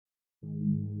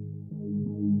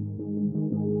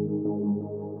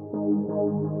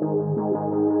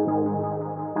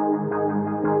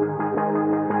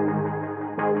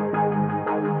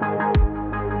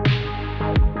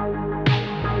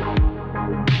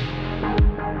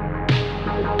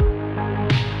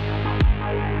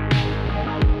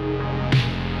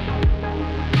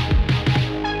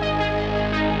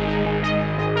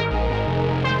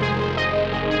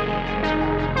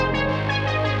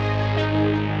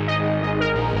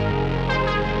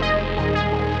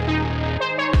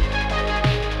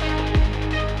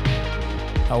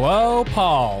Hello,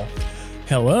 Paul.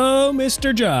 Hello,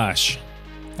 Mr. Josh.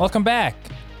 Welcome back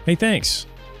Hey, thanks.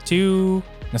 to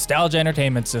Nostalgia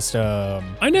Entertainment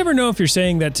System. I never know if you're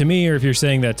saying that to me or if you're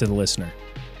saying that to the listener.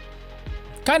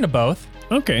 Kind of both.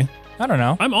 Okay. I don't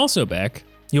know. I'm also back.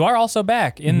 You are also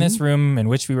back in this room in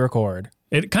which we record.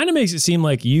 It kind of makes it seem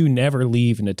like you never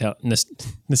leave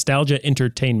Nostalgia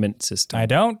Entertainment System. I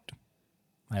don't.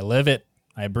 I live it.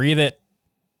 I breathe it.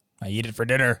 I eat it for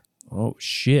dinner. Oh,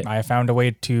 shit. I found a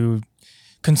way to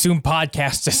consume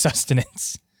podcasts as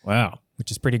sustenance, Wow.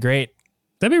 which is pretty great.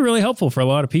 That'd be really helpful for a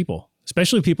lot of people,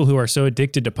 especially people who are so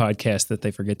addicted to podcasts that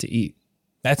they forget to eat.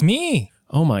 That's me.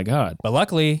 Oh, my God. But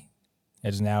luckily, it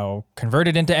is now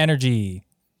converted into energy.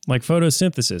 Like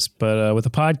photosynthesis, but with a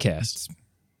podcast.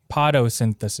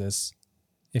 Podosynthesis,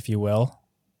 if you will.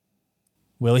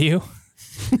 Will you?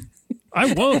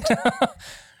 I won't.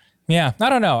 Yeah, I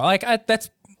don't know. Like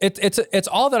it's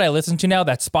all that I listen to now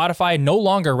that Spotify no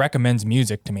longer recommends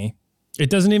music to me. It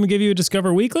doesn't even give you a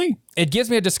Discover Weekly? It gives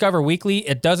me a Discover Weekly.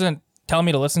 It doesn't tell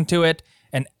me to listen to it.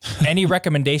 And any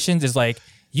recommendations is like,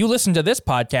 you listen to this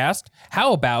podcast.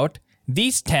 How about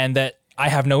these 10 that I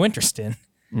have no interest in?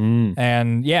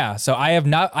 And yeah, so I have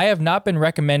not been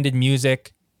recommended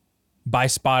music by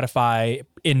Spotify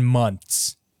in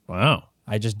months. Wow.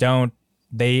 I just don't.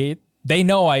 They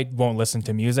know I won't listen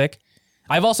to music.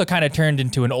 I've also kind of turned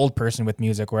into an old person with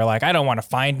music where like I don't want to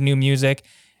find new music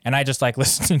and I just like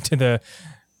listening to the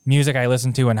music I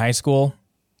listened to in high school.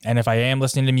 And if I am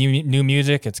listening to new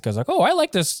music, it's because like, oh, I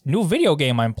like this new video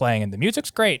game I'm playing and the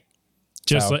music's great.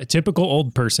 Just So- like a typical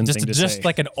old person thing to say. Just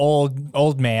like an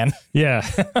old man. Yeah.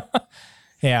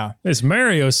 Yeah. This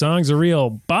Mario song's a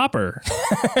real bopper.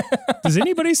 Does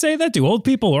anybody say that? Do old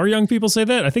people or young people say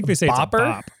that? I think they say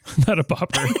Bopper? it's a bop, not a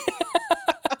bopper.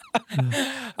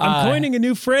 I'm coining a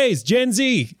new phrase. Gen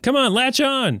Z, come on, latch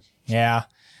on. Yeah.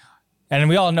 And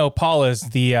we all know Paul is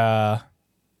the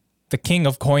king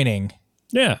of coining.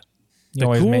 Yeah. The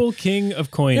always cool king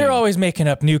of coining. You're always making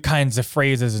up new kinds of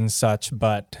phrases and such,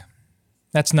 but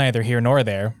that's neither here nor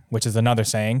there, which is another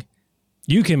saying.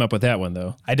 You came up with that one,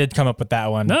 though. I did come up with that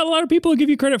one. Not a lot of people will give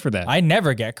you credit for that. I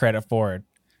never get credit for it.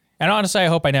 And honestly, I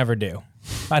hope I never do.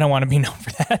 I don't want to be known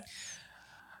for that.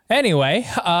 Anyway,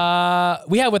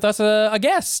 we have with us a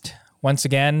guest once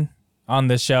again on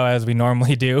this show, as we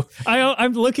normally do. We're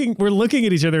looking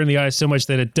at each other in the eyes so much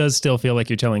that it does still feel like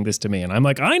you're telling this to me. And I'm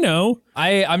like, I know.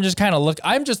 I'm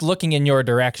just looking in your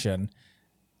direction.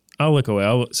 I'll look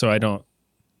away so I don't.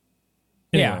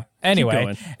 Yeah.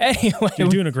 Anyway, You're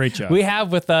doing a great job. We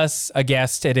have with us a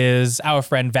guest. It is our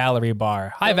friend Valerie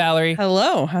Barr. Hi, Valerie.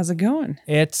 Hello, how's it going?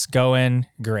 It's going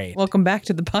great. Welcome back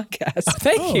to the podcast.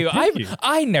 Thank you. thank you.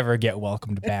 I never get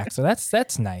welcomed back, so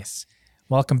that's nice.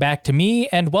 Welcome back to me,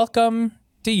 and welcome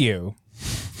to you.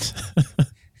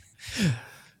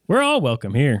 We're all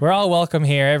welcome here. We're all welcome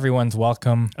here. Everyone's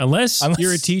welcome. Unless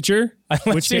you're a teacher,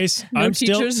 in which case I'm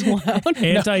still teachers allowed.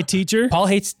 anti-teacher. Paul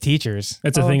hates teachers.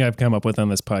 That's a thing I've come up with on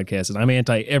this podcast, and I'm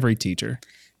anti every teacher.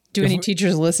 Do any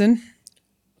teachers listen?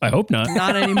 I hope not.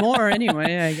 Not anymore,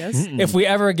 anyway. I guess. If we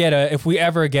ever get a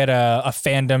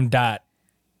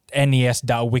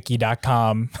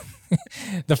fandom.nes.wiki.com,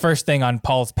 the first thing on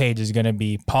Paul's page is going to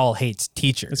be Paul hates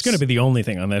teachers. It's going to be the only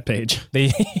thing on that page.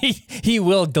 He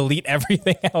will delete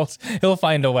everything else. He'll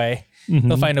find a way.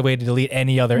 He'll find a way to delete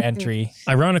any other entry.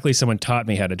 Ironically, someone taught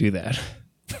me how to do that.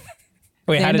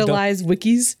 Wait, Vandalize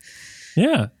wikis.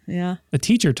 Yeah. Yeah. A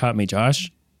teacher taught me,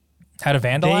 Josh. how to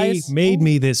vandalize? They made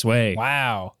me this way.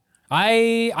 Wow.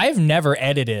 I've never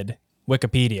edited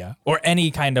Wikipedia or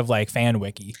any kind of like fan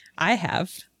wiki. I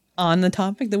have on the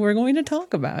topic that we're going to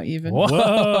talk about even.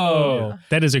 Whoa.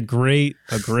 That is a great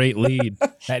lead.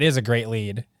 That is a great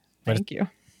lead. Thank you.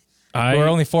 We're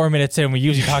only 4 minutes in. We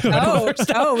usually talk about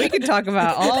We can talk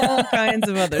about all kinds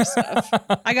of other stuff.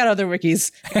 I got other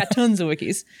wikis. I got tons of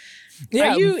wikis.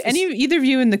 Yeah, Are you either of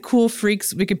you in the Cool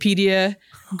Freaks Wikipedia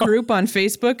group on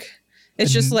Facebook?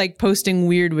 It's just like posting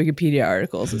weird Wikipedia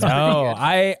articles. It's pretty Oh,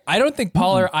 good. I don't think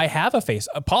Paul or I have a face.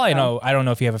 Paul, I don't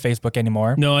know if you have a Facebook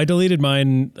anymore. No, I deleted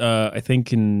mine. I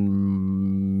think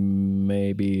in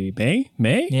maybe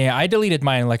May. Yeah, I deleted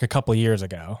mine like a couple years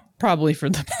ago. Probably for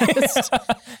the best.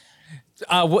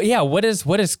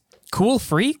 What is Cool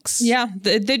Freaks? Yeah,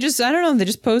 they just, I don't know, they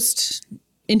just post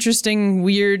interesting,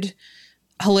 weird,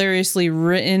 hilariously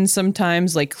written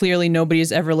sometimes, like clearly nobody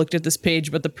has ever looked at this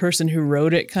page but the person who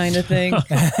wrote it kind of thing.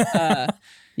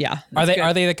 Yeah. Are it's they good.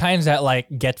 are they the kinds that like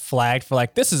get flagged for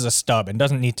like this is a stub and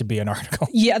doesn't need to be an article?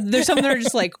 Yeah, there's some that are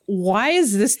just like, why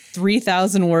is this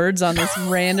 3,000 words on this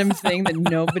random thing that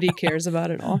nobody cares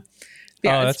about at all?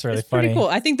 Yeah, Oh, it's- that's really it's pretty funny. cool.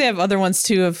 I think they have other ones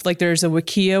too. Of like, there's a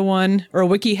Wikia one or a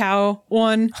WikiHow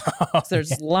one. So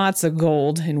there's lots of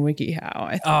gold in WikiHow. I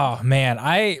think. Oh man,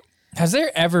 has there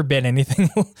ever been anything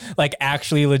like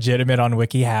actually legitimate on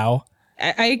WikiHow?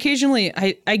 I occasionally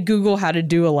I Google how to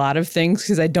do a lot of things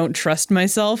because I don't trust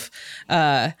myself,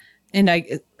 and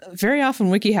I very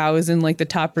often WikiHow is in like the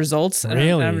top results. And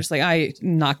Really? I'm just like, I'm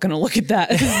not gonna look at that.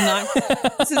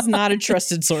 This is not a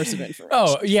trusted source of information.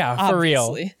 Oh yeah, for real.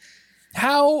 obviously.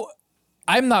 How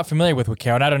I'm not familiar with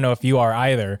WikiHow, and I don't know if you are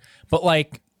either. But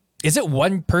like, is it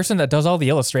one person that does all the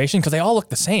illustration? Because they all look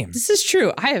the same. This is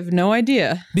true. I have no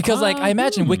idea. Because like I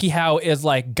imagine WikiHow is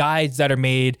like guides that are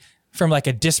made from like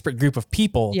a disparate group of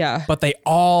people. Yeah. But they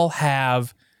all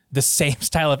have the same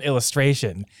style of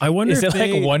illustration. I wonder is if it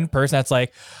like they- one person that's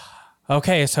like,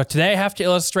 okay, so today I have to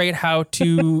illustrate how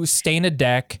to stain a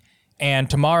deck, and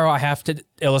tomorrow I have to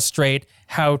illustrate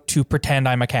how to pretend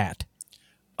I'm a cat.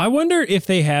 I wonder if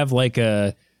they have like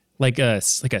a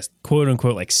quote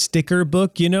unquote like sticker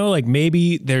book, you know, like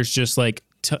maybe there's just like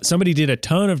somebody did a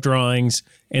ton of drawings.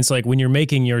 And it's like when you're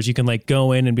making yours, you can like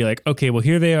go in and be like, okay, well,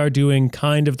 here they are doing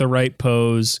kind of the right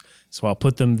pose. So I'll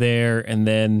put them there. And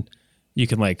then you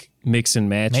can like mix and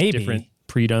match Maybe. different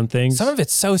pre-done things. Some of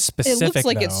it's so It specific, looks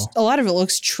like though. it's a lot of it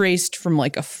looks traced from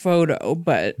like a photo,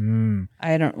 but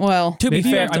I don't. Well, To be Maybe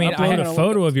you fair, have to I mean, upload I a look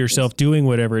photo up of yourself doing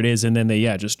whatever it is, and then they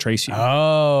just trace you.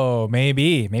 oh,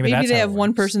 maybe maybe that's they how have it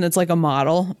one works. person that's like a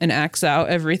model and acts out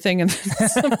everything, and then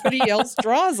somebody else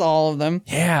draws all of them.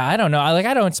 Yeah, I don't know.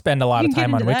 I don't spend a lot You of can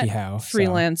time get on into that WikiHow. so-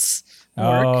 freelance work.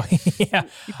 Oh, yeah.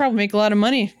 You probably make a lot of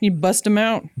money. You bust them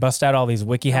out. Bust out all these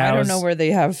WikiHows. I don't know where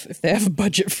they have if they have a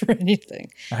budget for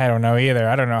anything. I don't know either.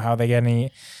 I don't know how they get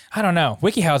any. I don't know.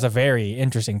 WikiHow is a very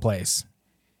interesting place.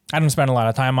 I don't spend a lot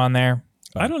of time on there.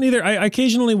 I don't either. I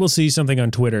occasionally will see something on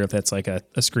Twitter that's like a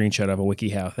screenshot of a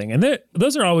WikiHow thing. And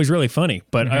those are always really funny.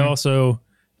 But I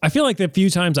feel like the few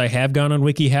times I have gone on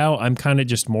WikiHow, I'm kind of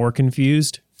just more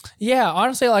confused. Yeah,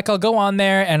 honestly, like I'll go on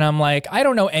there and I'm like, I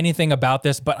don't know anything about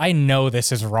this, but I know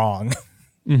this is wrong.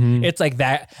 It's like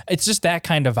that. It's just that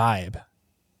kind of vibe,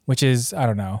 which is, I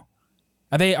don't know.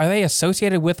 Are they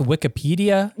associated with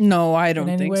Wikipedia No, I in don't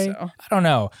any think way? so. I don't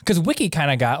know. Because Wiki kind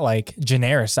of got like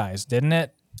genericized, didn't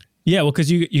it? Yeah, well,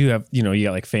 because you have, you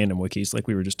got like fandom wikis like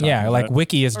we were just talking Yeah, about. like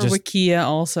Wiki is Or just. Wikia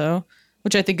also,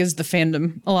 which I think is the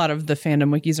fandom. A lot of the fandom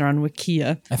wikis are on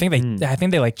Wikia. I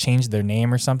think they like changed their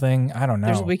name or something. I don't know.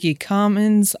 There's Wiki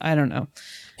Commons. I don't know.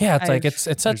 Yeah, it's like I've- it's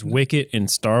such. There's Wicket in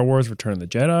Star Wars Return of the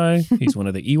Jedi. He's one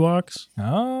of the Ewoks,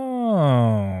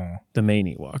 Oh, the main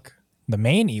Ewok. the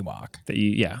main Ewok,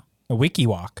 The Wiki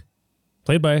Walk.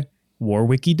 played by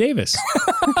Warwicky Davis.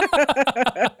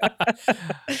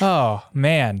 Oh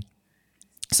man.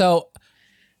 So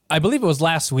I believe it was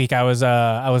last week I was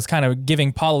kind of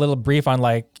giving Paul a little brief on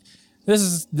like this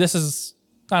is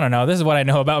I don't know, this is what I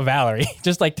know about Valerie.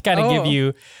 Just like to kind of Oh. give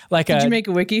you like Did you make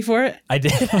a wiki for it? I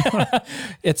did.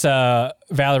 It's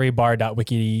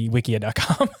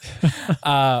valeriebar.wikia.com.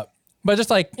 But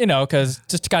just like, cuz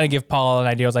just to kind of give Paul an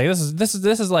idea, I was like this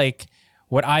is like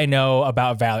what I know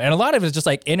about Valerie. And a lot of it is just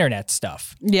like internet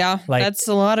stuff. Yeah, Like- that's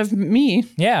a lot of me.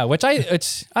 Yeah, which I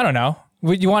don't know.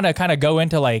 Would you want to kind of go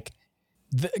into like,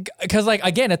 because like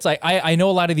again, it's like I know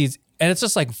a lot of these, and it's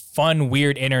just like fun,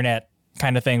 weird internet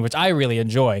kind of thing, which I really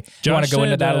enjoy. Do you want to Josh go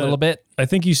into said, that a little bit? I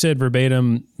think you said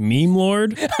verbatim meme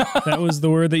lord. That was the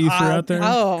word that you threw out there.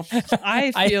 Oh,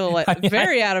 I feel like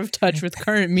very out of touch with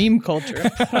current meme culture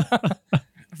of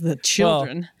the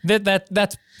children. Well,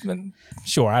 that's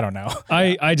sure. I don't know.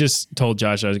 I just told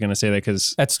Josh I was going to say that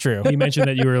because That's true. he mentioned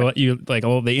that you like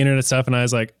all the internet stuff, and I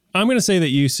was like, I'm going to say that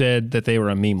you said that they were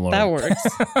a meme lord. That works.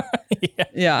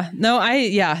 Yeah. No, I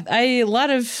a lot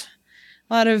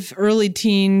of early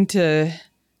teen to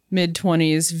mid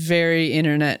 20s, very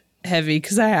internet heavy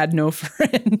because I had no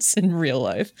friends in real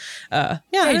life. I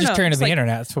you don't just know. turned to It's the like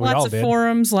internet. That's what we lots all of did.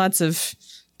 forums, lots of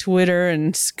Twitter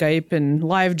and Skype and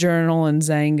LiveJournal and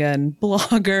Zanga and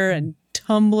Blogger and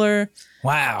Tumblr,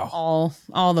 Wow.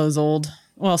 all those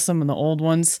some of the old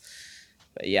ones.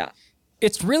 But yeah.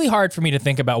 It's really hard for me to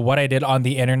think about what I did on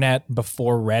the internet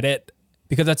before Reddit,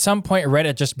 because at some point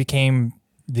Reddit just became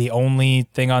the only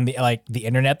thing on the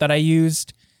internet that I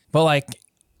used. But like,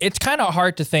 it's kind of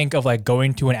hard to think of like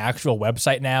going to an actual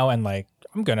website now and like,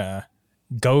 I'm gonna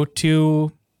go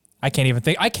to. I can't even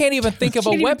think of a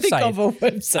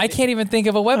website. I can't even think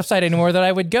of a website anymore that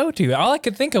I would go to. All I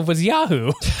could think of was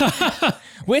Yahoo,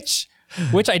 which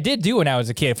I did do when I was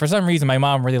a kid. For some reason, my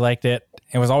mom really liked it.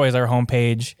 It was always our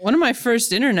homepage. One of my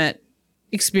first internet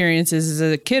experiences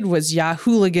as a kid was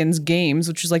Yahooligans Games,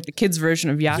 which was like the kids' version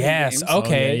of Yahoo Games.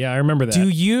 Okay. Yeah, I remember that. Do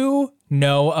you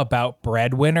know about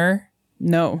Breadwinner?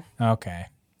 No. Okay.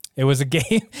 It was a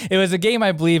game. It was a game,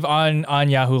 I believe, on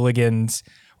Yahooligans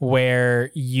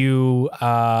where you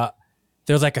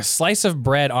there's like a slice of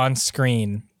bread on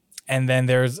screen, and then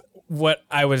there's what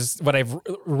I've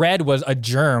read was a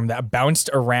germ that bounced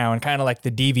around, kind of like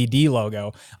the DVD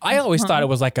logo. I always thought it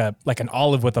was like an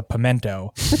olive with a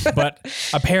pimento, but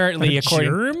apparently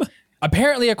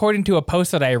according to a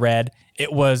post that I read,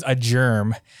 it was a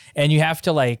germ, and you have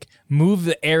to like move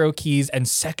the arrow keys and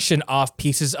section off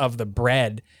pieces of the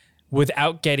bread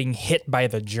without getting hit by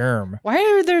the germ. Why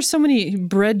are there so many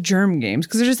bread germ games?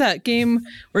 Because there's that game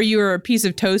where you are a piece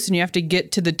of toast and you have to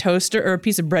get to the toaster, or a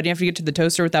piece of bread and you have to get to the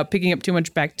toaster without picking up too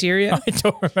much bacteria. I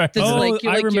don't remember.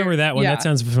 I remember that one. Yeah. That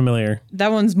sounds familiar.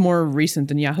 That one's more recent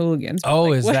than Yahooligans.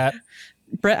 Oh, is that?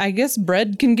 Bread? I guess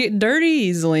bread can get dirty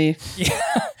easily. Yeah.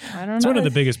 I don't know. It's one of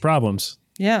the biggest problems.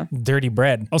 Yeah. Dirty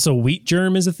bread. Also, wheat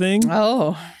germ is a thing.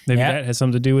 Oh. Maybe Yeah. that has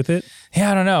something to do with it. Yeah,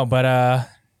 I don't know, but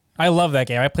I love that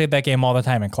game. I played that game all the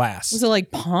time in class. Was it like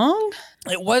Pong?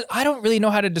 It was. I don't really know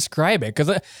how to describe it,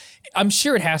 because I'm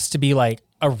sure it has to be like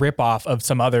a ripoff of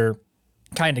some other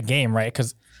kind of game, right?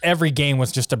 Because every game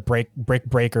was just a Brick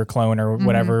Breaker clone or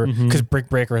whatever. Because Brick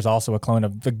Breaker is also a clone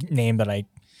of the name that I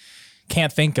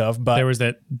can't think of. But There was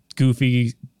that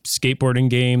goofy skateboarding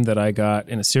game that I got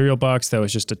in a cereal box that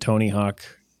was just a Tony Hawk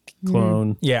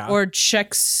clone. yeah, Or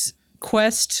Chex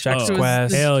Quest? Chex which was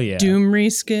Quest. this Hell yeah. Doom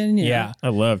reskin? yeah. I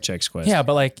love Chex Quest. Yeah,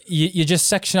 but like you just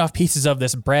section off pieces of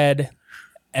this bread,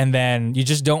 and then you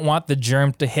just don't want the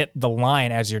germ to hit the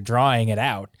line as you're drawing it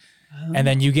out. And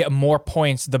then you get more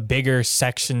points the bigger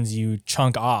sections you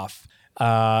chunk off.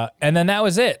 And then that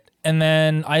was it. And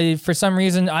then for some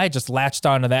reason, I just latched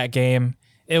onto that game.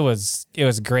 It was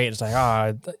great. It's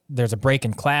like, there's a break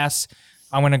in class.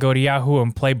 I'm going to go to Yahoo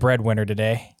and play Breadwinner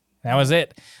today. That was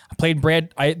it. I played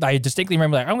Bread. I distinctly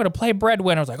remember I'm going to play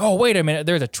Breadwinner. I was like, oh, wait a minute.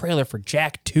 There's a trailer for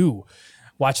Jack 2.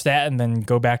 Watch that and then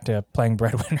go back to playing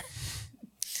Breadwinner.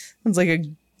 It's like a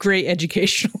great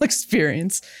educational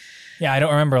experience. Yeah, I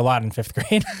don't remember a lot in 5th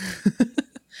grade.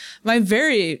 My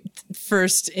very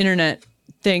first internet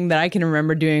thing that I can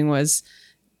remember doing was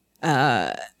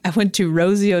I went to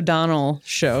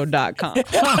RosieO'DonnellShow.com.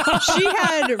 She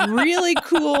had really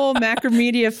cool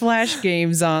Macromedia Flash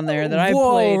games on there that I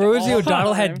played. Rosie all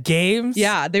O'Donnell the time. had games?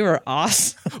 Yeah, they were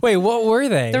awesome. Wait, what were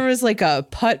they? There was like a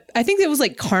putt. I think it was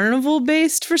like carnival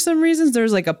based for some reasons. There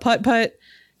was like a putt,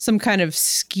 some kind of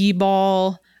skee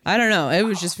ball. I don't know. It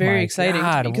was just very exciting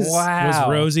to me 'cause wow. Was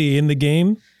Rosie in the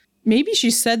game? maybe she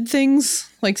said things,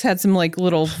 like had some like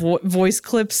little voice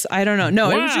clips. I don't know. No,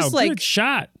 wow, it was just like, good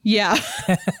shot. yeah.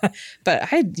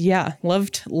 But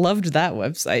loved that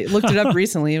website. Looked it up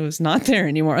recently. It was not there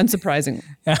anymore, unsurprisingly.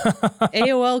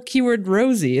 AOL keyword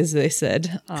Rosie, as they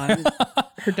said on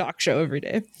her doc show every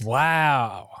day.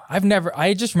 Wow.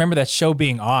 I just remember that show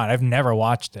being on. I've never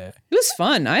watched it. It was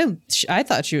fun. I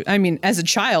thought as a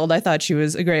child, I thought she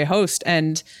was a great host,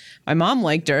 and my mom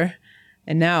liked her.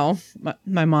 And now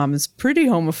my mom is pretty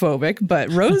homophobic,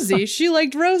 but Rosie, she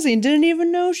liked Rosie and didn't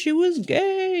even know she was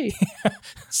gay.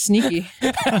 Sneaky.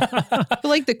 But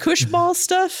like the cush ball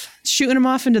stuff, shooting them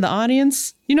off into the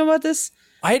audience. You know about this?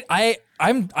 I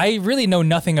really know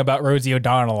nothing about Rosie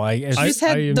O'Donnell. She just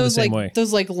had those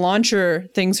launcher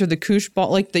things for the cush ball,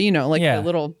 like the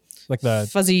little like the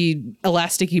fuzzy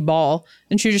elasticy ball,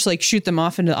 and she would just like shoot them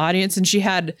off into the audience. And she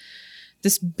had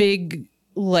this big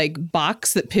like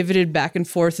box that pivoted back and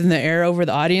forth in the air over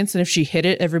the audience, and if she hit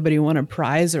it, everybody won a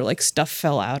prize or like stuff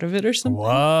fell out of it or something.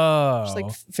 Whoa. It's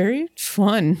like very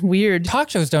fun, weird. Talk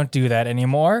shows don't do that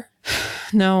anymore.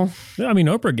 No. I mean,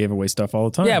 Oprah gave away stuff all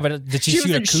the time. Yeah, but did she shoot a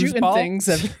wasn't coos shooting ball? things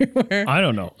everywhere. I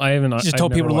don't know. I haven't. She just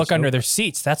told people to look under their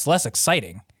seats. That's less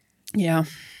exciting. Yeah.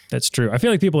 That's true. I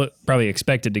feel like people probably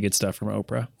expected to get stuff from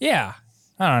Oprah. Yeah.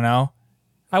 I don't know.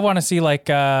 I want to see like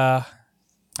I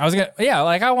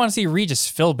want to see Regis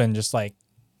Philbin just like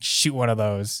shoot one of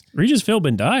those. Regis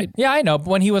Philbin died. Yeah, I know, but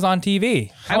when he was on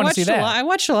TV, I want to see that. I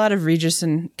watched a lot of Regis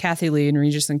and Kathy Lee and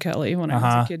Regis and Kelly when I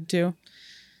was a kid too.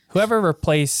 Whoever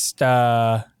replaced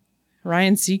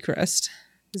Ryan Seacrest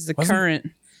is the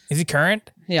current. Is he current?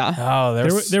 Yeah. Oh,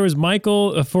 There was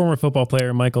Michael, a former football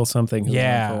player, Michael something. Who was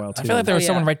on for a while too. I feel like there was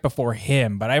someone right before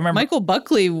him, but I remember Michael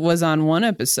Buckley was on one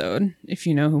episode. If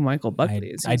you know who Michael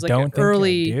Buckley is, I don't think I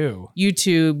early do.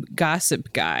 YouTube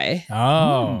gossip guy.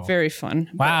 Oh, Very fun.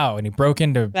 wow! And he broke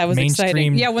into That was mainstream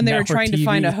exciting. Yeah, when they were network trying to TV.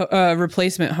 find a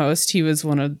replacement host, he was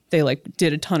one of. They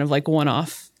did a ton of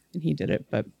one-off, and he did it.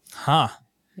 But yeah.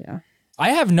 I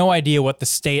have no idea what the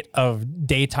state of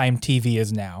daytime TV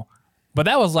is now, but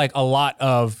that was like a lot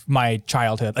of my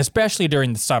childhood, especially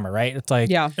during the summer, right? It's like,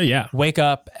 Yeah. wake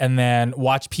up and then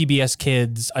watch PBS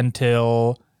Kids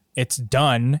until it's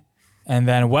done. And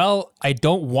then, well, I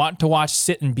don't want to watch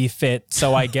Sit and Be Fit,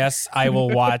 so I guess I will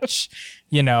watch,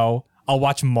 I'll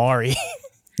watch Maury.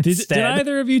 Did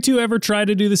either of you two ever try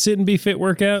to do the Sit and Be Fit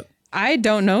workout? I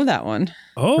don't know that one.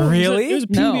 Oh, Really? It was a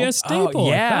No. PBS staple. Oh, I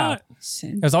yeah. thought.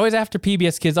 It was always after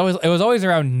PBS Kids. It was always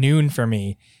around noon for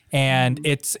me. And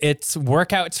it's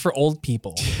workouts for old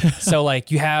people. So like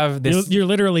you have this, You're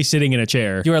literally sitting in a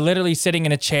chair. you are literally sitting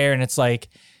in a chair and it's like,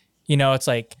 it's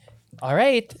like, all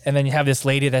right. And then you have this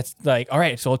lady that's like, all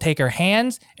right, so we'll take her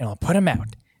hands and we'll put them out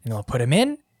and we'll put them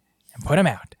in and put them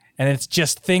out. And it's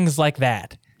just things like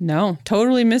that. No,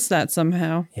 totally missed that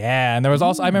somehow. Yeah. And there was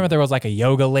also, I remember there was like a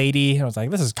yoga lady. I was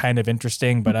like, this is kind of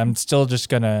interesting, but I'm still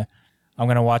just I'm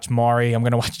going to watch Maury. I'm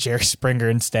going to watch Jerry Springer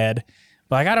instead.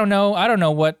 But like, I don't know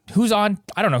who's on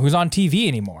TV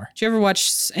anymore. Did you ever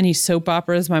watch any soap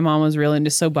operas? My mom was really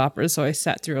into soap operas, so I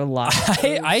sat through a lot.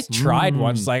 I tried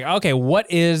once, like, okay, what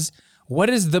is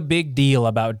the big deal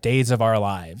about Days of Our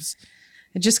Lives?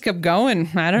 It just kept going.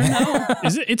 I don't know.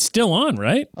 It's still on,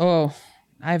 right? Oh,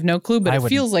 I have no clue, but it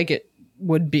feels like it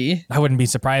would be. I wouldn't be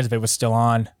surprised if it was still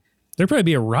on. There'd probably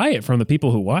be a riot from the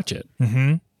people who watch it.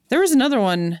 There was another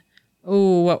one.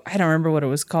 Oh, I don't remember what it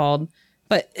was called,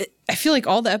 but I feel like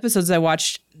all the episodes I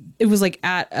watched, it was like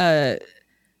there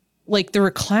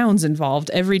were clowns involved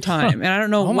every time, and I don't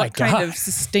know what kind of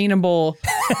sustainable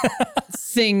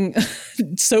thing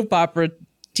soap opera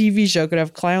TV show could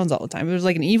have clowns all the time. It was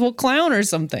like an evil clown or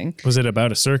something. Was it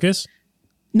about a circus?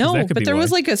 No, that could but be there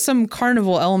was why. like some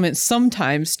carnival element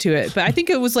sometimes to it. But I think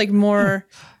it was like more.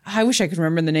 I wish I could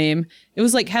remember the name. It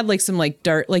was like had like some like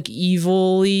dark, like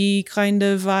evil-y kind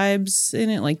of vibes in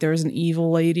it. Like there was an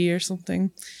evil lady or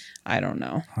something. I don't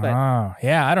know. But Oh,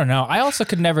 yeah, I don't know. I also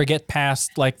could never get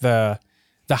past like the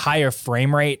higher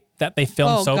frame rate that they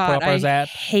film soap operas I at.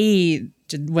 hate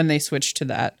when they switched to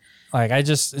that. Like it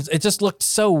just looked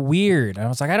so weird. And I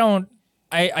was like, I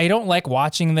don't like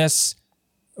watching this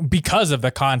because of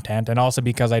the content and also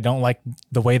because I don't like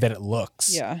the way that it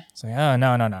looks. Yeah. It's like, oh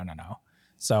no.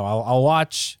 So I'll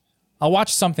watch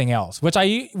something else, which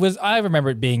I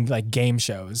remember it being like game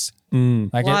shows.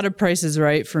 Like A lot of Price is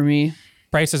Right for me.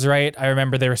 Price is Right. I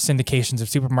remember there were syndications of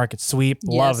Supermarket Sweep.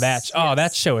 Love that. Oh,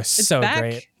 that show is It's so back.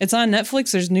 great. It's on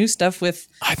Netflix. There's new stuff with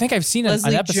I think I've seen an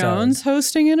Leslie episode. Jones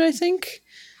hosting it, I think.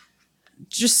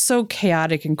 Just so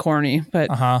chaotic and corny, but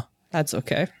that's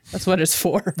okay. That's what it's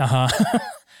for.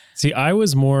 See, I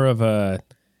was more of a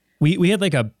we had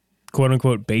like a quote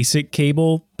unquote basic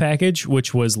cable package,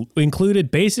 which was included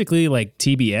basically like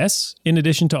TBS in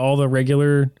addition to all the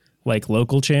regular like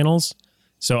local channels.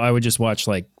 So I would just watch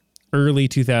like early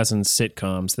 2000s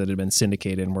sitcoms that had been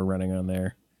syndicated and were running on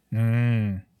there.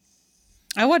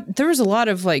 There was a lot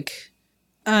of like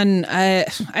on I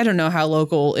don't know how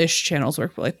local-ish channels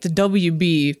work, but like the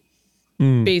WB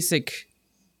basic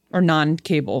or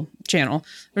non-cable channel.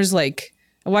 There's like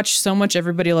I watched so much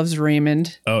Everybody Loves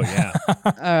Raymond. Oh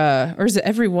yeah. Or is it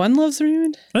Everyone Loves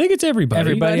Raymond? I think it's everybody.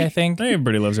 Everybody, I think. I think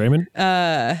everybody loves Raymond.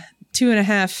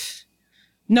 2.5.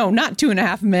 No, not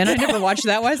 2.5 Men. I never watched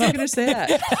that. Why was I going to say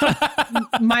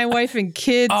that? My Wife and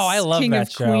Kids. Oh, I love King that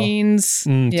of show. Queens.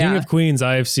 King of Queens,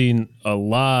 I have seen a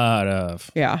lot of.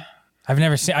 Yeah. I've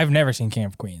never seen King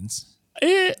of Queens.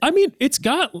 I mean, it's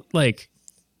got like,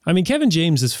 Kevin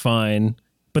James is fine,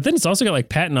 but then it's also got like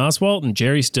Patton Oswalt and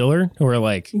Jerry Stiller who are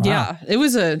like, Yeah. It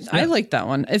was I liked that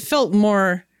one. It felt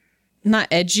more, not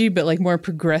edgy, but like more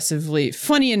progressively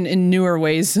funny in newer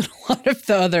ways than a lot of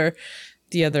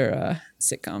the other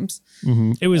sitcoms.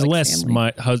 it was like less family.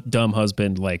 my dumb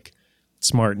husband, like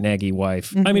smart naggy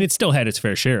wife. I mean, it still had its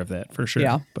fair share of that for sure.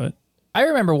 Yeah. But I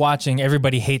remember watching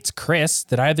Everybody Hates Chris.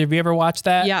 Did either of you ever watch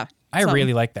that? Yeah, I some.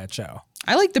 really liked that show.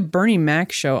 I like the Bernie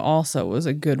Mac show also was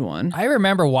a good one. I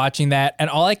remember watching that, and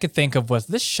all I could think of was,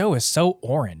 this show is so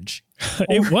orange.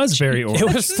 It was very orange.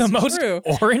 It was the most true.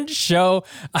 orange show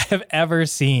I have ever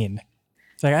seen.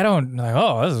 It's like,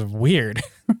 oh, this is weird.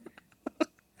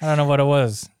 I don't know what it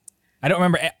was. I don't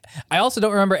remember. I also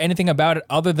don't remember anything about it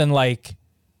other than like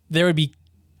there would be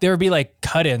like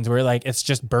cut-ins where like it's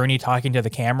just Bernie talking to the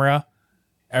camera,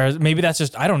 or maybe that's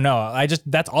just, I don't know.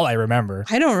 That's all I remember.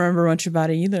 I don't remember much about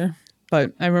it either,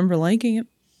 but I remember liking it.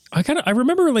 I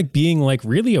remember like being like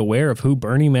really aware of who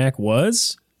Bernie Mac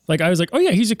was. Like I was like, oh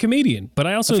yeah, he's a comedian. But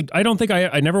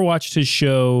I never watched his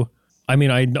show. I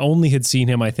mean, I only had seen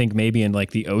him, I think maybe in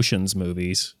like the Ocean's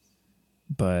movies.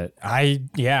 But I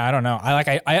don't know.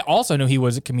 I also knew he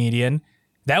was a comedian.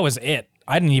 That was it.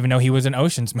 I didn't even know he was in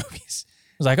Ocean's movies.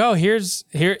 I was like, oh, here's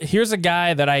a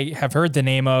guy that I have heard the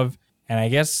name of, and I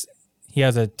guess he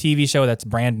has a TV show that's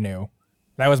brand new.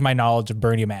 That was my knowledge of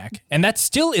Bernie Mac. And that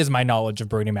still is my knowledge of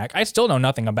Bernie Mac. I still know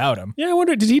nothing about him. yeah, I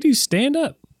wonder, did he do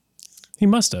stand-up? He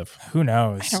must have. Who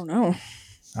knows? I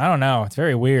don't know. It's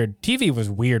very weird. TV was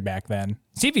weird back then.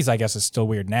 TV's, I guess, is still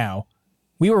weird now.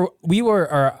 We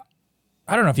were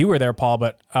I don't know if you were there, Paul,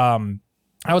 but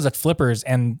I was at Flippers,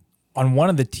 and on one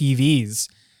of the TVs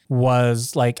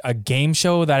was like a game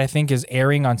show that I think is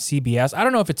airing on CBS. I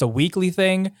don't know if it's a weekly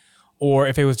thing or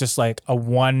if it was just like a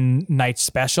one night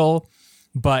special,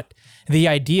 but the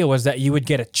idea was that you would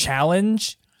get a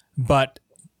challenge, but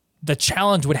the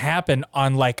challenge would happen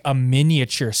on like a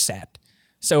miniature set.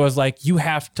 So it was like you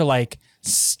have to like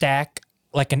stack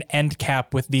like an end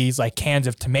cap with these like cans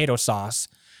of tomato sauce,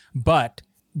 but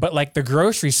like the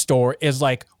grocery store is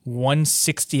like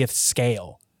 1/60th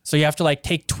scale. So you have to like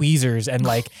take tweezers and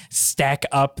like stack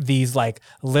up these like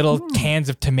little cans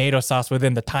of tomato sauce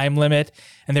within the time limit.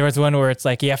 And there was one where it's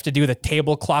like you have to do the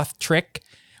tablecloth trick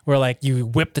where like you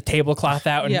whip the tablecloth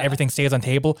out and everything stays on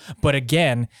table. But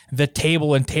again, the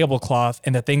table and tablecloth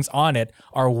and the things on it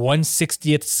are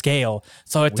 1/60th scale.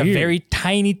 So it's a very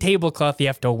tiny tablecloth you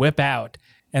have to whip out.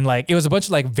 And like it was a bunch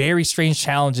of like very strange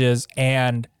challenges,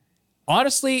 and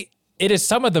honestly, it is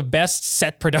some of the best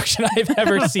set production I've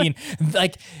ever seen.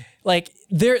 Like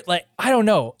they're like, I don't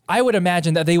know. I would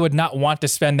imagine that they would not want to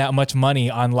spend that much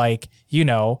money on like, you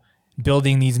know,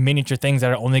 building these miniature things that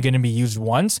are only going to be used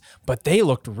once, but they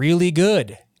looked really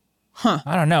good. Huh.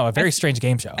 I don't know. A very strange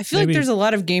game show. I feel like there's a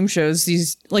lot of game shows.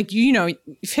 These, like, you know,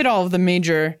 you've hit all of the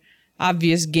major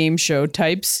obvious game show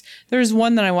types. There's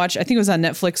one that I watched, I think it was on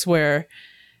Netflix, where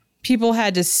people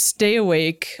had to stay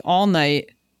awake all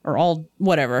night or all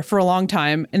whatever for a long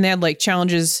time, and they had like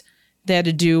challenges they had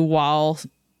to do while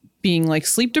being like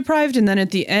sleep deprived, and then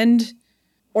at the end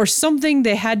or something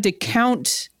they had to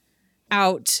count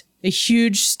out a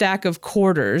huge stack of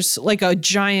quarters, like a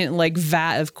giant like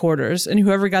vat of quarters, and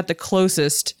whoever got the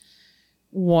closest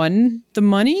won the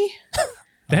money.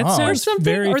 That sounds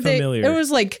very familiar. It was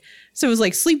like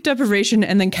sleep deprivation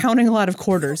and then counting a lot of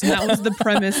quarters, and that was the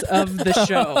premise of the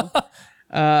show.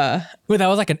 Wait, that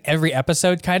was like an every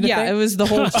episode kind of thing? Yeah, it was the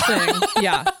whole thing.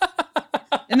 Yeah.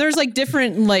 And there's like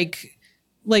different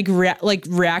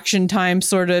reaction time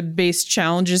sort of based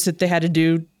challenges that they had to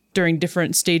do during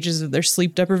different stages of their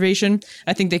sleep deprivation.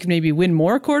 I think they could maybe win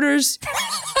more quarters.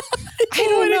 I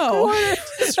don't know.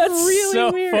 It's really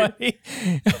so weird. Funny.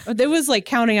 It was like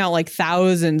counting out like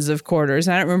thousands of quarters.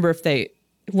 And I don't remember if they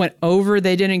went over,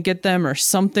 they didn't get them, or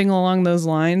something along those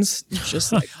lines. It's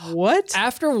just like, what?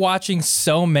 After watching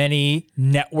so many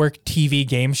network TV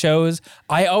game shows,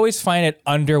 I always find it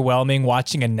underwhelming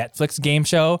watching a Netflix game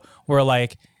show where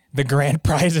like the grand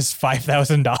prize is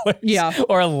 $5,000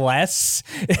 or less.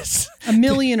 It's $1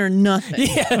 million or nothing.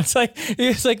 Yeah, it's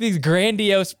like these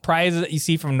grandiose prizes that you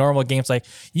see from normal games. Like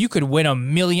you could win $1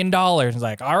 million. It's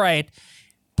like, all right,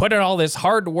 put in all this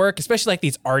hard work, especially like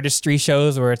these artistry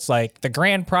shows where it's like the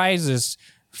grand prize is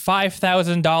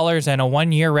 $5,000 and a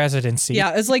 1-year residency.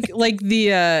 Yeah, it's like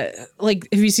the like,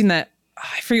 have you seen that?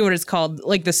 I forget what it's called,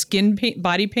 like the skin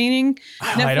body painting.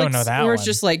 Netflix, I don't know that where one. It's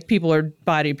just like people are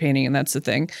body painting and that's the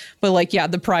thing. But like, yeah,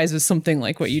 the prize is something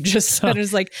like what you just said.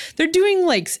 It's like they're doing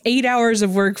like 8 hours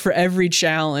of work for every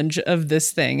challenge of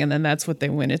this thing, and then that's what they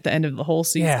win at the end of the whole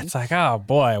season. Yeah, it's like, oh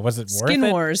boy, was it worth it?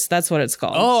 Skin Wars, that's what it's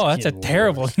called. Oh, that's a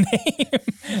terrible name.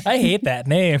 I hate that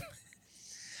name.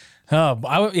 Oh,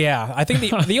 I think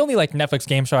the only like Netflix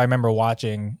game show I remember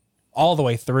watching all the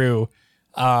way through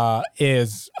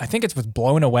is, I think it's with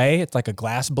Blown Away. It's like a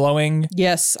glass blowing.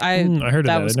 Yes, I heard of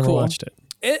that. I never watched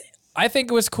it. I think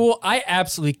it was cool. I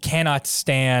absolutely cannot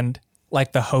stand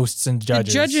like the hosts and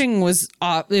judges. The judging was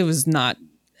it was not.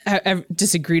 I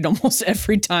disagreed almost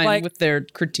every time with their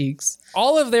critiques.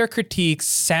 All of their critiques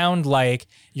sound like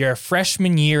your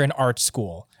freshman year in art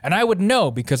school. And I would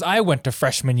know because I went to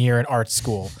freshman year in art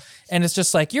school. And it's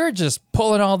just like, you're just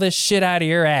pulling all this shit out of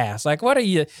your ass. Like, what are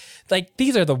you, like,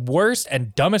 these are the worst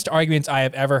and dumbest arguments I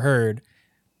have ever heard.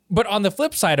 But on the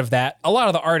flip side of that, a lot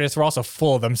of the artists were also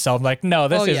full of themselves. Like, no,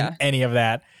 this isn't any of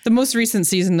that. The most recent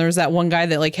season, there was that one guy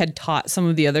that like had taught some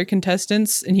of the other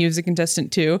contestants, and he was a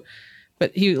contestant too.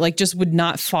 But he like just would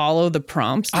not follow the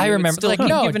prompts. I remember, like,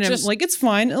 no, giving just him, like, it's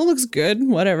fine, it looks good,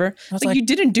 whatever. Like, you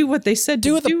didn't do what they said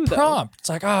to do. The prompt. It's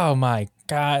like, oh my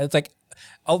God. It's like,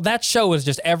 oh, that show was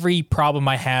just every problem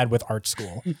I had with art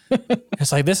school.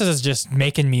 It's like, this is just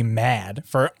making me mad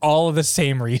for all of the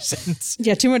same reasons.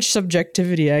 Yeah, too much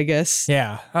subjectivity, I guess.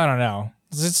 Yeah, I don't know.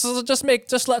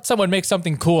 Just let someone make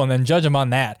something cool and then judge them on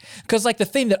that. Because like the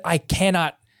thing that I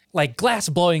cannot, like, glass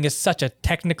blowing is such a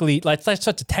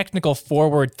technical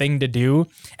forward thing to do,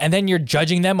 and then you're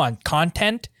judging them on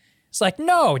content. It's like,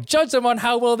 no, judge them on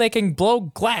how well they can blow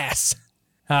glass.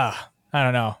 I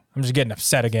don't know. I'm just getting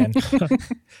upset again.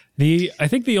 I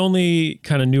think the only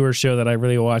kind of newer show that I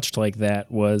really watched like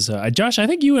that was Josh. I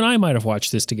think you and I might have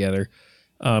watched this together.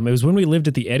 It was when we lived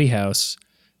at the Eddie house,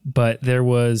 but there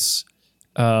was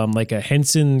like a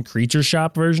Henson Creature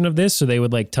Shop version of this. So they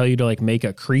would like tell you to like make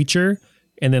a creature.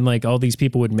 And then like all these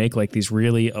people would make like these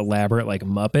really elaborate like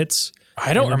Muppets.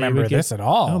 I don't remember this at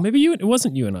all. Oh, maybe it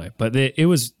wasn't you and I, but it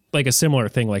was like a similar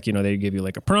thing. Like, you know, they'd give you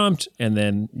like a prompt and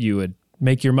then you would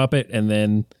make your Muppet and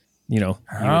then, you know,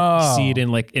 you would see it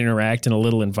and like interact in a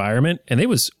little environment. And it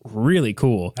was really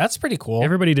cool. That's pretty cool.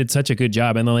 Everybody did such a good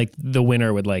job. And then like the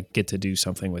winner would like get to do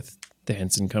something with the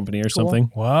Henson Company or something.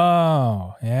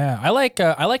 Whoa. Yeah. I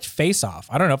liked Face Off.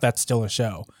 I don't know if that's still a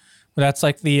show. But that's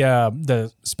like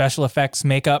the special effects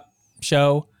makeup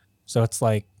show. So it's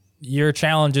like your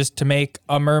challenge is to make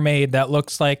a mermaid that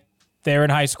looks like they're in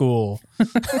high school.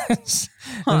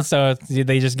 And so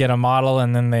they just get a model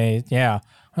and then I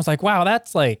was like, wow,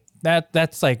 that's like,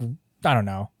 that's like, I don't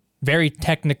know, very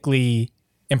technically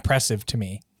impressive to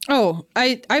me. Oh,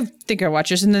 I think I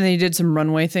watched this, and then they did some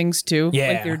runway things too. Yeah.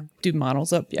 Like they do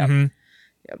models up. Yeah. Mm-hmm.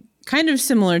 Yeah. Kind of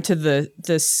similar to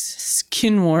the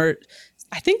Skin War.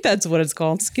 I think that's what it's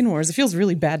called, Skin Wars. It feels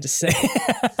really bad to say.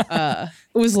 It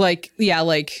was like,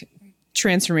 like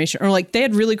transformation, or like they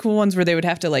had really cool ones where they would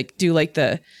have to like do like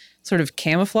the sort of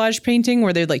camouflage painting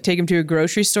where they'd like take them to a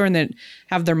grocery store and then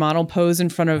have their model pose in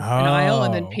front of an aisle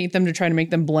and then paint them to try to make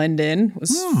them blend in. It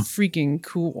was freaking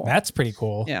cool. That's pretty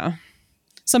cool. Yeah.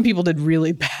 Some people did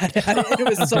really bad at it.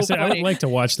 It was so funny. I would like to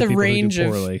watch the people range who do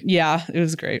poorly. It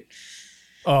was great.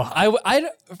 Oh, I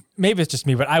maybe it's just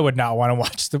me, but I would not want to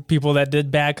watch the people that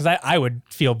did bad because I would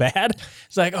feel bad.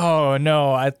 It's like, oh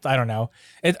no, I don't know.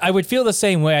 I would feel the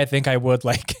same way I think I would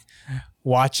like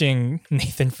watching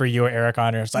Nathan For You or Eric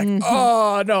Honor. It's like,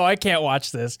 oh no, I can't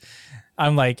watch this.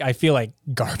 I feel like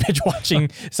garbage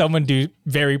watching someone do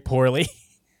very poorly.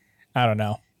 I don't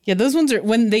know. Yeah, those ones are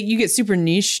when you get super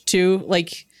niche too.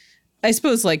 Like, I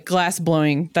suppose like glass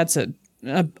blowing, that's a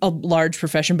large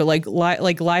profession, but like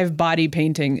live body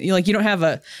painting, you don't have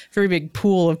a very big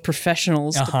pool of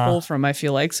professionals to pull from, I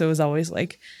feel like. So it was always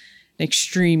like an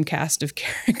extreme cast of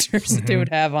characters that they would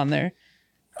have on there.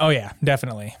 Oh yeah,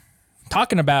 definitely.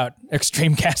 Talking about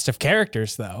extreme cast of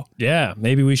characters though. Yeah,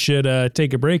 maybe we should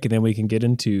take a break and then we can get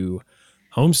into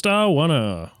Homestar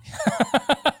Wanna.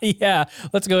 Yeah,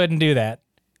 let's go ahead and do that.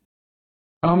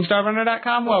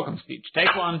 HomestarRunner.com welcome speech.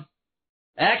 Take one.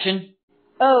 Action.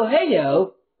 Oh,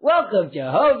 hello. Welcome to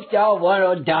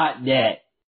HomestarRunner.net.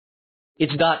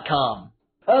 It's .com.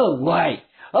 Oh, right.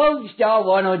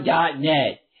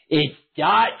 HomestarRunner.net. It's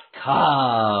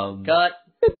 .com. Cut.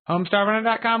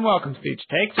 HomestarRunner.com welcome speech.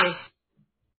 Take two.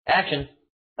 Action.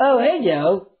 Oh,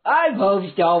 hello. I'm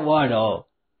Homestar Runner.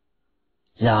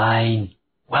 Line.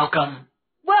 Welcome.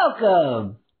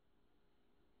 Welcome.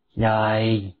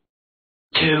 Line.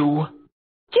 2.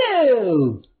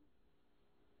 2.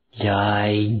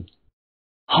 Line.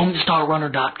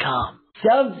 HomestarRunner.com.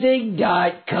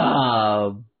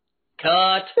 Something.com.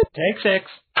 Cut. Take 6.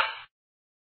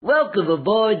 Welcome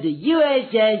aboard the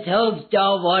USS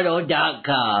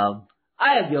HomestarRunner.com.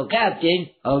 I am your captain,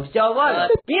 Homestar Runner.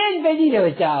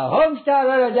 Bienvenidos a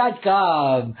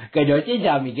HomestarRunner.com. ¿Conoces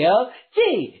a Miguel?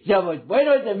 Sí, somos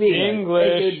buenos amigos.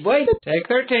 English. Take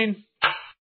 13.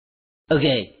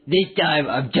 Okay, this time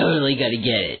I'm totally gonna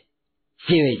get it.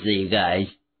 Seriously, you guys.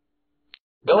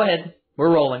 Go ahead.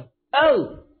 We're rolling.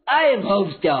 Oh, I am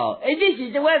Homestar, and this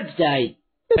is the website.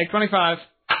 Take 25.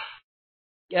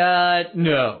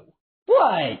 No.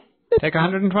 What? Take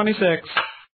 126.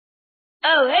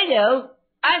 Oh, hello.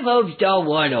 I'm Homestar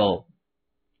Runner.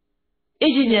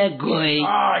 Isn't that great? Oh,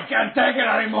 I can't take it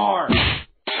anymore.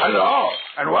 Hello.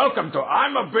 and welcome to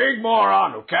I'm a Big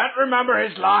Moron Who Can't Remember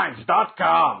His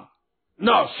Lines.com.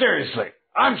 No, seriously,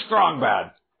 I'm Strong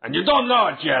Bad, and you don't know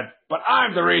it yet, but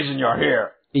I'm the reason you're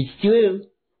here. It's true.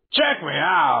 Check me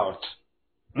out.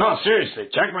 No, seriously,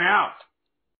 check me out.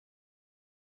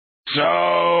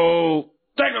 So,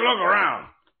 take a look around.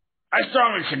 I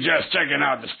strongly suggest checking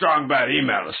out the Strong Bad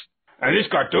email list. And this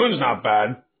cartoon's not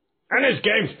bad. And this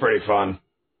game's pretty fun.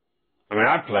 I mean,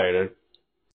 I played it.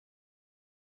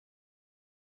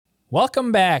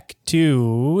 Welcome back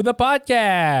to the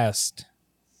podcast.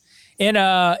 In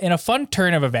a fun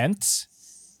turn of events,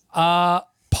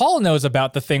 Paul knows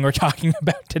about the thing we're talking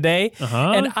about today,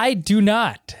 and I do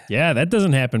not. Yeah, that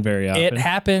doesn't happen very often. It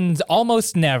happens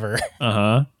almost never.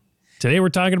 Today we're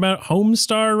talking about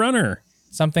Homestar Runner.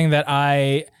 Something that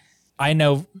I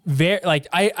know very, like,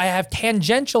 I have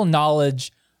tangential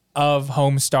knowledge of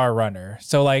Homestar Runner.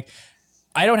 So like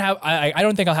I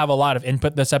don't think I'll have a lot of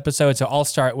input this episode, so I'll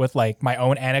start with like my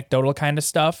own anecdotal kind of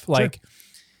stuff. Like,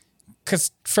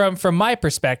 cause from my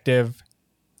perspective,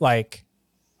 like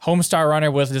Homestar Runner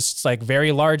was this like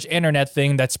very large internet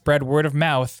thing that spread word of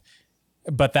mouth,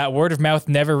 but that word of mouth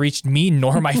never reached me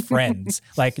nor my friends.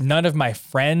 Like none of my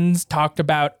friends talked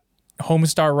about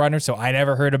Homestar Runner, so I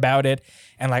never heard about it.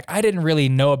 And like I didn't really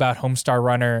know about Homestar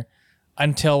Runner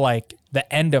until like the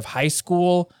end of high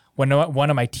school, when one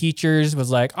of my teachers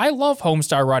was like, I love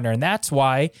Homestar Runner, and that's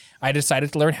why I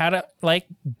decided to learn how to like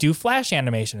do Flash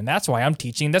animation, and that's why I'm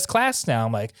teaching this class now.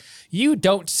 I'm like, you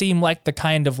don't seem like the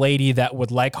kind of lady that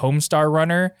would like Homestar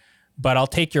Runner, but I'll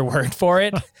take your word for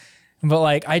it. But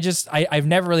like I've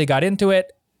never really got into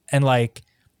it, and like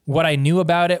what I knew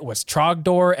about it was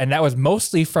Trogdor, and that was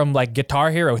mostly from like Guitar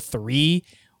Hero 3,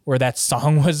 where that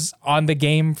song was on the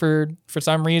game for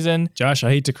some reason. Josh, I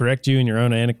hate to correct you in your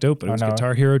own anecdote, but it was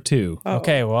Guitar Hero 2.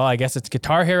 Okay, well, I guess it's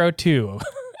Guitar Hero 2.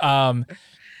 But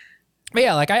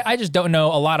yeah, like I just don't know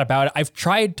a lot about it. I've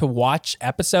tried to watch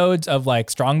episodes of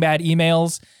like Strong Bad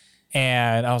emails,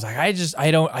 and I was like,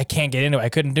 I can't get into it. I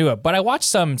couldn't do it. But I watched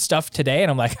some stuff today,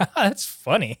 and I'm like, that's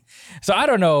funny. So I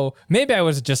don't know. Maybe I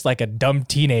was just like a dumb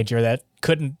teenager that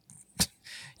couldn't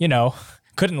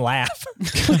laugh.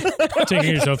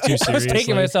 Taking yourself too seriously. I was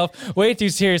taking myself way too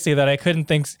seriously that I couldn't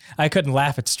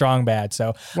laugh at Strong Bad.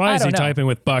 So why is he typing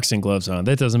with boxing gloves on?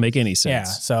 That doesn't make any sense.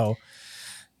 Yeah. So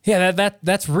yeah,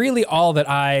 that's really all that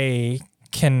I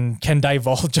can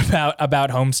divulge about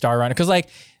Homestar Runner, because like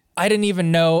I didn't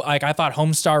even know, like I thought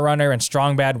Homestar Runner and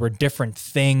Strong Bad were different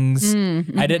things.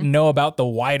 Mm-hmm. I didn't know about the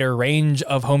wider range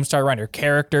of Homestar Runner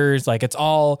characters. Like it's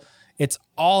all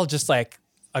just like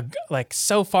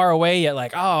so far away, yet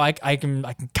like, oh, I can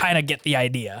kind of get the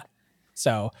idea.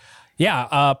 So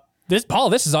yeah, this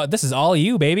is all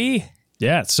you, baby.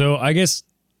 Yeah. So I guess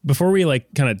before we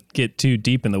like kind of get too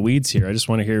deep in the weeds here, I just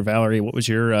want to hear, Valerie, what was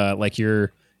your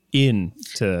your in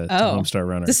to Homestar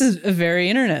Runner? This is a very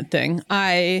internet thing.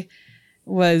 I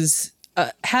was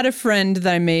had a friend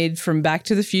that I made from Back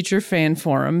to the Future fan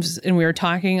forums, and we were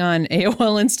talking on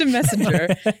AOL Instant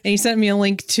Messenger, and he sent me a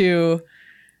link to,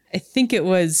 I think it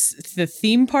was the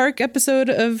theme park episode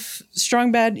of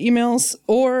Strong Bad emails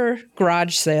or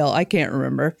Garage Sale. I can't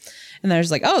remember. And I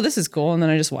was like, oh, this is cool. And then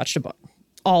I just watched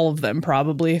all of them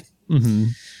probably. Mm-hmm.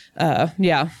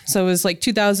 Yeah. So it was like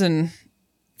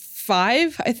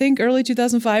 2005, I think, early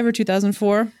 2005 or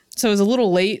 2004. So it was a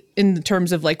little late in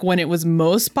terms of like when it was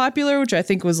most popular, which I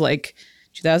think was like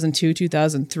 2002,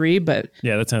 2003. But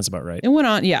yeah, that sounds about right. It went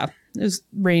on. Yeah. It was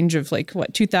range of like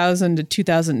 2000 to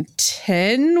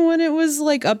 2010 when it was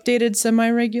like updated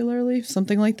semi-regularly,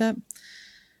 something like that.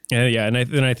 Yeah, and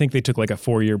I think they took like a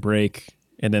 4-year break,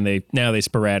 and then they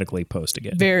sporadically post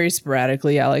again. Very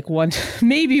sporadically, yeah, like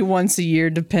maybe once a year,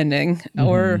 depending,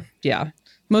 or yeah,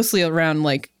 mostly around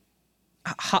like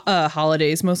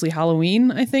holidays, mostly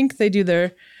Halloween. I think they do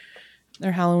their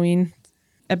Halloween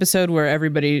episode where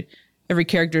every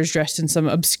character is dressed in some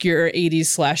obscure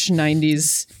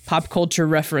 80s/90s pop culture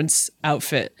reference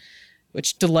outfit,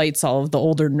 which delights all of the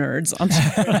older nerds.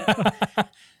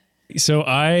 So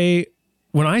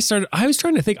when I started, I was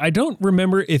trying to think. I don't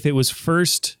remember if it was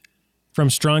first from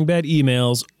Strong Bad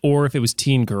emails or if it was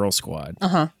Teen Girl Squad.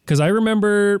 Because I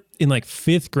remember in like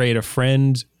 5th grade, a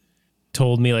friend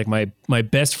told me, like my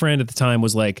best friend at the time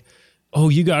was like, oh,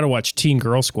 you got to watch Teen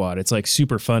Girl Squad. It's like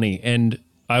super funny. And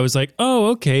I was like, oh,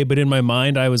 okay. But in my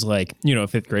mind, I was like, a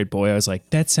 5th grade boy, I was like,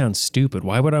 that sounds stupid.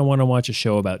 Why would I want to watch a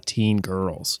show about teen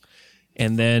girls?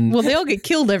 And then, Well, they all get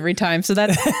killed every time, so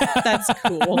that's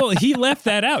cool. well, he left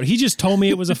that out. He just told me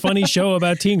it was a funny show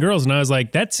about teen girls, and I was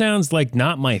like, that sounds like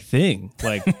not my thing.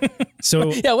 Like,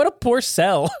 so Yeah, what a poor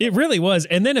sell. it really was.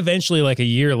 And then eventually, like a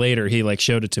year later, he like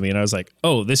showed it to me, and I was like,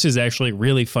 oh, this is actually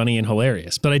really funny and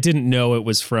hilarious. But I didn't know it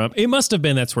was from. It must have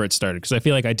been that's where it started, because I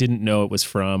feel like I didn't know it was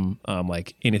from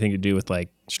like anything to do with like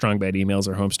Strong Bad Emails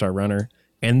or Homestar Runner.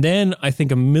 And then I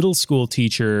think a middle school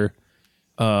teacher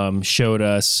showed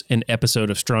us an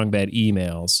episode of Strong Bad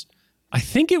Emails. I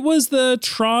think it was the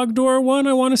Trogdor one,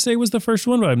 I want to say was the first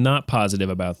one, but I'm not positive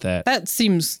about that. That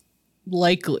seems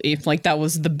likely. Like that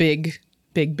was the big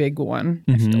one.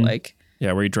 I feel like.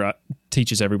 Yeah, where he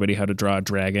teaches everybody how to draw a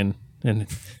dragon. And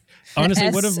honestly,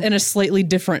 S what if and a slightly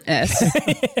different S.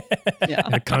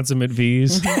 Yeah. consummate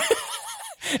V's?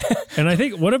 And I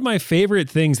think one of my favorite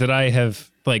things that I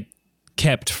have like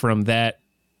kept from that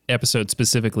episode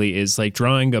specifically is like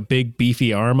drawing a big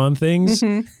beefy arm on things.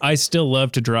 I still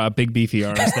love to draw big beefy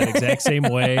arms that exact same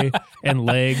way, and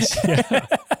legs. Yeah.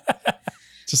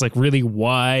 Just like really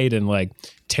wide and like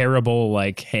terrible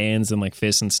like hands and like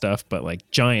fists and stuff, but like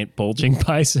giant bulging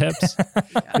biceps.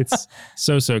 It's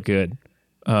so good.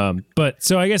 But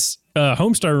so I guess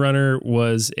Homestar Runner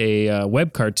was a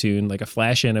web cartoon, like a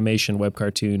Flash animation web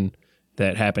cartoon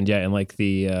that happened, in like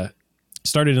the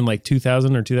started in like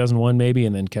 2000 or 2001 maybe,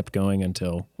 and then kept going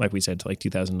until, like we said, to like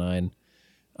 2009,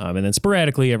 and then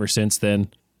sporadically ever since then.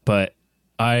 But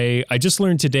I just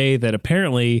learned today that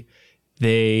apparently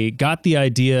they got the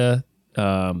idea,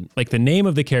 like the name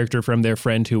of the character, from their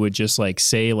friend who would just like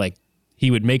say like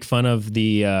he would make fun of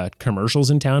the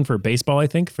commercials in town for baseball, I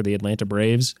think, for the Atlanta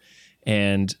Braves,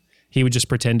 and he would just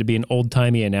pretend to be an old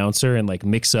timey announcer and like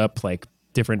mix up like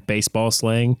different baseball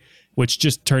slang, which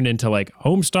just turned into like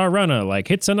Homestar Runner, like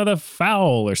hits another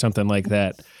foul or something like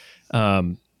that.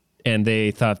 And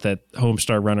they thought that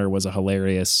Homestar Runner was a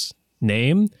hilarious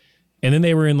name. And then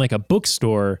they were in like a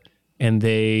bookstore and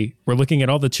they were looking at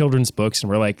all the children's books and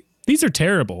were like, these are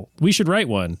terrible. We should write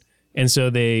one. And so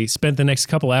they spent the next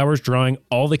couple hours drawing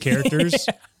all the characters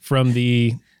from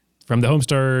the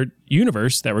Homestar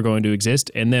universe that were going to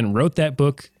exist, and then wrote that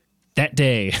book that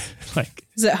day. Like,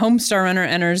 is it Homestar Runner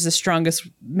enters the strongest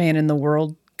man in the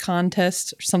world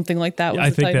contest or something like that? I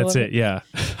think that's it. Yeah.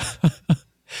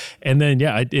 And then,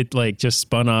 it like just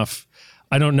spun off.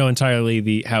 I don't know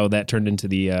entirely how that turned into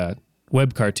the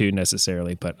web cartoon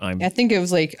necessarily, but I think it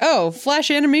was like, oh,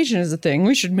 Flash animation is a thing.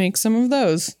 We should make some of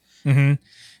those. Mm-hmm.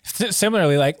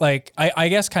 Similarly, like I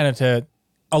guess kind of to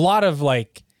a lot of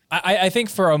like, I think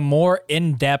for a more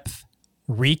in-depth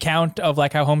recount of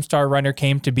like how Homestar Runner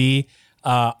came to be,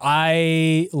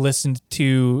 I listened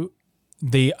to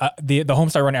the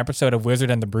Homestar Runner episode of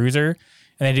Wizard and the Bruiser,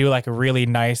 and they do like a really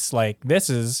nice like this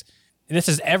is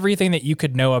everything that you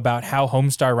could know about how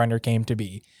Homestar Runner came to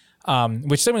be.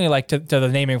 Which similarly, like to the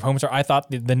naming of Homestar, I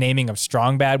thought the naming of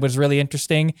Strong Bad was really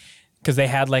interesting because they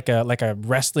had like a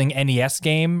wrestling NES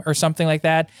game or something like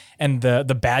that, and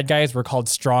the bad guys were called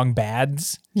Strong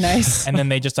Bads. Nice. And then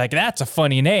they just like, that's a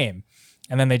funny name.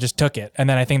 And then they just took it. And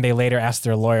then I think they later asked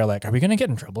their lawyer, like, are we going to get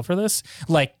in trouble for this?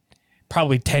 Like,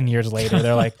 probably 10 years later,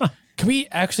 they're like, can we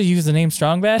actually use the name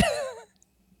Strong Bad?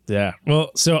 Yeah.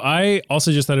 Well, so I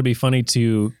also just thought it'd be funny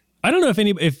to, I don't know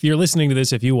if you're listening to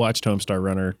this, if you watched Homestar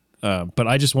Runner, but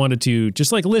I just wanted to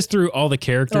just like list through all the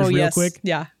characters real quick.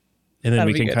 Yeah. And then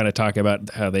we can kind of talk about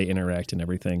how they interact and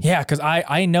everything. Yeah, because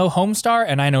I know Homestar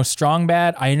and I know Strong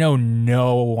Bad. I know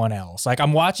no one else. Like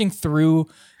I'm watching through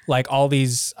like all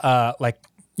these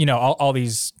all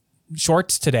these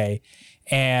shorts today,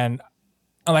 and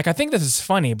like I think this is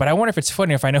funny, but I wonder if it's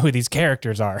funny if I know who these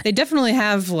characters are. They definitely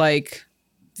have like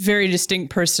very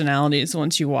distinct personalities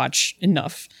once you watch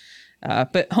enough.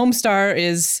 But Homestar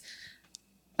is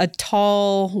a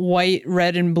tall, white,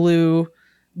 red, and blue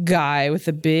guy with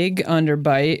a big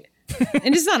underbite.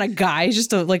 And it's not a guy, he's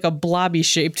just like a blobby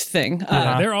shaped thing.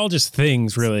 They're all just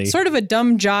things, really. Sort of a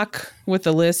dumb jock with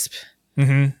a lisp,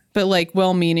 but like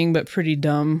well-meaning but pretty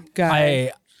dumb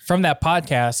guy. From that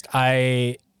podcast,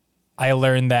 I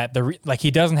learned that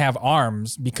he doesn't have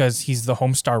arms because he's the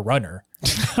Homestar Runner.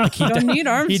 Like he don't need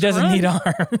arms. He doesn't need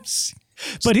arms.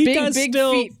 But he big, does big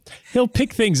still. feet. He'll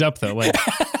pick things up though. Like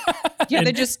yeah,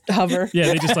 they just hover. yeah,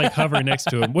 they just like hover next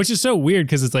to him, which is so weird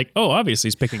because it's like, oh, obviously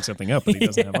he's picking something up, but he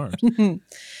doesn't have arms.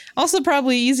 Also,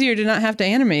 probably easier to not have to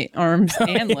animate arms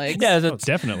and legs. Yeah,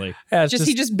 definitely. Yeah,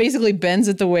 he just basically bends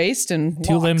at the waist and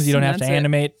two walks, limbs you don't have to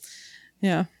animate.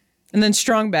 Yeah, and then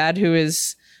Strong Bad, who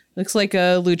looks like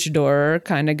a luchador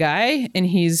kind of guy, and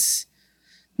he's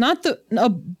not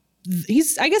a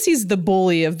I guess he's the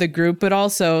bully of the group, but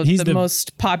also He's the the-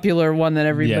 most popular one that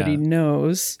everybody Yeah.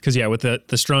 knows. Because with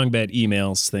the strong bad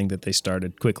emails thing that they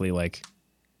started quickly, like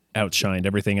outshined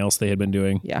everything else they had been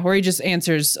doing. Yeah, where he just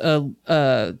answers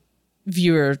a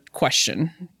viewer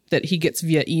question that he gets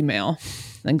via email,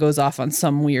 then goes off on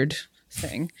some weird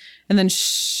thing. And then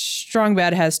Strong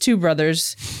Bad has two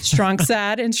brothers, Strong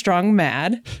Sad and Strong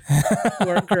Mad, who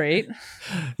are great.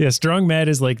 Yeah, Strong Mad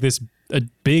is like a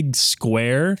big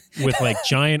square with like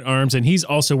giant arms, and he's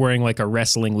also wearing like a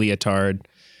wrestling leotard,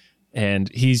 and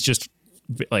he's just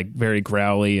like very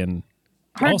growly and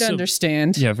Hard also- to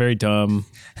understand. yeah, very dumb.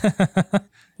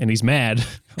 And he's mad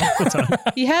all the time.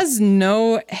 He has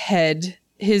no head.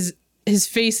 His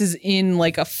face is in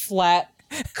like a flat,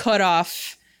 cut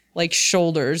off like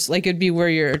shoulders. Like it'd be where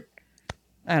your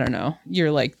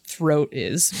like throat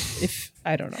is. If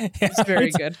I don't know. It's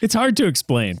very good. It's hard to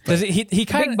explain. But Does he Big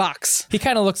kind of box. he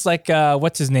kind of looks like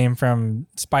what's his name from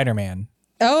Spider-Man?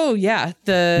 Oh yeah,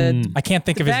 the I can't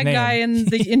think of his bad name. guy in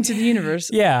the Into the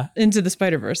Universe. Yeah. Into the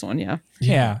Spider-Verse one. Yeah.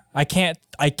 Yeah.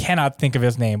 I cannot think of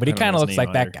his name, but he I don't know kind of his looks name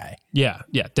like either. that guy.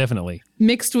 yeah, definitely.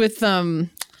 Mixed with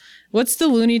what's the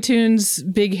Looney Tunes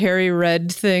big hairy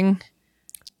red thing?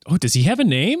 Oh, does he have a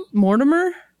name?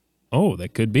 Mortimer. Oh,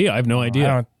 that could be. I have no I idea.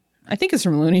 don't I think it's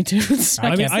from Looney Tunes.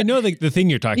 I mean, I know the thing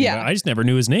you're talking Yeah. about. I just never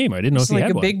knew his name. I didn't know It's if he like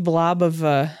had a one. big blob of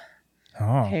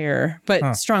Oh. hair,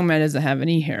 but Strong Man doesn't have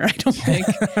any hair, I don't think.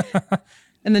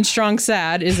 And then Strong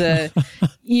Sad is a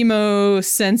emo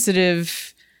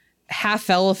sensitive, half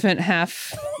elephant,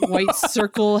 half white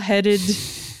circle headed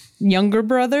younger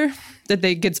brother that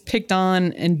gets picked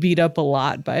on and beat up a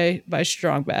lot by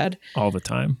Strong Bad. All the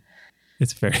time.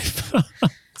 It's very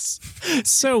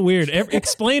so weird.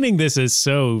 Explaining this is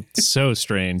so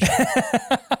strange.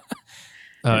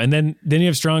 And then you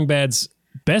have Strong Bad's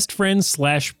best friend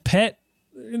 / pet,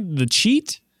 the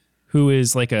Cheat, who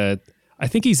is like I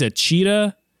think he's a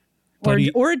cheetah. But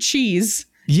Or a cheese,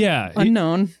 yeah,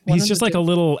 unknown. One he's of just the like two. a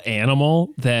little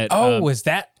animal that. Oh, is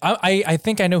that? I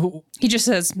think I know who. He just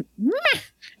says, "Meh,"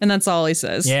 and that's all he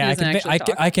says. Yeah, He I doesn't can, actually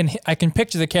talk. I can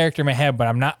picture the character in my head,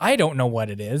 but I don't know what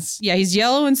it is. Yeah, he's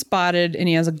yellow and spotted, and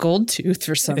he has a gold tooth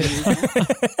for some reason.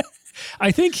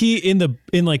 I think he in the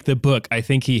book. I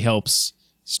think he helps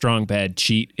Strong Bad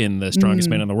cheat in the Strongest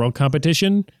Man in the World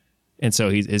competition, and so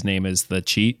his name is the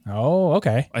Cheat. Oh,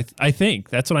 okay. I think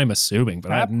that's what I'm assuming,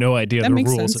 but I have no idea That the makes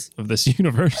rules sense. of this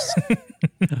universe.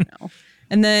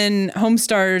 And then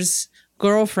Homestar's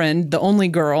girlfriend, the only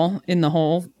girl in the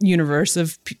whole universe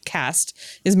of cast,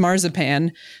 is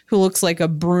Marzipan, who looks like a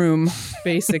broom,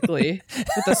 basically,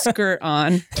 with a skirt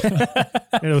on.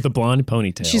 With a blonde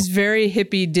ponytail. She's very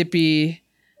hippy dippy,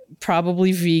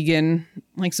 probably vegan,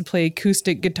 likes to play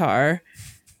acoustic guitar.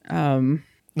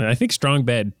 And I think Strong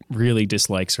Bad really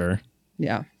dislikes her.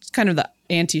 Yeah, it's kind of the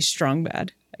anti-Strong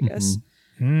Bad, I guess.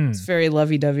 It's very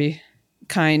lovey-dovey,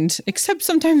 kind, except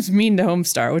sometimes mean to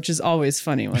Homestar, which is always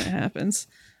funny when it happens.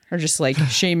 Or just like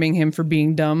shaming him for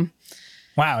being dumb.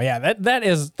 Wow, yeah,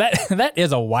 that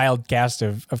is a wild cast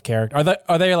of characters.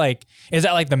 Are they like, is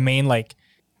that like the main like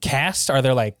cast? Are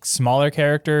there like smaller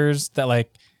characters that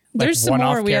like There's some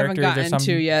one-off more we haven't characters or gotten to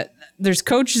something? yet. There's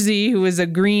Coach Z, who is a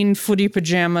green footy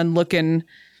pajama looking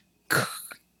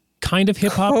Kind of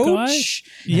hip hop guy. coach.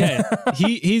 Yeah,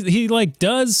 he like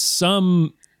does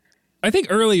some. I think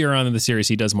earlier on in the series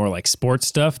he does more like sports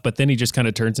stuff, but then he just kind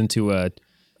of turns into a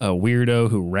weirdo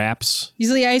who raps.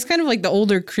 He's kind of like the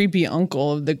older creepy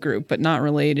uncle of the group, but not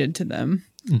related to them.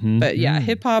 But yeah,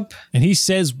 hip hop. And he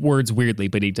says words weirdly,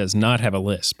 but he does not have a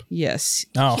lisp. Yes.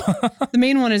 Oh, The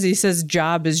main one is he says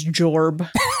job is jorb.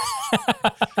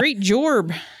 Great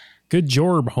jorb. Good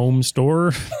job, home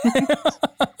store.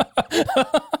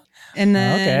 And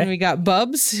then Okay. we got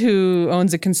Bubs, who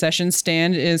owns a concession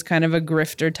stand, is kind of a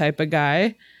grifter type of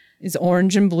guy. Is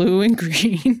orange and blue and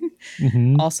green.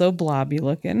 Also blobby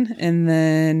looking. And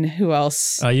then who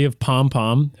else? You have Pom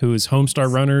Pom, who is Homestar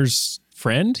Runner's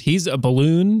friend. He's a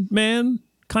balloon man,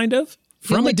 kind of.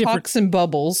 He only talks in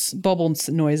bubble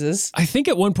noises. I think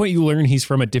at one point you learn he's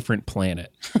from a different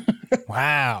planet.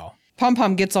 wow. Pom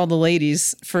Pom gets all the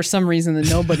ladies for some reason that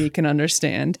nobody can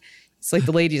understand. It's like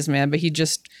the ladies' man, but he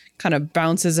just kind of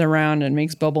bounces around and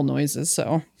makes bubble noises.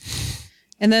 So,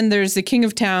 and then there's the King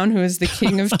of Town, who is the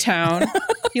King of Town.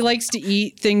 He likes to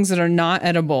eat things that are not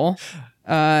edible.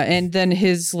 And then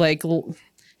his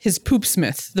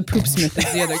Poopsmith, the Poopsmith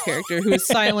is the other character who is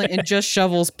silent and just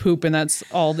shovels poop, and that's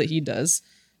all that he does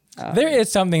There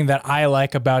is something that I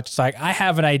like about just like I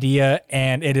have an idea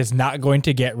and it is not going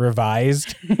to get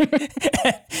revised.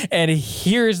 And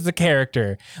here's the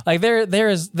character. Like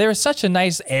there's such a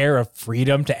nice air of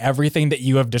freedom to everything that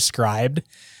you have described.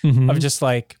 Of just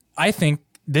like, I think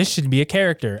this should be a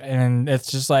character. And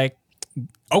it's just like,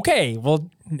 okay,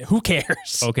 well, who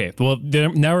cares? Okay, well,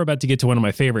 now we're about to get to one of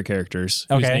my favorite characters,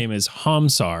 whose Okay. name is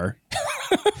Hamsar.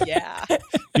 Yeah.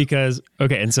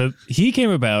 And so he came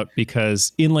about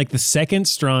because in like the second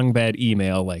Strong Bad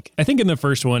email, like I think in the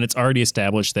first one, it's already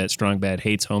established that Strong Bad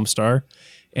hates Homestar.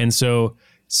 And so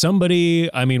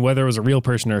somebody, I mean, whether it was a real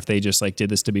person or if they just like did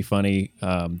this to be funny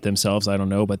themselves, I don't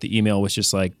know. But the email was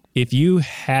just like, if you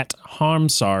hat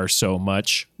Hamsar so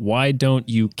much, why don't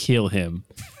you kill him?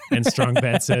 And Strong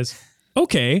Bad says,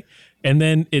 okay. And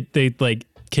then they like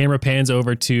camera pans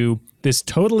over to this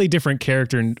totally different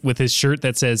character with his shirt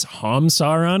that says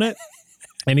Hamsar on it.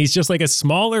 And he's just like a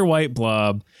smaller white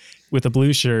blob with a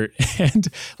blue shirt and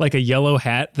like a yellow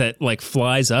hat that like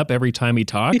flies up every time he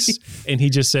talks. And he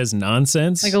just says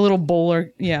nonsense. Like a little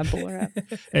bowler hat.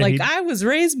 Like I was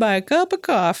raised by a cup of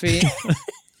coffee.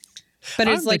 But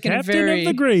it's I'm like the in a captain very of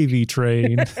the gravy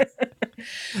train.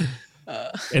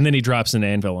 And then he drops an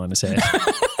anvil on his head.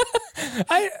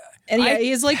 And yeah,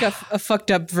 he's like a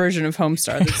fucked up version of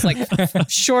Homestar that's like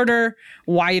shorter,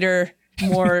 wider,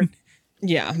 more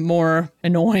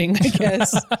annoying, I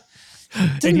guess.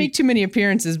 Doesn't make too many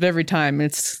appearances, but every time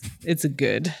it's a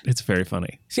good. It's very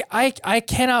funny. See, I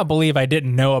cannot believe I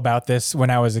didn't know about this when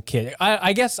I was a kid.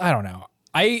 I guess, I don't know.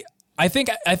 I think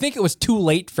it was too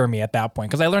late for me at that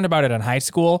point because I learned about it in high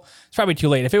school. It's probably too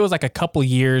late. If it was like a couple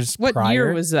years What prior,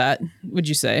 year was that, would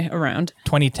you say, around?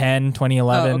 2010,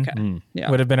 2011. Oh, okay.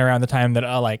 Yeah. Would have been around the time that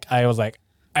I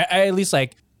at least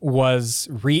like was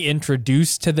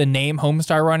reintroduced to the name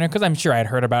Homestar Runner because I'm sure I'd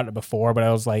heard about it before, but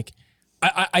I was like,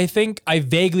 I think I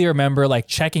vaguely remember like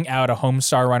checking out a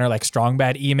Homestar Runner like Strong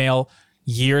Bad email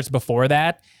years before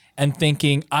that and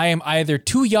thinking I am either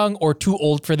too young or too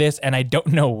old for this and I don't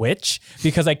know which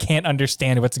because I can't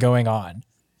understand what's going on.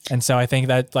 And so I think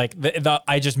that like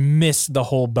I just missed the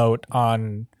whole boat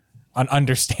on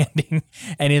understanding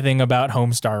anything about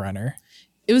Homestar Runner.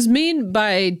 It was made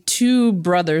by two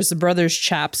brothers, the brothers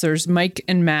Chaps. There's Mike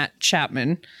and Matt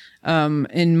Chapman.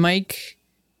 And Mike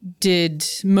did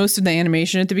most of the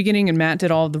animation at the beginning and Matt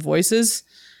did all of the voices,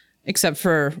 except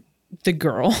for the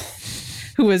girl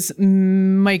who was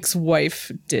Mike's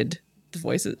wife did the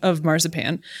voices of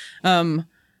Marzipan.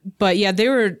 But yeah, they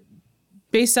were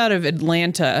based out of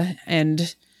Atlanta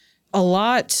and a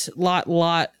lot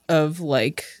of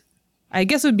like, I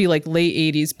guess it would be like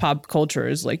late 80s pop culture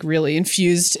is like really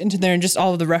infused into there and just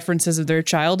all of the references of their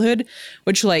childhood,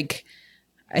 which like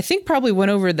I think probably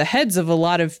went over the heads of a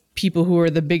lot of people who were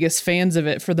the biggest fans of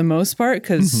it for the most part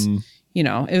because, you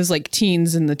know, it was like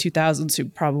teens in the 2000s who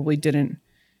probably didn't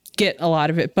get a lot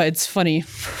of it. But it's funny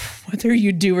whether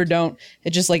you do or don't. It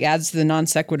just like adds to the non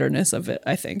sequiturness of it,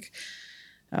 I think.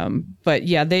 But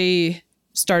yeah, they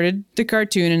started the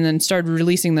cartoon and then started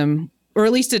releasing them, or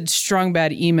at least did Strong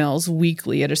Bad emails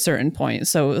weekly at a certain point.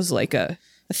 So it was like a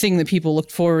thing that people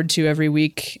looked forward to every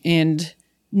week and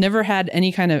never had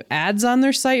any kind of ads on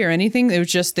their site or anything. It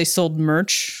was just they sold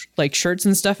merch, like shirts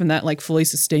and stuff, and that like fully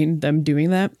sustained them doing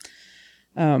that.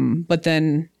 But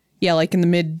then, yeah, like in the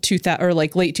mid 2000 or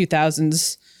like late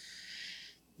 2000s,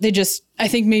 they just, I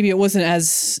think maybe it wasn't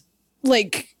as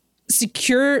like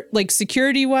secure, like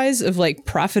security wise of like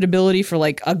profitability for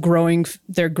like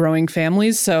their growing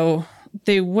families. So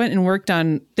they went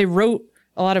and they wrote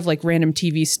a lot of like random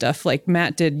TV stuff. Like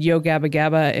Matt did Yo Gabba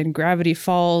Gabba and Gravity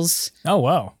Falls. Oh,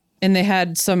 wow. And they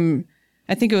had some,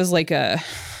 I think it was like a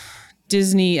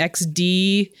Disney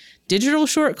XD digital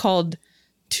short called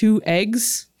Two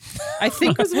Eggs, I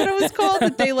think was what it was called,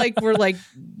 that they like were like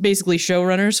basically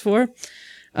showrunners for.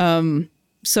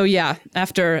 So yeah,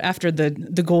 after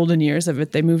the golden years of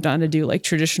it, they moved on to do like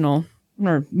traditional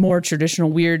or more traditional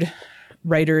weird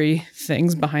writery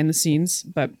things behind the scenes.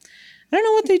 But I don't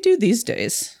know what they do these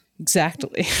days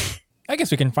exactly. I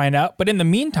guess we can find out. But in the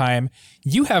meantime,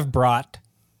 you have brought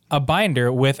a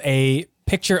binder with a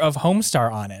picture of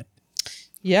Homestar on it.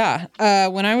 Yeah.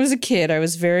 When I was a kid, I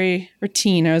was very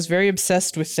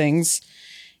obsessed with things.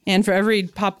 And for every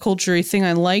pop culture thing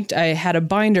I liked, I had a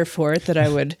binder for it that I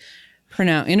would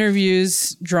print out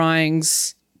interviews,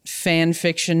 drawings, fan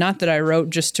fiction, not that I wrote,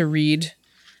 just to read.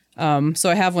 So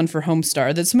I have one for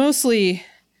Homestar that's mostly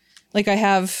like I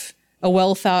have a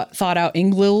well thought out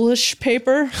English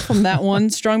paper from that one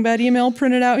Strong Bad email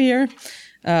printed out here.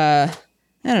 I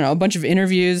don't know, a bunch of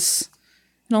interviews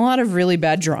and a lot of really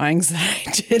bad drawings that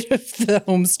I did of the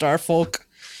Homestar folk,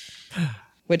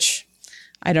 which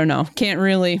I don't know. Can't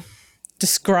really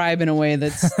describe in a way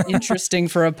that's interesting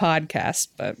for a podcast,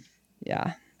 but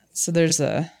yeah. So there's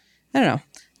I don't know.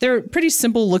 They're pretty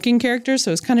simple looking characters,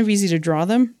 so it's kind of easy to draw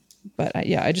them. But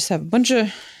I just have a bunch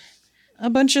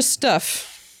of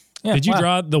stuff. Yeah, Did you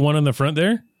draw the one on the front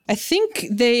there? I think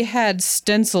they had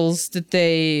stencils that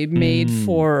they made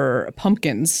for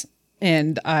pumpkins,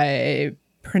 and I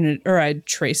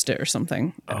traced it or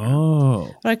something.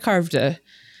 Oh. But I carved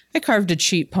a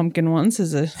cheap pumpkin once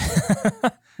as a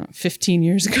 15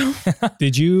 years ago.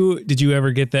 Did you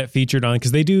ever get that featured on?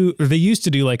 Because they used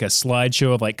to do like a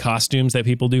slideshow of like costumes that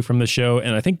people do from the show,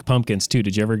 and I think pumpkins too.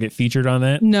 Did you ever get featured on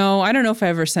that? No, I don't know if I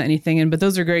ever sent anything in, but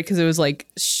those are great because it was like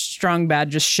Strong Bad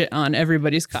just shit on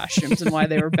everybody's costumes and why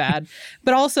they were bad.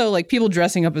 But also like people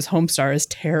dressing up as Homestar is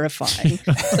terrifying.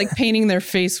 It's like painting their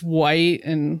face white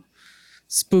and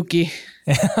spooky.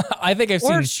 I think I've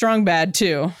Or seen Strong Bad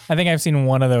too. I think I've seen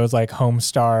one of those like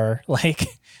Homestar like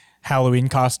Halloween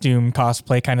costume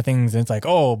cosplay kind of things, and it's like,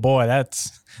 oh boy,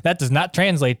 that does not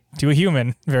translate to a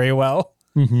human very well.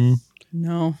 Mm-hmm.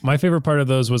 No. My favorite part of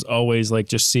those was always like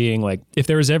just seeing like if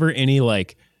there was ever any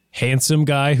like handsome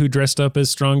guy who dressed up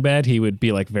as Strong Bad, he would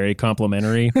be like very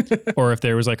complimentary. Or if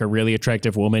there was like a really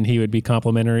attractive woman, he would be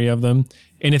complimentary of them.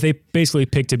 And if they basically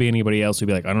picked to be anybody else, we'd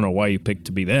be like, I don't know why you picked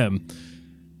to be them.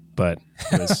 But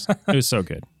it was so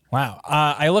good. Wow.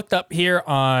 I looked up here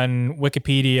on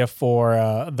Wikipedia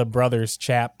for the Brothers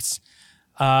chaps.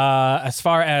 As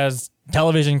far as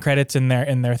television credits in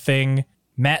their thing,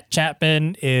 Matt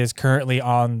Chapman is currently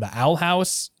on The Owl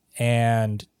House,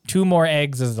 and Two More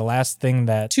Eggs is the last thing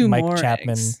that Mike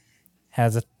Chapman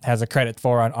has a credit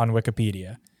for on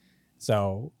Wikipedia.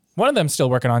 So one of them's still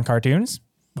working on cartoons.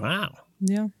 Wow.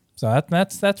 Yeah. So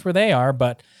that's where they are.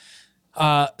 But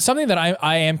something that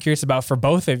I am curious about for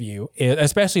both of you,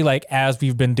 especially like as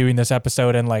we've been doing this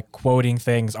episode and like quoting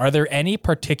things, are there any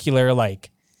particular like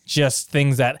just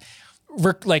things that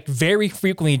like very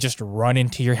frequently just run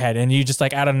into your head and you just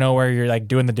like out of nowhere you're like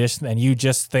doing the dish and you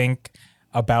just think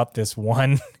about this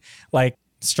one like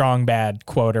Strong Bad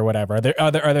quote or whatever?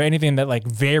 Are there anything that like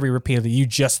very repeatedly you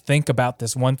just think about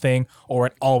this one thing or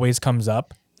it always comes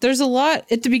up? There's a lot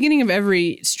at the beginning of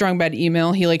every Strong Bad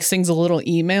email. He like sings a little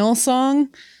email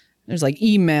song. There's like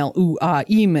email, ooh,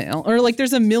 email, or like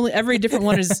there's a million, every different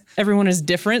one is, everyone is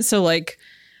different. So like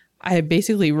I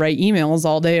basically write emails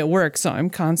all day at work. So I'm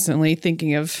constantly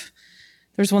thinking of,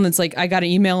 there's one that's like, I got an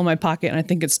email in my pocket and I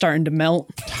think it's starting to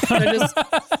melt. It just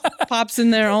pops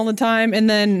in there all the time. And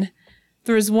then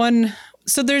there's one,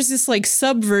 so there's this like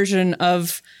subversion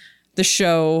of the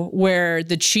show where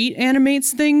the cheat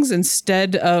animates things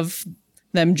instead of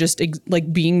them just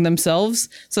like being themselves.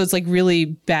 So it's like really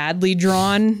badly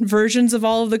drawn versions of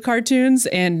all of the cartoons,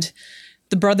 and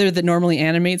the brother that normally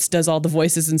animates does all the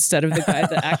voices instead of the guy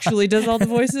that actually does all the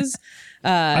voices.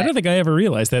 I don't think I ever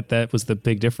realized that was the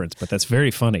big difference, but that's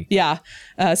very funny. Yeah.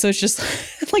 So it's just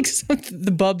like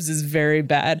the Bubs is very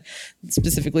bad,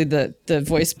 specifically the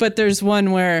voice. But there's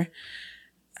one where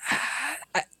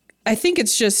I think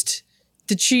it's just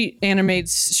the cheat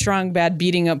animates Strong Bad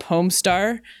beating up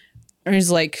Homestar. And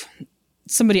he's like,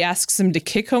 somebody asks him to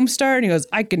kick Homestar and he goes,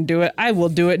 I can do it. I will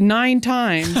do it 9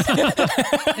 times.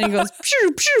 And he goes,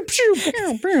 pew, pew, pew,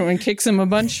 pew, pew, and kicks him a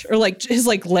bunch. Or like his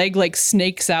like leg like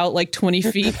snakes out like 20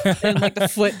 feet and like the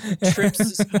foot trips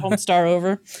Homestar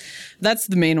over. That's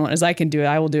the main one, is I can do it.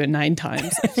 I will do it 9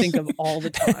 times. I think of all the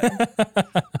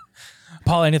time.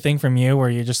 Paul, anything from you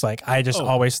where you're just like, I just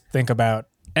always think about?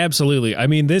 Absolutely. I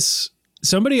mean,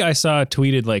 somebody I saw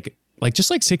tweeted like just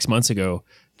like 6 months ago,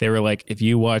 they were like, if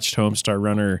you watched Homestar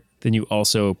Runner, then you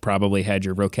also probably had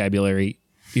your vocabulary,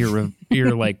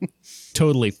 you're like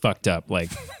totally fucked up, like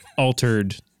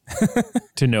altered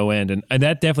to no end. And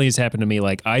that definitely has happened to me.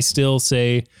 Like I still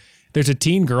say there's a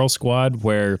Teen Girl Squad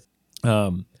where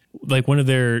like one of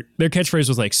their catchphrase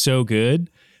was like so good.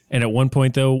 And at one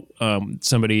point though,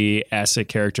 somebody asks a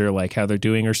character like how they're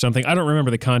doing or something. I don't remember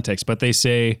the context, but they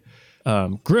say,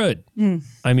 good.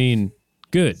 I mean,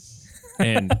 good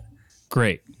and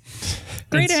great.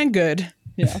 Great and good.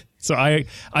 Yeah. So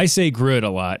I say good a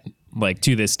lot. Like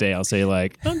to this day, I'll say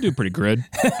like, I'm doing pretty good.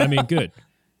 I mean, good.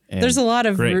 And there's a lot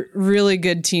of really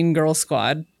good Teen Girl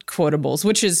Squad quotables,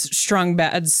 which is Strong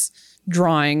Bad's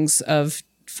drawings of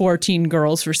 4 teen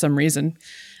girls for some reason.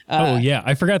 Oh yeah,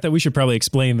 I forgot that we should probably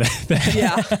explain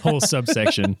that whole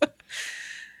subsection.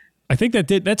 I think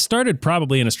that started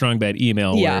probably in a Strong Bad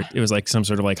email where it was like some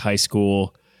sort of like high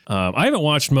school. I haven't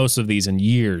watched most of these in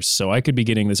years, so I could be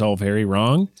getting this all very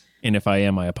wrong. And if I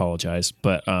am, I apologize.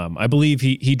 But I believe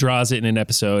he draws it in an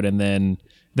episode, and then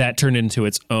that turned into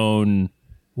its own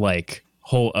like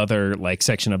whole other like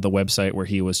section of the website where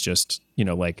he was just, you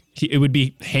know, like it would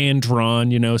be hand drawn,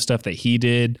 you know, stuff that he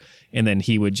did. And then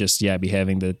he would just, be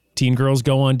having the teen girls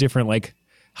go on different like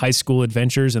high school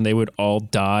adventures, and they would all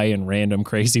die in random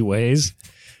crazy ways.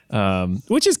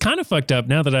 Which is kind of fucked up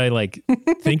now that I like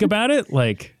think about it.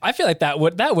 Like, I feel like that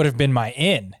would have been my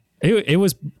in. It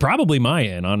was probably my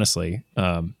in, honestly.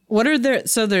 What are there?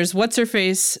 So there's what's her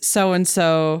face, so and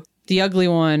so, the ugly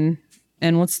one,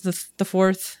 and what's the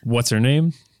fourth? What's her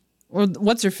name? Well,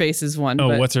 what's her face is one. Oh,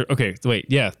 but what's her? Okay, wait,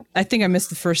 yeah. I think I missed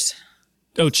the first.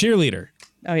 Oh, cheerleader.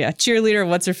 Oh yeah, cheerleader.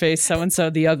 What's her face? So and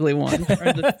so, the ugly one,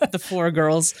 or the four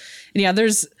girls. And yeah,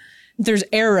 there's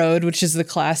Arrowed, which is the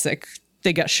classic.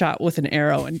 They got shot with an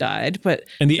arrow and died. But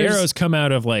and the arrows come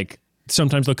out of like.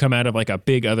 Sometimes they'll come out of like a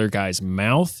big other guy's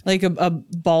mouth. Like a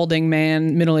balding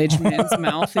man, middle-aged man's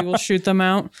mouth. He will shoot them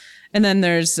out. And then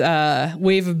there's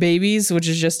Wave of Babies, which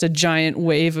is just a giant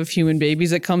wave of human babies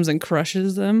that comes and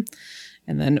crushes them.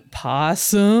 And then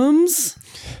possums.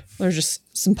 There's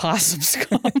just some possums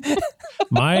come.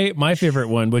 My favorite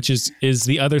one, which is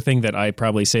the other thing that I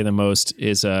probably say the most,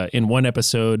 is in one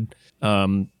episode,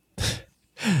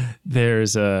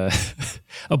 there's a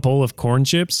bowl of corn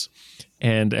chips.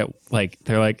 And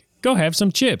they're like, go have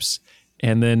some chips.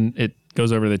 And then it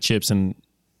goes over the chips and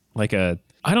like I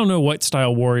don't know what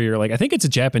style warrior, like I think it's a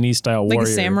Japanese style warrior. Like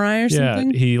a samurai or something?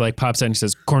 Yeah, he like pops out and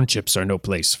says, corn chips are no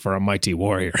place for a mighty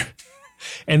warrior.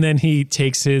 And then he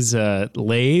takes his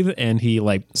lathe and he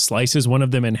like slices one of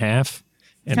them in half.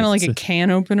 Kind of like a can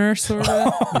opener, sort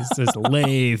of. It says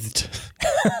lathed.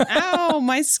 Ow,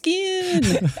 my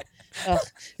skin. Ugh.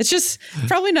 It's just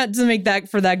probably not to make that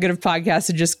for that good of podcast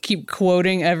to just keep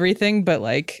quoting everything, but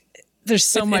like there's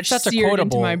so much seared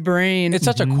into my brain. It's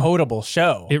such a quotable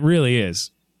show. It really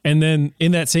is. And then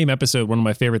in that same episode, one of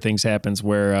my favorite things happens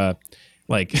where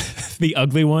like the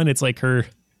ugly one, it's like her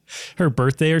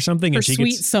birthday or something. Her and she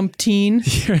sweet sumpteen.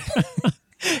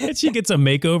 And she gets a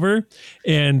makeover,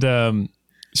 and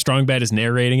Strong Bad is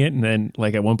narrating it. And then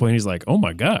like at one point he's like, oh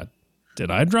my God, did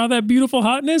I draw that beautiful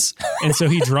hotness? And so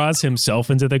he draws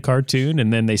himself into the cartoon,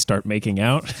 and then they start making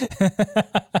out.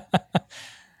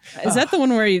 Is that the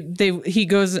one where he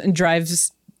goes and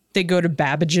drives? They go to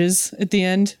Babbage's at the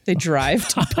end. They drive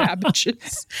to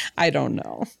Babbage's. I don't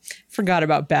know. Forgot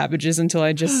about Babbage's until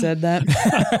I just said that.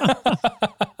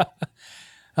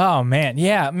 Oh man,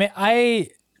 yeah. Man,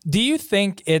 do you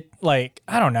think it like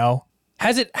I don't know?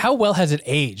 How well has it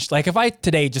aged? Like if I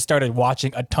today just started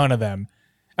watching a ton of them.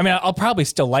 I mean, I'll probably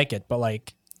still like it, but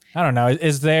like, I don't know.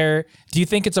 Do you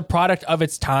think it's a product of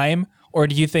its time, or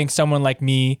do you think someone like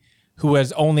me who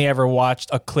has only ever watched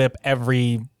a clip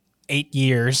every 8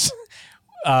 years,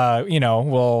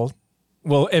 will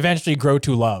eventually grow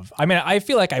to love? I mean, I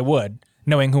feel like I would,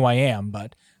 knowing who I am,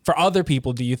 but for other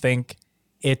people, do you think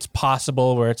it's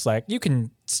possible where it's like, you can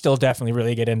still definitely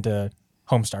really get into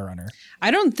Homestar Runner?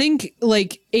 I don't think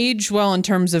like age well in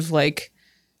terms of like,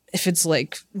 if it's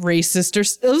like racist or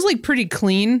it was like pretty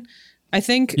clean, I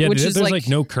think. Yeah, which there's is like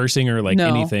no cursing or like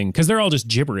anything because they're all just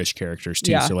gibberish characters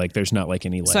too. Yeah. So like there's not like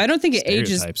any like. So I don't think it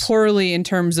ages poorly in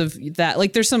terms of that.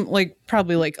 Like there's some like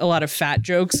probably like a lot of fat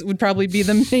jokes would probably be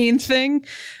the main thing,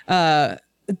 but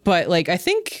like I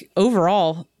think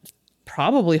overall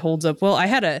probably holds up well. I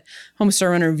had a Homestar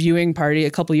Runner viewing party a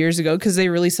couple years ago because they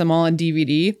released them all on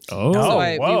DVD. Oh,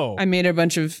 so I made a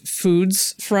bunch of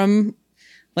foods from.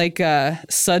 Like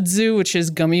Sudzu, which is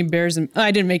gummy bears and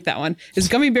I didn't make that one. It's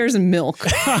gummy bears and milk,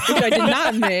 which I did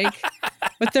not make.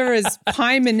 But there was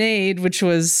Pie-Monade, which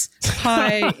was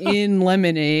pie in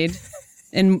lemonade,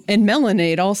 and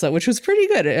Melonade also, which was pretty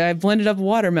good. I blended up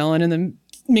watermelon and then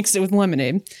mixed it with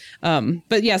lemonade.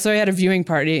 But yeah, so I had a viewing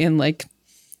party and like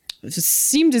it just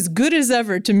seemed as good as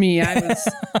ever to me. I was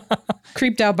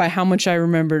creeped out by how much I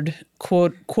remembered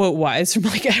quote wise from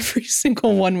like every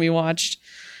single one we watched.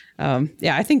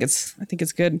 Yeah, I think it's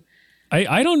good.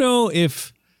 I don't know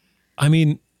if, I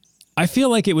mean, I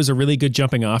feel like it was a really good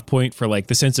jumping off point for like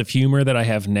the sense of humor that I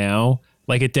have now.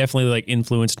 Like it definitely like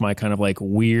influenced my kind of like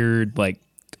weird, like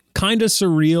kind of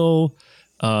surreal,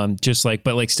 just like,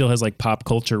 but like still has like pop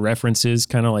culture references,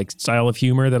 kind of like style of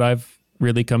humor that I've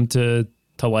really come to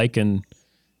like. And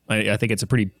I think it's a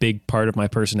pretty big part of my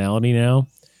personality now,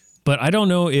 but I don't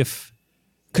know if,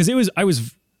 cause I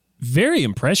was very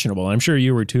impressionable. I'm sure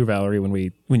you were too, Valerie,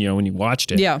 when you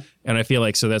watched it. Yeah. And I feel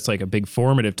like, so that's like a big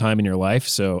formative time in your life.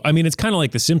 So, I mean, it's kind of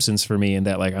like The Simpsons for me in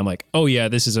that like, I'm like, oh yeah,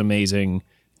 this is amazing.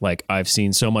 Like I've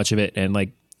seen so much of it. And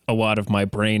like a lot of my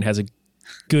brain has a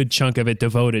good chunk of it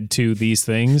devoted to these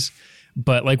things.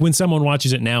 But like when someone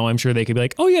watches it now, I'm sure they could be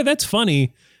like, oh yeah, that's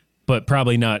funny. but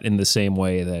probably not in the same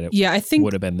way that it I think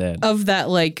would have been then. of that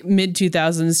like mid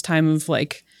 2000s time of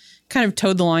like kind of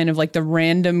towed the line of like the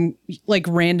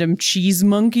random cheese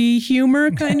monkey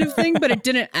humor kind of thing, but it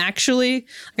didn't actually,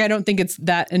 like, I don't think it's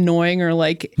that annoying or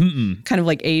like kind of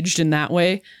like aged in that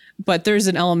way. But there's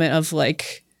an element of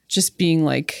like just being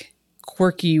like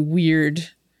quirky, weird,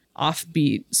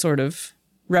 offbeat sort of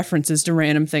references to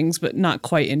random things, but not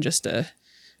quite in just a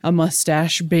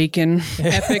mustache bacon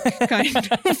epic kind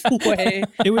of way.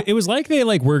 It was like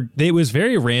it was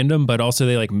very random, but also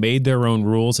they like made their own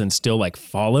rules and still like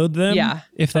followed them. Yeah,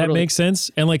 if that makes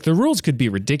sense. And like the rules could be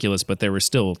ridiculous, but there were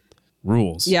still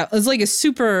rules. Yeah, it was like a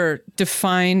super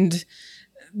defined,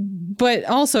 but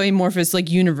also amorphous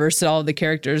like universe that all of the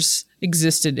characters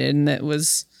existed in that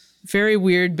was very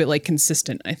weird, but like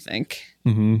consistent, I think.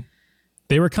 Mm-hmm.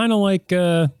 They were kind of like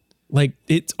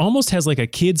it almost has like a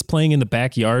kids playing in the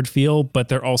backyard feel, but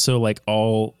they're also like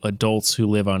all adults who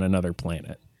live on another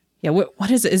planet. Yeah, what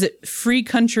is it? Is it Free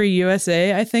Country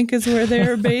USA, I think is where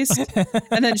they're based?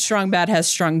 And then Strong Bad has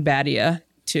Strong Badia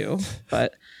too.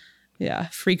 But yeah,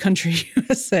 Free Country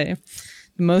USA.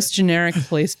 The most generic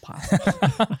place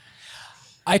possible.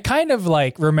 I kind of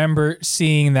like remember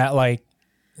seeing that like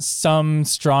some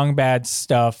Strong Bad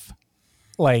stuff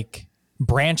like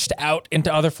branched out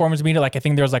into other forms of media. Like I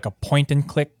think there was like a point and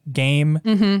click game.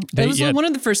 Mm-hmm. It was like one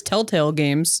of the first Telltale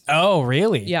games. Oh,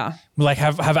 really? Yeah. Like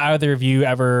have either of you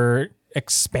ever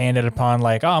expanded upon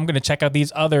like, oh, I'm going to check out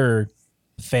these other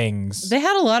things? They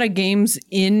had a lot of games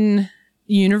in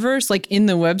universe, like in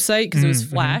the website, because it was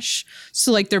Flash.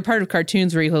 So like they're part of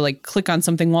cartoons where you could like click on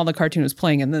something while the cartoon was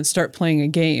playing and then start playing a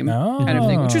game kind of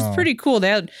thing, which was pretty cool. They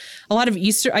had a lot of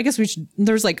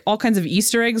there's like all kinds of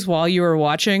Easter eggs while you were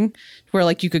watching where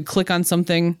like you could click on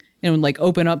something and like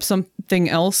open up something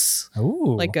else.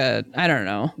 Ooh. Like I don't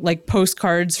know, like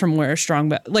postcards from where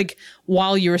like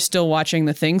while you were still watching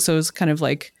the thing. So it was kind of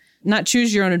like not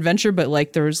choose your own adventure, but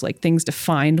like there was like things to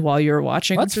find while you were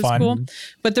watching, That's which was fun. cool.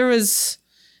 But there was,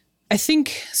 I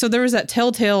think, so there was that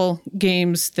Telltale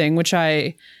Games thing, which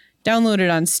I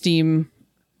downloaded on Steam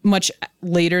much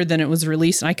later than it was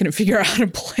released, and I couldn't figure out how to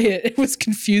play it. It was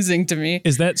confusing to me.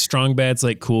 Is that Strong Bad's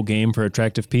like cool game for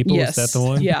attractive people? Yes. Is that the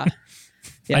one? Yeah.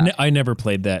 Yeah. I never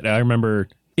played that. I remember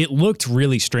it looked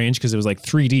really strange because it was like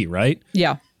 3D, right?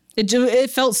 Yeah. It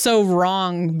felt so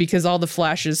wrong because all the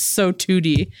Flash is so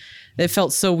 2D. It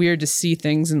felt so weird to see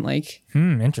things in like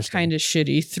Interesting. kind of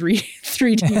shitty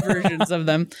 3D versions of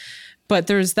them. But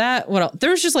there's that. What else? There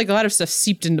was just like a lot of stuff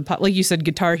seeped into pop. Like you said,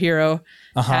 Guitar Hero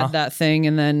had that thing,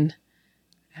 and then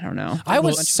I don't know. I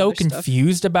was so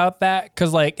confused about that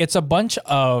because like it's a bunch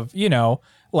of, you know,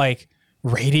 like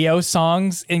radio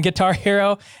songs in Guitar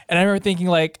Hero, and I remember thinking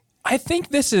like, I think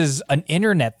this is an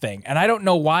internet thing, and I don't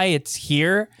know why it's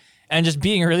here, and just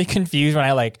being really confused when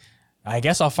I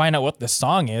guess I'll find out what the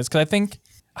song is, because I think,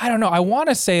 I don't know, I want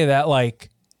to say that like,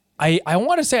 I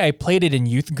want to say I played it in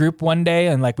youth group one day,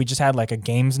 and like we just had like a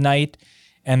games night,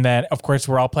 and then of course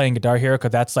we're all playing Guitar Hero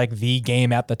because that's like the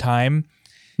game at the time,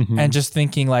 and just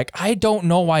thinking like, I don't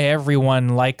know why everyone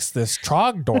likes this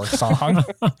Trogdor song.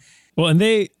 Well, and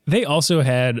they also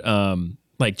had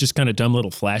like just kind of dumb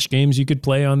little Flash games you could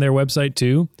play on their website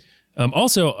too.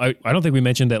 Also, I don't think we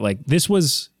mentioned that like this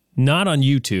was not on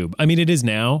YouTube. I mean, it is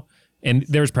now, and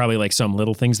there's probably like some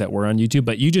little things that were on YouTube,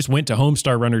 but you just went to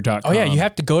homestarrunner.com. Oh yeah, you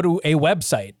have to go to a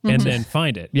website and then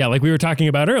find it. Yeah, like we were talking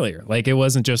about earlier. Like it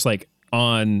wasn't just like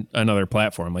on another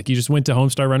platform. Like you just went to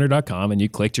homestarrunner.com and you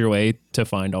clicked your way to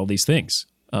find all these things,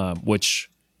 which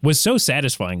was so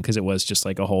satisfying because it was just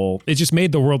like it just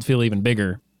made the world feel even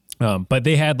bigger. But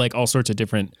they had like all sorts of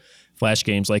different Flash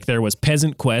games. Like there was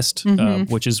Peasant Quest,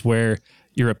 which is where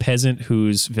you're a peasant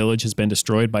whose village has been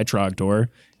destroyed by Trogdor,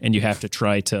 and you have to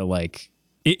try to like.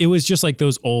 It was just like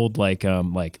those old like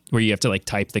where you have to like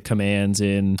type the commands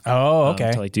in. Oh,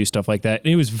 okay. To like do stuff like that.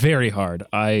 And it was very hard.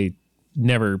 I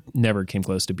never came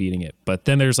close to beating it. But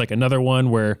then there's like another one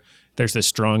where there's this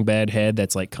Strong Bad head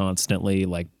that's like constantly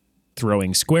like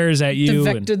throwing squares at you.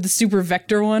 The super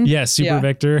vector one. Yeah, super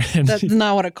vector. And that's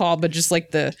not what it called, but just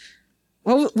like the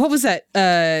what was that?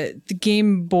 The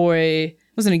Game Boy.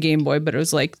 It wasn't a Game Boy, but it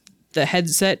was like the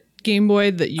headset Game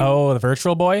Boy that you. Oh, the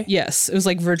Virtual Boy. Yes, it was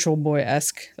like Virtual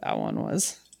Boy-esque. That one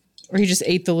was, where he just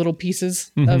ate the little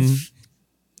pieces of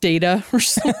data or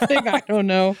something. I don't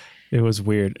know. It was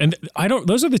weird, and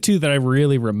those are the two that I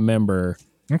really remember.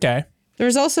 Okay. There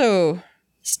was also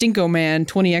Stinko Man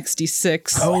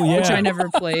 20XD6. Oh yeah, which I never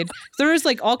played. There was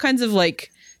like all kinds of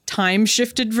like time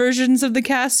shifted versions of the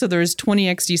cast. So there was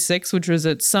 20XD6, which was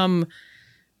at some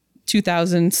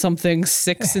 2000 something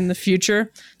 6 in the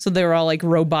future. So they were all like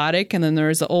robotic, and then there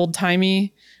was the old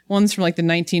timey ones from like the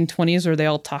 1920s where they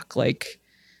all talk like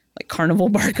carnival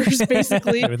barkers,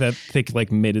 basically. With that thick,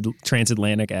 like mid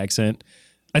transatlantic accent.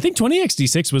 I think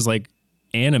 20xD6 was like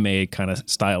anime kind of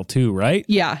style too, right?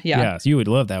 Yeah. Yeah, you would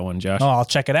love that one, Josh. Oh, I'll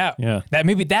check it out. Yeah.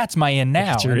 That's my in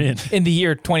now. You're in. In the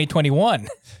year 2021.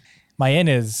 My in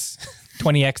is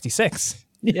 20xD6.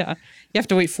 Yeah. You have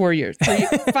to wait 4 years,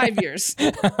 5 years.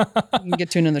 You can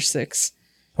get to another 6.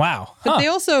 Wow. But they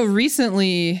also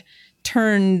recently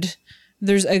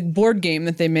there's a board game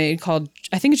that they made called,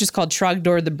 I think it's just called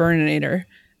Trogdor the Burninator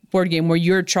board game, where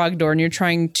you're Trogdor and you're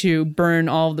trying to burn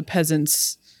all of the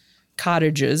peasants'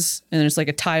 cottages. And there's like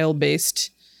a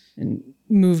tile-based and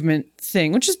movement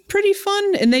thing, which is pretty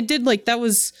fun. And they did that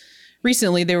was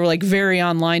recently, they were like very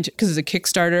online because it's a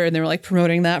Kickstarter, and they were like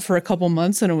promoting that for a couple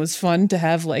months. And it was fun to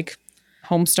have like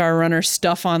Homestar Runner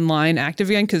stuff online active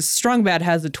again, because Strong Bad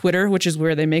has a Twitter, which is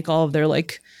where they make all of their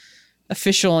like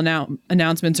official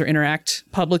announcements or interact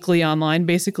publicly online,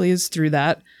 basically, is through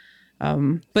that.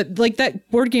 But like that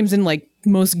board game's in like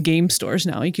most game stores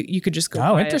now. You could just go.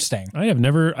 Oh, buy interesting. I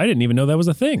didn't even know that was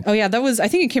a thing. Oh yeah, I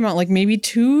think it came out like maybe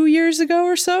 2 years ago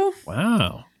or so.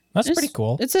 Wow. That's pretty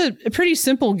cool. It's a pretty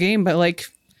simple game, but like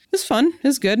it's fun.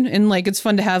 It's good. And like it's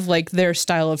fun to have like their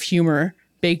style of humor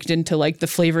baked into like the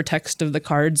flavor text of the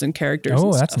cards and characters.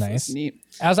 Oh, and that's stuff. nice. It's neat.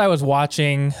 As I was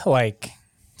watching like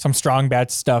some Strong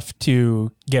Bad stuff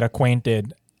to get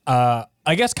acquainted, I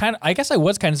guess I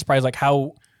was kind of surprised like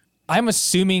how I'm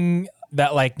assuming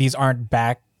that like these aren't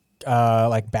backlog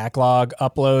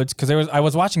uploads, because I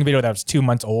was watching a video that was 2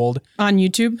 months old On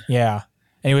YouTube. Yeah.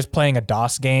 And he was playing a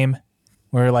DOS game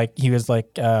where like he was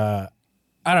like I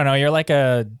don't know, you're like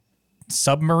a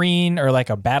submarine or like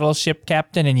a battleship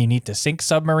captain and you need to sink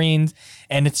submarines,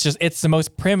 and it's the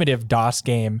most primitive DOS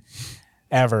game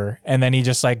ever. And then he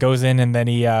just like goes in and then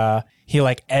he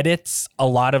like edits a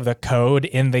lot of the code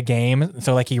in the game.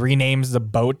 So like he renames the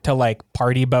boat to like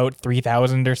Party Boat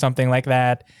 3000 or something like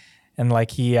that. And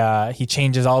like he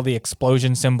changes all the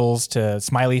explosion symbols to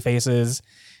smiley faces.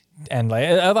 And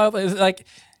like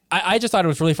I just thought it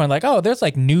was really fun. Like, oh, there's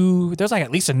like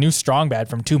at least a new Strong Bad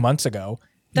from 2 months ago.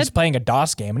 He's playing a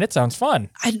DOS game and it sounds fun.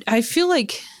 I feel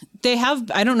like they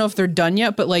have, I don't know if they're done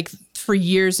yet, but like for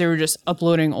years they were just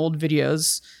uploading old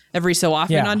videos every so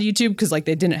often onto YouTube because like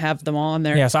they didn't have them all on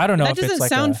there. Yeah, so I don't know that if it's doesn't like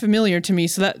sound familiar to me,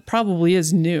 so that probably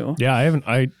is new. Yeah,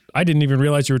 I didn't even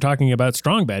realize you were talking about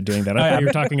Strong Bad doing that. I thought you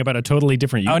were talking about a totally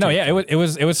different YouTube. Oh no, yeah, it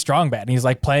was Strong Bad, and he's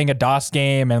like playing a DOS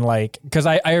game, and like because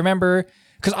I remember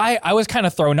because I was kind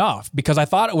of thrown off because I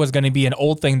thought it was going to be an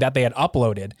old thing that they had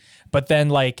uploaded, but then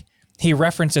like he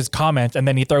references comments and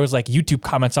then he throws like YouTube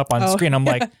comments up on screen. I'm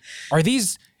like,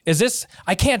 is this?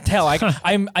 I can't tell.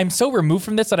 I'm so removed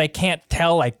from this that I can't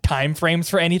tell like time frames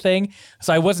for anything.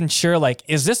 So I wasn't sure like,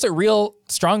 is this a real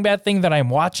Strong Bad thing that I'm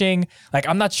watching? Like,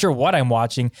 I'm not sure what I'm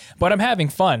watching, but I'm having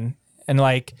fun. And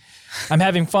like, I'm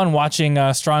having fun watching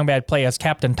Strong Bad play as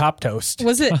Captain Top Toast.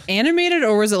 Was it animated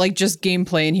or was it like just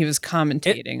gameplay and he was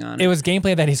commentating on it? It was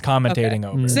gameplay that he's commentating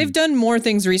over. So they've done more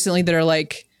things recently that are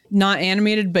like not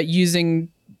animated, but using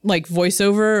like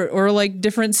voiceover or like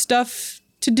different stuff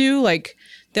to do. Like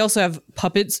they also have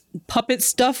puppets. Puppet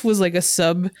stuff was like a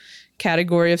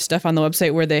subcategory of stuff on the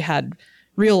website where they had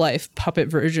real life puppet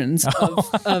versions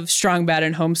of Strong Bad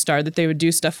and Homestar that they would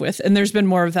do stuff with. And there's been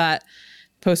more of that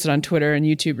posted on Twitter and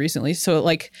YouTube recently. So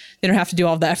like they don't have to do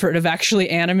all the effort of actually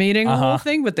animating the whole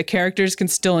thing, but the characters can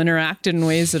still interact in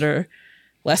ways that are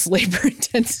less labor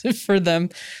intensive for them.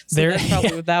 So that's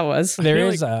probably what that was. There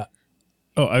is I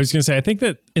was going to say, I think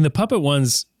that in the puppet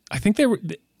ones, I think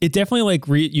it definitely like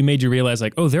you made you realize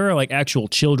like, oh, there are like actual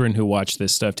children who watch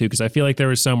this stuff too. Cause I feel like there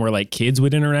was some where like kids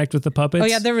would interact with the puppets. Oh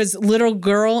yeah. There was Little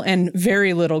Girl and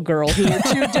Very Little Girl who were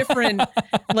two different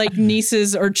like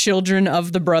nieces or children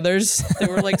of the brothers that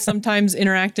were like sometimes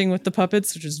interacting with the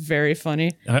puppets, which is very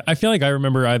funny. I feel like I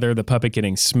remember either the puppet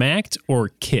getting smacked or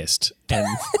kissed. And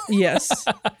Yes.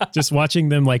 just watching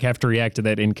them like have to react to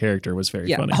that in character was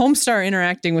very funny. Homestar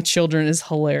interacting with children is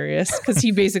hilarious because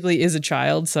he basically is a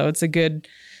child. So it's a good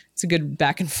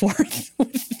back and forth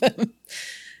with them.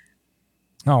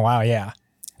 Oh, wow. Yeah.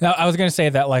 Now, I was going to say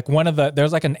that like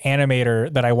there's like an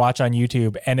animator that I watch on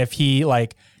YouTube, and if he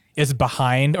like is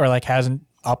behind or like hasn't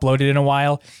uploaded in a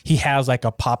while, he has like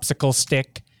a popsicle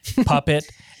stick puppet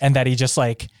and that he just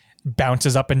like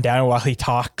bounces up and down while he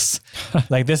talks.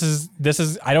 Like this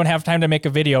is I don't have time to make a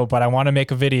video, but I want to make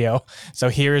a video. So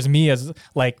here's me as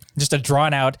like just a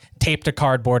drawn out taped to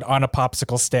cardboard on a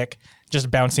popsicle stick,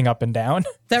 just bouncing up and down.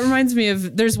 That reminds me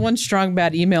of, there's one Strong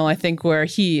Bad email, I think, where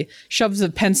he shoves a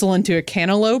pencil into a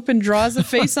cantaloupe and draws a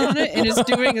face on it and is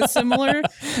doing a similar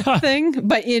thing,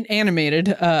 but in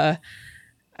animated.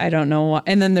 I don't know why.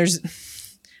 And then there's,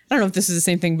 I don't know if this is the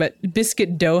same thing, but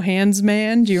Biscuit Dough Hands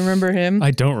Man. Do you remember him?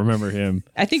 I don't remember him.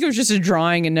 I think it was just a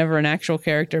drawing and never an actual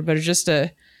character, but it's just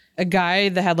a guy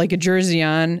that had like a jersey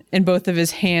on and both of his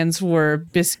hands were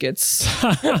biscuits.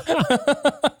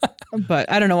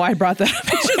 But I don't know why I brought that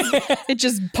up. It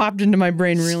just popped into my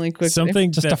brain really quickly.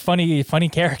 Something Just a funny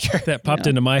character. that popped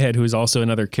into my head, who is also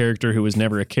another character who was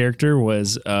never a character,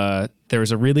 was there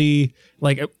was a really,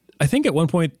 like, I think at one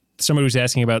point somebody was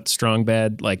asking about Strong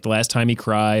Bad, like the last time he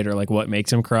cried or like what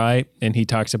makes him cry. And he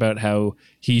talks about how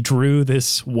he drew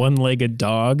this one-legged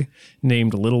dog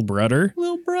named Little Brudder.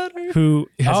 Little brother. Who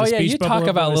has Oh a yeah, speech you bubble talk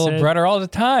about above his Little head. Brother all the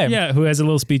time. Yeah, who has a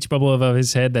little speech bubble above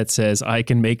his head that says, "I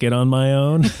can make it on my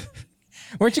own."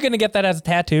 Weren't you gonna get that as a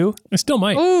tattoo? I still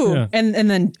might. Ooh, Yeah. and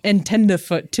then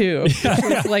Tenderfoot too. Which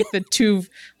was like the two,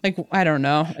 like, I don't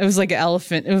know. It was like an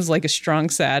elephant. It was like a Strong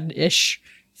Sad-ish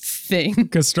thing.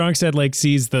 Because Strong said, like,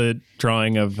 sees the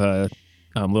drawing of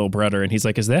Little Brother, and he's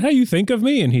like, "Is that how you think of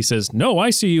me?" And he says, "No, I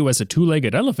see you as a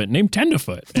two-legged elephant named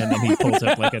Tenderfoot." And then he pulls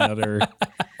up like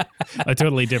a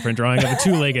totally different drawing of a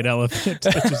two-legged elephant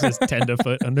that just says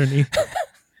Tenderfoot underneath.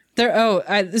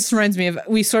 This reminds me of,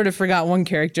 we sort of forgot one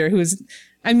character who's,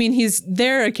 I mean, he's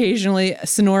there occasionally,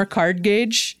 Sonor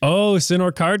Cardgage, Oh,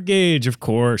 Sinor Cardgage, of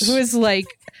course. who is like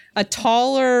a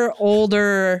taller,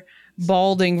 older,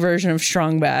 balding version of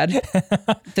Strong Bad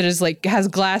that is like, has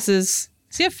glasses.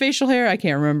 Does he have facial hair? I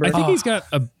can't remember. I think he's got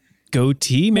a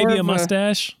goatee, maybe More a of a-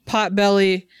 mustache. Pot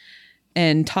belly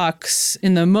and talks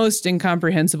in the most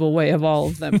incomprehensible way of all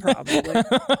of them, probably.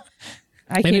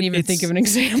 I can't even think of an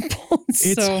example.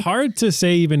 It's hard to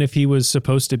say even if he was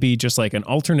supposed to be just like an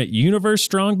alternate universe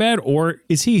Strong Bad, or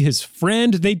is he his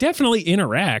friend? They definitely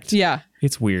interact. Yeah.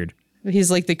 It's weird.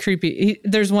 He's like the creepy.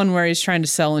 There's one where he's trying to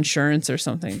sell insurance or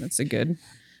something. That's a good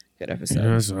episode.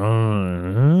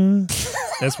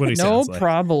 That's what he No sounds like.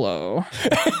 Probolo.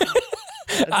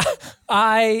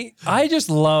 I just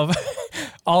love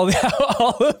all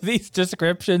of these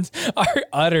descriptions are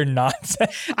utter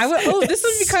nonsense. This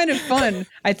would be kind of fun,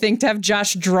 I think, to have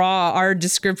Josh draw our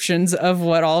descriptions of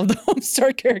what all of the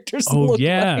Homestar characters Oh look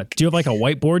yeah. like. Do you have like a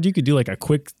whiteboard? You could do like a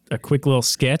quick little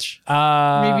sketch.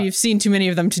 Maybe you've seen too many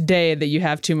of them today that you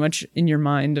have too much in your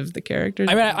mind of the characters.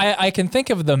 I mean, I can think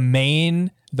of the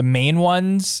main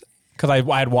ones because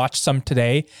I had watched some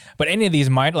today, but any of these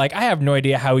might, like, I have no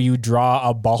idea how you draw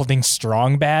a balding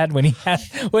Strong Bad when he has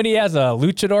a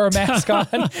luchador mask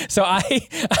on. So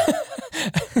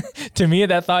to me,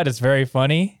 that thought is very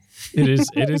funny. It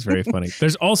is very funny.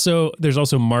 There's also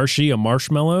Marshy, a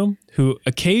marshmallow, who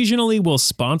occasionally will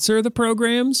sponsor the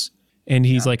programs, and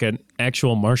he's like an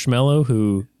actual marshmallow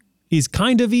who he's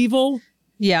kind of evil.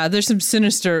 Yeah, there's some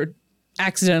sinister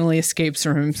accidentally escapes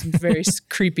from him, some very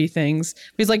creepy things.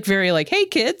 He's like very like, hey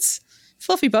kids,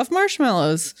 fluffy buff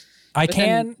marshmallows. I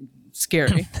can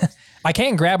Scary.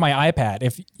 grab my iPad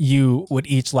if you would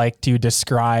each like to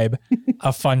describe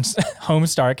a fun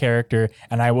Homestar character,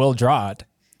 and I will draw it.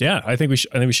 Yeah, I think we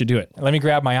should do it. Let me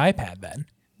grab my iPad then.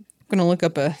 I'm gonna look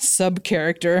up a sub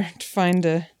character to find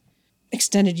a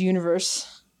extended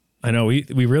universe. I know we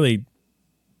really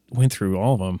went through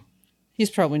all of them. He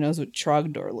probably knows what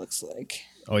Trogdor looks like.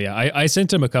 Oh yeah, I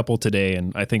sent him a couple today,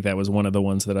 and I think that was one of the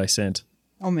ones that I sent.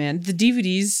 Oh man, the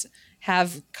DVDs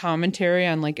have commentary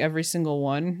on like every single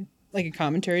one, like a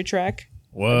commentary track.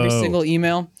 Whoa. Every single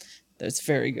email. That's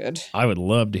very good. I would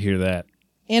love to hear that.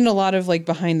 And a lot of like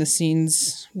behind the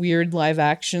scenes weird live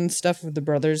action stuff with the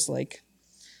brothers, like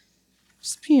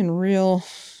just being real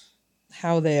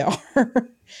how they are.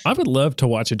 I would love to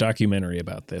watch a documentary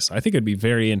about this. I think it'd be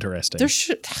very interesting.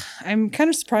 I'm kind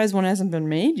of surprised one hasn't been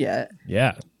made yet.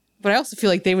 Yeah. But I also feel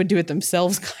like they would do it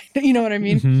themselves, kind of. You know what I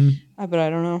mean? But I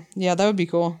don't know. Yeah, that would be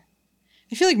cool.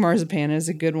 I feel like Marzipan is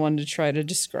a good one to try to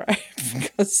describe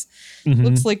because it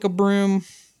looks like a broom.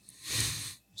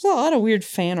 There's a lot of weird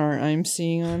fan art I'm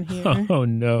seeing on here. Oh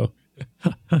no.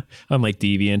 I'm like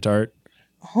DeviantArt.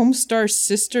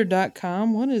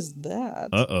 Homestarsister.com. What is that?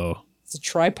 Uh-oh. It's a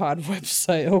tripod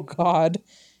website. Oh, God.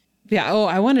 Yeah. Oh,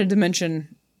 I wanted to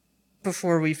mention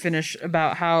before we finish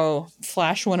about how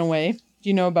Flash went away. Do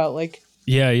you know about like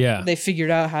Yeah. they figured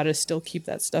out how to still keep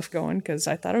that stuff going? Because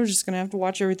I thought I was just going to have to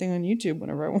watch everything on YouTube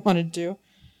whenever I wanted to.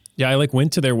 Yeah, I like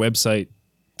went to their website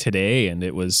today, and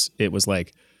it was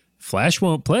like, Flash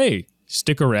won't play.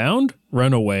 Stick around,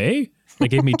 run away. They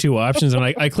gave me two options, and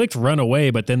I clicked run away,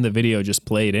 but then the video just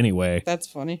played anyway. That's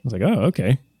funny. I was like, oh,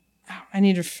 okay.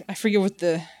 I forget what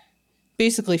the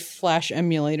basically Flash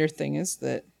emulator thing is.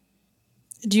 That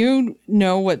do you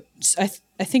know what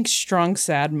I think Strong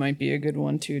Sad might be a good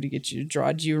one too to get you to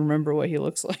draw. Do you remember what he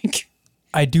looks like?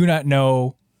 I do not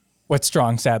know what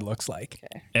strong sad looks like.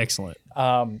 Excellent.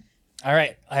 All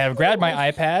right, I have grabbed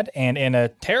my iPad, and in a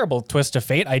terrible twist of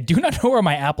fate, I do not know where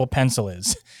my Apple Pencil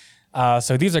is.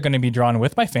 So these are going to be drawn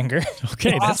with my finger.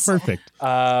 Okay, that's perfect.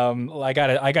 I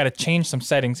gotta change some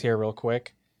settings here real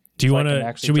quick. Do you so I want can to?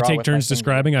 actually Should we draw take with my turns finger.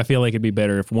 describing? I feel like it'd be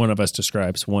better if one of us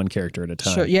describes one character at a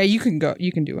time. Sure. Yeah, you can go.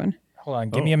 You can do one. Hold on,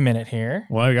 give me a minute here.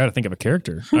 Well, I got to think of a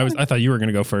character. I thought you were going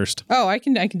to go first. Oh, I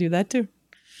can do that too.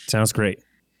 Sounds great.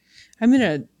 I'm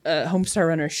in a Homestar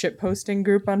Runner ship posting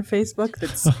group on Facebook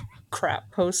that's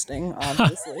crap posting,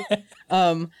 obviously.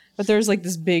 But there's like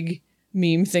this big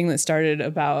meme thing that started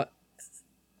about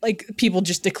like people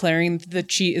just declaring the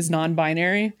cheat is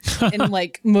non-binary. And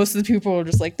like most of the people were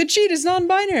just like, the cheat is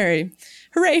non-binary.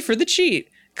 Hooray for the cheat.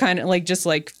 Kind of like just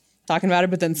like talking about it.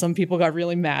 But then some people got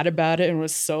really mad about it and it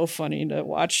was so funny to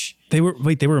watch. They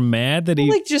were mad that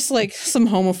he Like just like some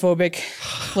homophobic,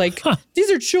 like these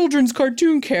are children's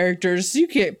cartoon characters. You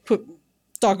can't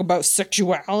talk about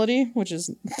sexuality, which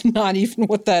is not even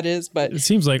what that is. But It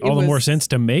seems like all the more sense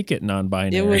to make it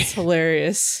non-binary. it was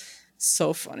hilarious.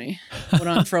 So funny. Went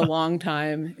on for a long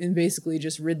time and basically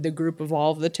just rid the group of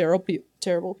all of the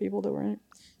terrible people that were in it.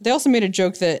 They also made a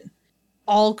joke that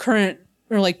all current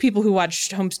or like people who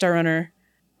watched Homestar Runner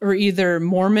were either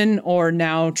Mormon or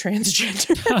now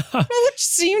transgender, which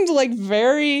seemed like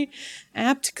very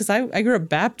apt because I grew up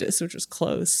Baptist, which was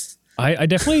close. I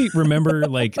definitely remember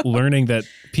like learning that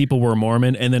people were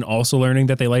Mormon and then also learning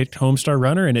that they liked Homestar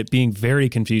Runner and it being very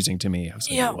confusing to me. I was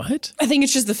like, what? I think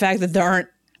it's just the fact that there aren't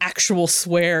actual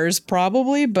swears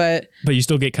probably, but But you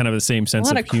still get kind of the same a sense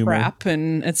lot of of humor crap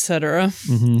and etc.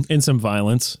 and some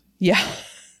violence. Yeah.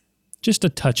 Just a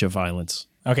touch of violence.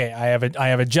 Okay, I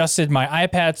have adjusted my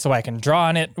iPad so I can draw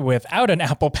on it without an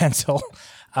Apple Pencil.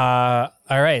 All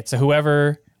right, so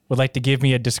whoever would like to give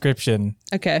me a description.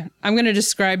 Okay. I'm going to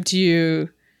describe to you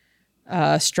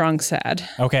Strong Sad.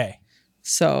 Okay.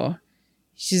 So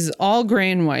she's all gray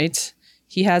and white.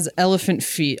 He has elephant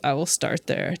feet. I will start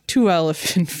there. 2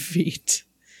 elephant feet.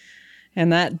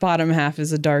 And that bottom half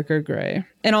is a darker gray.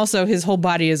 And also his whole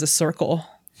body is a circle.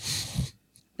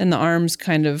 And the arms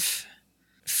kind of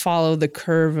follow the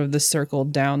curve of the circle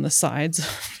down the sides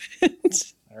of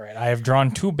it. All right, I have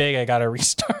drawn too big. I got to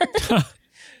restart.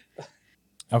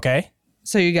 Okay.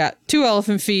 So you got 2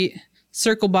 elephant feet,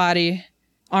 circle body.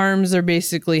 Arms are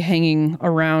basically hanging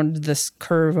around this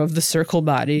curve of the circle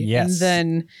body. Yes. And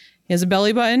then he has a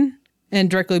belly button, and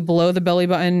directly below the belly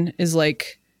button is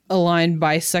like a line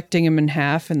bisecting him in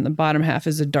half, and the bottom half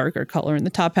is a darker color, and the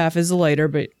top half is a lighter,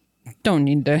 but don't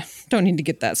need to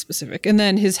get that specific. And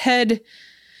then his head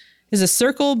is a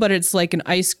circle, but it's like an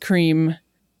ice cream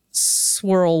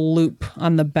swirl loop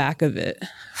on the back of it.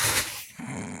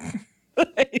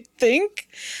 I think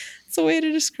it's a way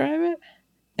to describe it.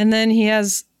 And then he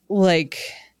has like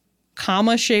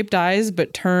comma-shaped eyes,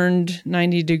 but turned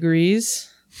 90 degrees.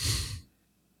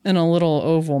 And a little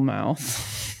oval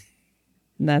mouth.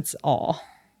 And that's all.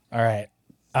 All right.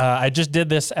 I just did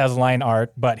this as line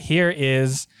art, but here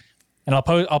is, and I'll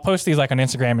post these like on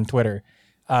Instagram and Twitter.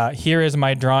 Here is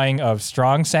my drawing of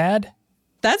Strong Sad.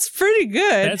 That's pretty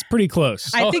good. That's pretty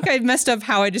close. I think I messed up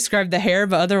how I described the hair,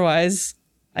 but otherwise,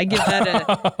 I give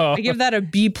that a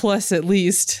B+ at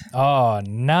least. Oh,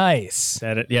 nice.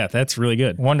 That's really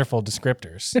good. Wonderful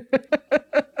descriptors.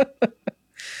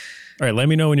 All right, let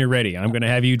me know when you're ready. I'm going to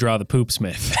have you draw the Poop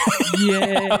Smith.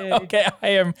 Yay. Okay,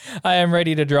 I am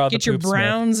ready to draw Get the your Poop Smith.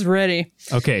 browns ready.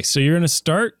 Okay, so you're going to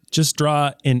start, just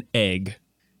draw an egg.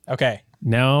 Okay.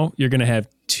 Now you're going to have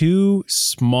 2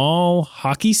 small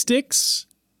hockey sticks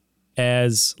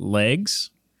as legs,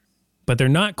 but they're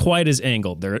not quite as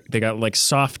angled. They got like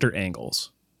softer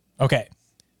angles. Okay.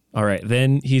 All right,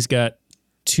 then he's got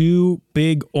 2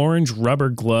 big orange rubber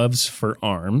gloves for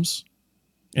arms,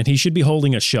 and he should be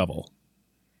holding a shovel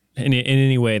in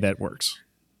any way that works.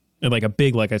 And like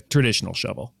a traditional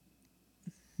shovel.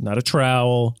 Not a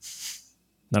trowel,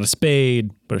 not a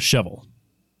spade, but a shovel.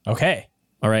 Okay.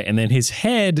 All right, and then his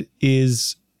head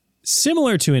is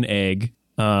similar to an egg.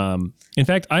 In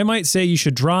fact, I might say you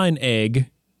should draw an egg,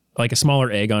 like a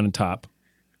smaller egg on the top,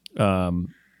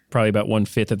 probably about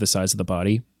 1/5 of the size of the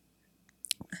body.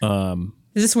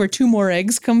 Is this where 2 more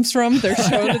eggs comes from? Their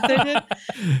show that they did?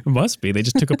 It must be. They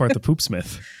just took apart the Poop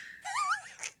Smith.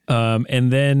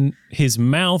 And then his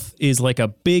mouth is like a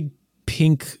big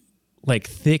pink, like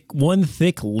thick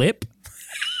lip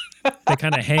that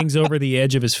kind of hangs over the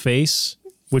edge of his face,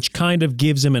 which kind of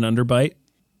gives him an underbite,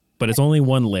 but it's only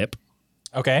one lip.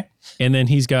 Okay. And then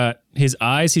he's got his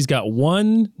eyes. He's got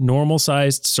 1 normal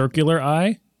sized circular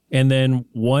eye and then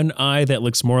 1 eye that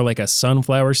looks more like a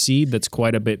sunflower seed that's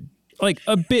quite a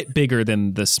bit bigger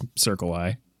than this circle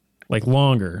eye. like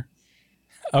longer.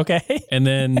 Okay. And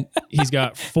then he's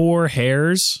got 4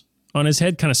 hairs on his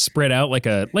head, kind of spread out like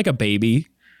a baby.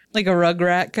 Like a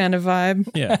Rugrat kind of vibe.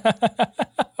 Yeah.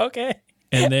 Okay.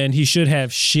 And then he should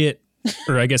have shit,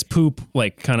 or I guess poop,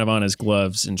 like kind of on his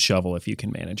gloves and shovel if you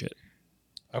can manage it.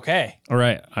 Okay. All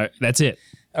right. That's it.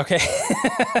 Okay.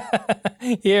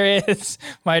 Here is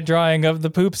my drawing of the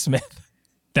poop smith.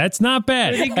 That's not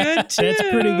bad. Pretty good, too. That's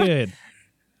pretty good.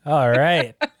 All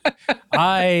right.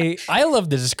 I love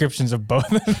the descriptions of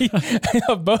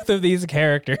both of these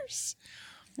characters.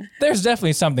 There's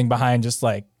definitely something behind just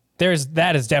like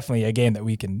that is definitely a game that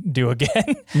we can do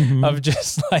again of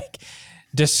just like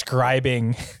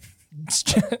describing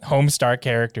Homestar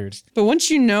characters. But once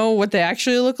you know what they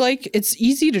actually look like, it's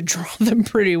easy to draw them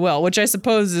pretty well, which I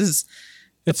suppose is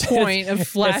the point of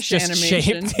Flash it's just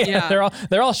animation. shaped. Yeah,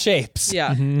 they're all shapes.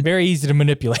 Yeah. Very easy to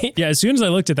manipulate. Yeah, as soon as I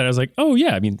looked at that, I was like, oh,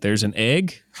 yeah, I mean, there's an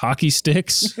egg, hockey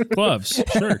sticks, gloves.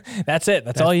 Sure. That's it.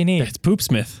 That's all you need. That's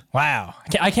Poopsmith. Wow.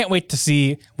 I can't wait to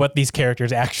see what these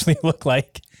characters actually look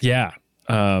like. Yeah.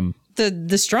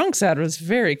 The strong side was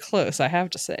very close, I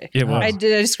have to say. It was. I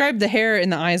described the hair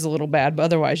and the eyes a little bad, but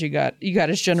otherwise you got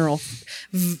his general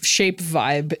shape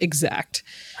vibe exact.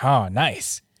 Oh,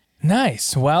 nice.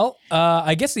 Nice. Well,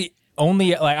 I guess the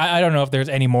only, like, I don't know if there's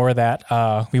any more that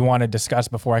we want to discuss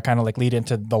before I kind of like lead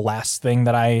into the last thing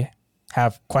that I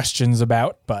have questions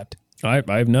about, but. I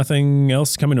have nothing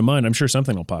else coming to mind. I'm sure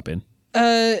something will pop in.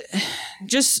 I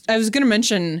was going to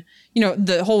mention,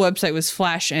 the whole website was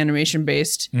Flash animation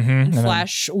based. And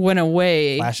Flash went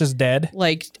away. Flash is dead.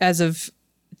 Like as of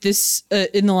this,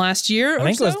 in the last year I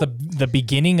think it was the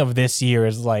beginning of this year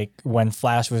is like when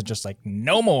Flash was just like,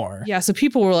 no more. Yeah. So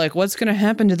people were like, what's going to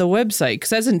happen to the website?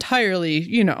 Because that's entirely,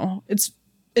 it's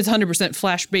 100%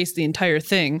 Flash based, the entire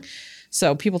thing.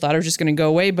 So people thought it was just going to go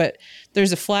away. But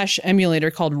there's a Flash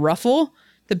emulator called Ruffle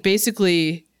that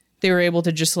basically they were able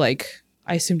to just like,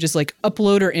 I assume just like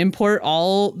upload or import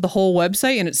the whole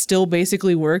website, and it still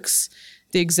basically works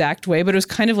the exact way. But it was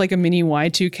kind of like a mini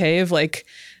Y2K of like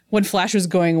when Flash was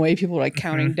going away, people were like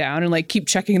counting down and like keep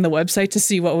checking the website to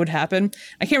see what would happen.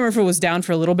 I can't remember if it was down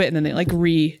for a little bit and then they like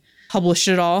republished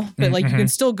it all. But like you can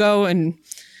still go, and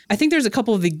I think there's a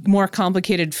couple of the more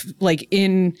complicated like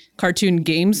in cartoon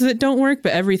games that don't work,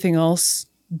 but everything else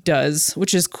does,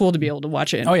 which is cool to be able to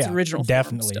watch it in its original form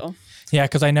definitely. still. Yeah,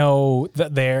 because I know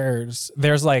that there's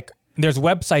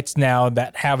websites now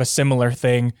that have a similar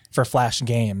thing for Flash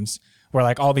games, where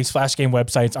like all these Flash game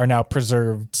websites are now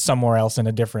preserved somewhere else in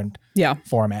a different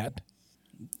format.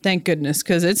 Thank goodness,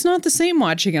 because it's not the same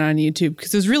watching it on YouTube,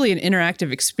 because it was really an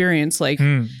interactive experience. Like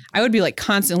I would be like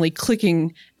constantly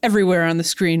clicking everywhere on the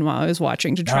screen while I was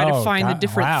watching to try to find the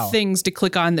different things to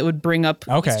click on that would bring up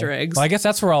Easter eggs. Well, I guess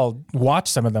that's where I'll watch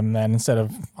some of them then instead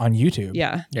of on YouTube.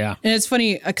 Yeah. Yeah. And it's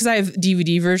funny because I have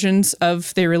DVD versions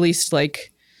they released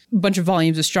like a bunch of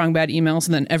volumes of Strong Bad Emails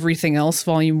and then everything else,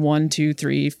 volume 1, 2,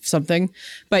 3, something.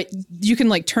 But you can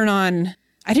like turn on,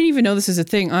 I didn't even know this is a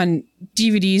thing, on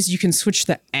DVDs you can switch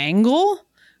the angle,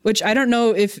 which I don't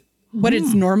know what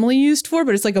it's normally used for,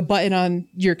 but it's like a button on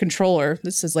your controller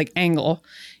that says like angle,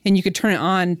 and you could turn it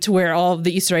on to where all of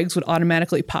the Easter eggs would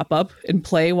automatically pop up and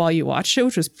play while you watched it,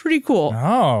 which was pretty cool.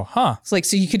 Oh, huh. It's like,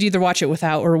 so you could either watch it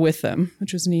without or with them,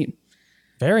 which was neat.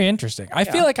 Very interesting. I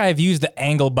feel like I've used the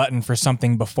angle button for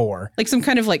something before. Like some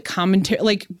kind of like commentary,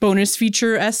 like bonus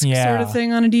feature-esque sort of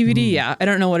thing on a DVD. Yeah. I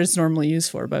don't know what it's normally used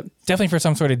for, but Definitely for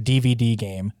some sort of DVD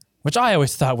game, which I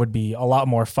always thought would be a lot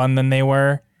more fun than they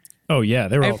were. Oh, yeah.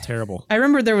 They were all terrible. I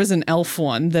remember there was an elf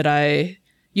one that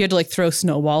you had to like throw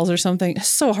snowballs or something. It's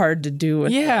so hard to do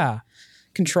with a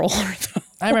controller though.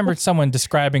 I remember someone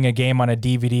describing a game on a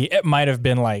DVD. It might have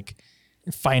been like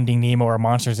Finding Nemo or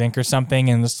Monsters Inc. or something,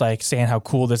 and just like saying how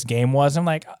cool this game was. I'm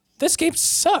like, this game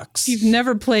sucks. If you've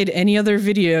never played any other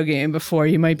video game before,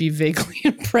 you might be vaguely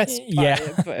impressed by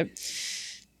it. But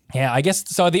yeah, I guess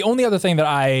so. The only other thing that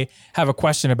I have a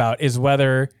question about is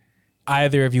whether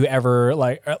either of you ever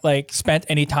like spent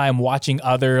any time watching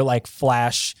other like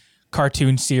Flash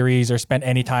cartoon series or spent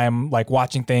any time like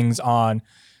watching things on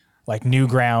like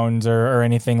Newgrounds or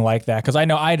anything like that. Because I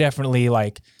know I definitely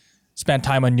like spent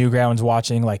time on Newgrounds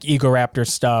watching like Egoraptor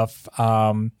stuff.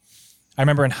 I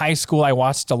remember in high school I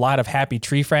watched a lot of Happy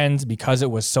Tree Friends because it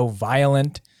was so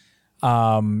violent.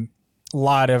 A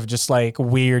lot of just like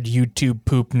weird YouTube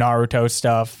poop Naruto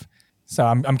stuff. So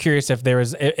I'm curious if there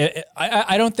was.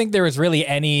 I don't think there was really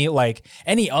any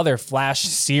other Flash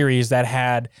series that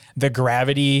had the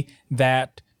gravity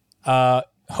that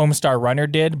Homestar Runner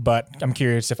did. But I'm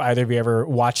curious if either of you ever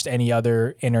watched any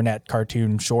other internet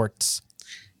cartoon shorts.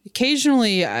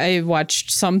 Occasionally, I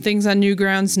watched some things on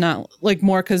Newgrounds, not like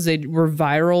more because they were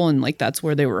viral and like that's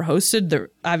where they were hosted.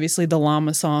 Obviously, the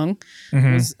llama song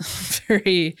was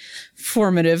very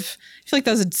formative. I feel like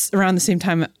that was around the same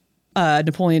time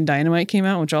Napoleon Dynamite came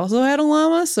out, which also had a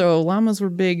llama. So llamas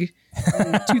were big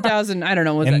in 2000. I don't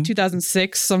know, was that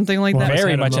 2006, something like that?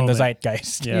 Very had a much in the moment.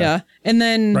 zeitgeist. Yeah. And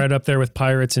then Right up there with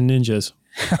pirates and ninjas.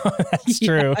 It's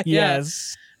true. yeah.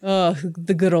 Yes. oh,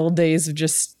 the good old days of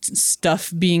just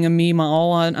stuff being a meme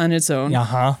all on its own.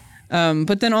 Uh-huh.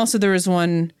 But then also there was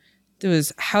one that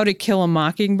was How to Kill a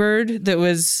Mockingbird that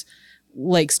was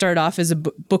like started off as a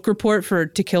book report for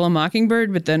To Kill a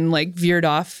Mockingbird, but then like veered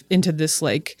off into this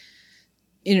like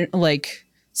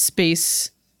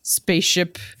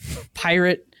spaceship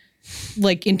pirate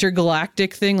like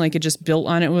intergalactic thing. Like it just built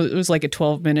on it. It was like a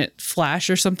 12-minute flash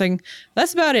or something.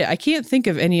 That's about it. I can't think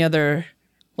of any other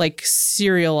like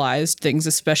serialized things,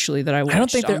 especially that I watched.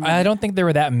 I don't think there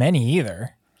were that many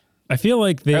either. I feel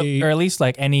like they Or at least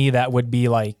like any that would be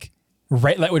like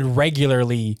that would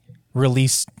regularly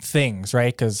release things,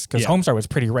 right? Because Homestar was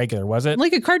pretty regular, was it?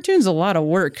 Like a cartoon's a lot of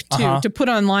work too to put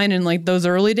online in like those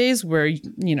early days where,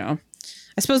 you know,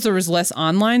 I suppose there was less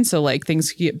online. So like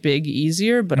things could get big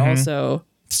easier, but also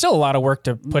Still a lot of work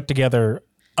to put together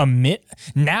a minute.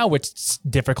 Now it's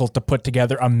difficult to put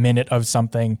together a minute of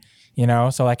something, you know?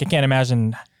 So like I can't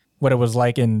imagine what it was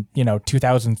like in,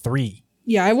 2003.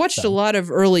 yeah, I watched a lot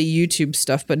of early YouTube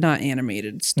stuff, but not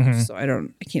animated stuff. So I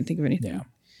can't think of anything. Yeah.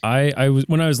 I was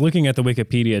when I was looking at the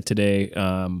Wikipedia today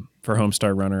for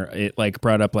Homestar Runner, it like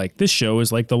brought up like this show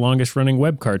is like the longest running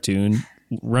web cartoon,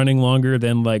 running longer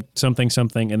than like something,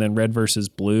 and then Red versus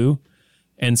Blue.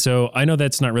 And so I know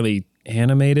that's not really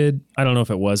animated. I don't know if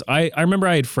it was. I remember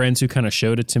I had friends who kind of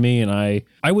showed it to me, and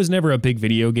I was never a big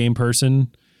video game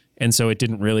person, and so it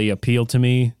didn't really appeal to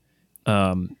me.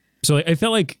 So I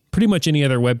felt like pretty much any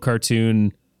other web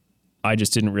cartoon, I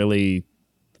just didn't really.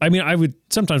 I mean, I would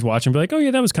sometimes watch and be like, oh yeah,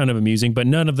 that was kind of amusing, but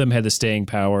none of them had the staying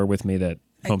power with me that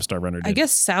Homestar Runner did. I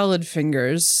guess Salad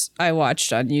Fingers I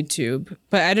watched on YouTube,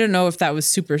 but I don't know if that was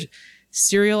super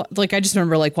serial. Like I just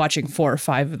remember like watching 4 or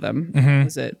 5 of them. That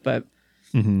was it, but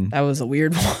that was a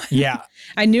weird one. Yeah.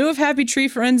 I knew of Happy Tree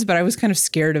Friends, but I was kind of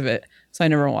scared of it, so I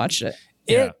never watched it.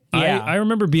 Yeah. Yeah. I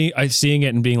remember seeing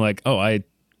it and being like, oh, I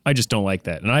just don't like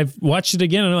that. And I've watched it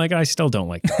again and I'm like, I still don't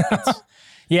like that.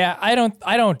 Yeah, I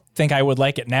don't think I would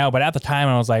like it now, but at the time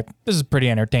I was like, this is pretty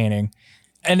entertaining.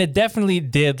 And it definitely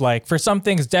did, like, for some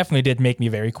things, definitely did make me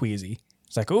very queasy.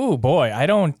 It's like, oh boy,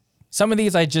 some of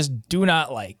these I just do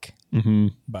not like.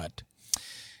 But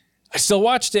I still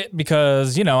watched it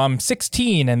because, I'm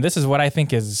 16 and this is what I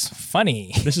think is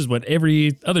funny. This is what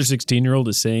every other 16-year-old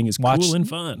is saying is cool and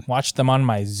fun. Watch them on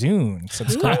my Zune.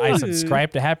 I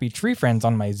subscribe to Happy Tree Friends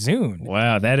on my Zune.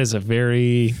 Wow, that is a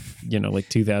very, like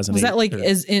 2008. Was that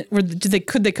like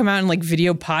could they come out in like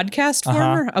video podcast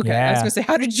form? Okay, Yeah. I was gonna say,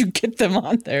 how did you get them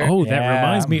on there? Oh, that Yeah,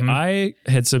 reminds me. I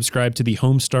had subscribed to the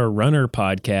Homestar Runner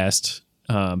podcast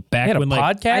back They had when a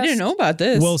like podcast? I didn't know about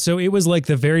this. well, so it was like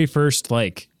the very first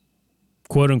like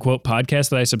quote unquote podcast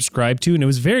that I subscribed to, and it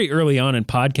was very early on in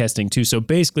podcasting too. So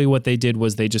basically, what they did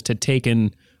was they just had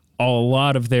taken a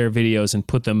lot of their videos and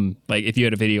put them like if you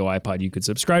had a video iPod, you could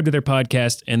subscribe to their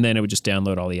podcast, and then it would just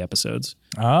download all the episodes.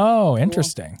 Oh,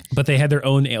 interesting. But they had their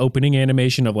own opening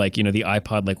animation of like, the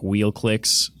iPod like wheel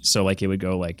clicks. So like it would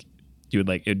go like,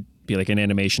 it'd be like an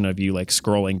animation of you like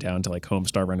scrolling down to like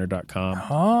homestarrunner.com.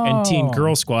 Oh. And Teen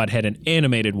Girl Squad had an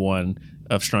animated one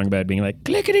of Strong Bad being like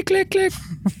clickety click click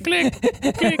click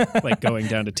click, like going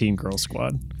down to Teen Girl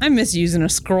Squad. I miss using a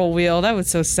scroll wheel. That was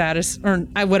so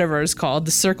satisfying, or whatever it's called,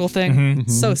 the circle thing.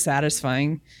 So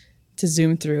satisfying to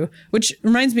zoom through. Which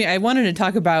reminds me, I wanted to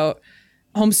talk about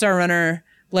Homestar Runner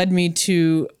led me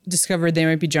to discover They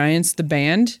Might Be Giants, the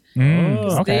band.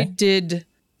 Okay. They did.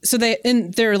 So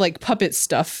in their like puppet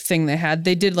stuff thing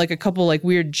they did like a couple like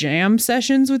weird jam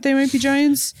sessions with They Might Be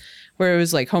Giants, where it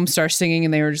was like Homestar singing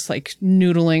and they were just like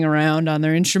noodling around on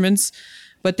their instruments.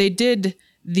 But they did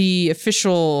the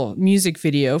official music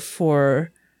video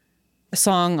for a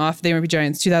song off They Might Be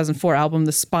Giants' 2004 album,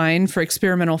 The Spine, for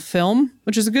Experimental Film,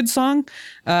 which is a good song.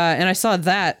 And I saw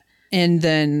that and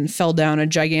then fell down a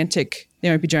gigantic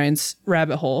They Might Be Giants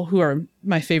rabbit hole, who are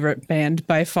my favorite band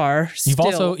by far.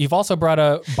 You've also brought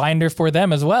a binder for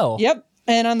them as well. Yep.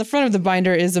 And on the front of the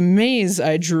binder is a maze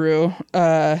I drew,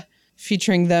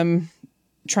 featuring them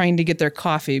trying to get their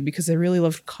coffee because I really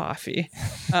loved coffee.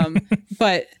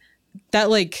 But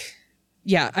that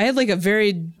I had like a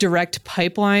very direct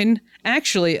pipeline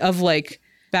actually of like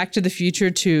Back to the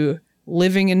Future to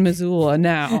living in Missoula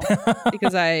now,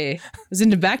 because I was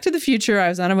into Back to the Future. I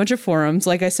was on a bunch of forums.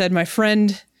 Like I said, my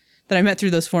friend that I met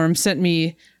through those forums sent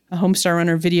me a Homestar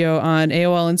Runner video on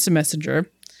AOL Instant Messenger.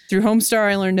 Through Homestar,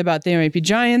 I learned about They Might Be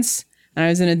Giants, and I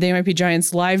was in a They Might Be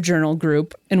Giants live journal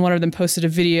group, and one of them posted a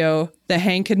video that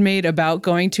Hank had made about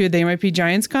going to a They Might Be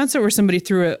Giants concert where somebody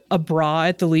threw a bra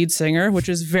at the lead singer, which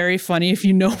is very funny if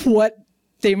you know what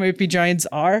They Might Be Giants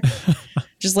are.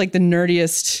 Just like the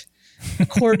nerdiest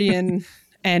accordion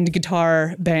and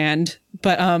guitar band.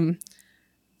 But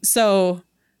so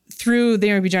through the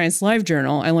They Might Be Giants live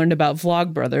journal, I learned about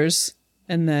Vlogbrothers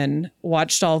and then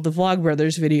watched all of the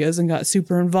Vlogbrothers videos and got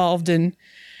super involved in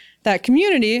that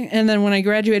community. And then when I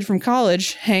graduated from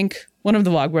college, Hank, one of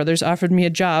the Vlogbrothers, offered me a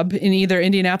job in either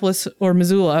Indianapolis or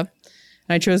Missoula. And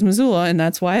I chose Missoula, and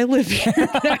that's why I live here.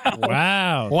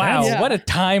 Wow. Wow, Yeah. what a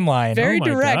timeline. Very my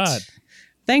direct. God.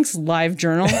 Thanks, live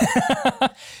journal.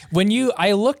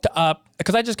 I looked up,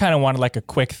 because I just kind of wanted like a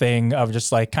quick thing of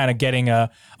just like kind of getting a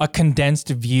condensed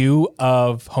view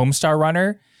of Homestar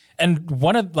Runner. And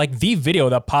one of like the video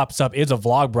that pops up is a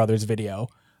Vlogbrothers video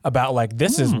about like,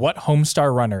 this is what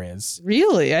Homestar Runner is.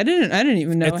 Really? I didn't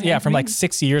even know. It's, yeah, from like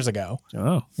 6 years ago.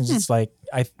 Oh. It's just like,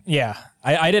 I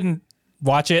didn't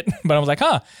watch it, but I was like,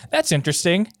 huh, that's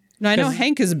interesting. No, I know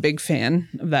Hank is a big fan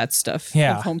of that stuff.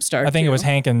 Yeah. Of Homestar. I think it too. was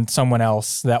Hank and someone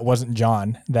else that wasn't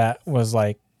John that was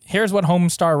like, here's what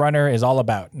Homestar Runner is all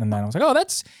about. And then I was like, oh,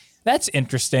 that's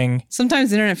interesting.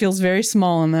 Sometimes the internet feels very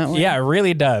small in that way. Yeah, it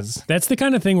really does. That's the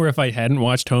kind of thing where if I hadn't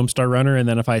watched Homestar Runner and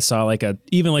then if I saw like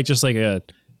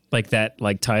that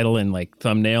like title and like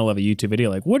thumbnail of a YouTube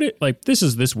video, like this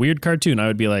is this weird cartoon, I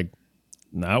would be like,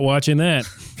 not watching that.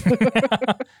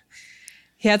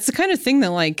 Yeah, it's the kind of thing that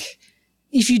like,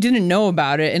 if you didn't know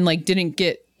about it and like didn't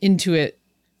get into it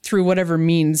through whatever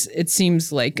means, it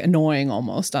seems like annoying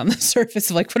almost on the surface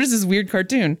of like, what is this weird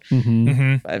cartoon?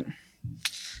 But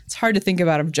it's hard to think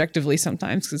about objectively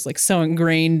sometimes because it's like so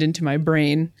ingrained into my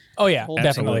brain. Oh yeah, definitely.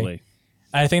 Absolutely.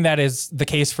 I think that is the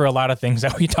case for a lot of things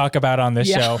that we talk about on this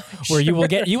Yeah, show, where you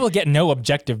will get no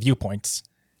objective viewpoints.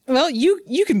 Well,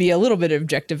 you can be a little bit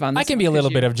objective on this. I can be a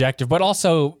little bit objective, but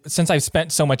also since I've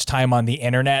spent so much time on the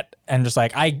internet and just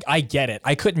like I get it.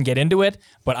 I couldn't get into it,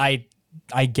 but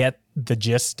I get the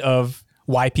gist of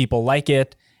why people like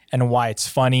it and why it's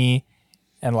funny,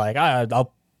 and like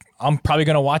I'm probably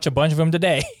gonna watch a bunch of them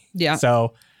today. Yeah.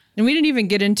 So. And we didn't even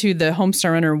get into the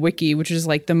Homestar Runner wiki, which is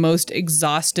like the most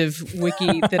exhaustive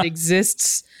wiki that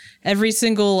exists. Every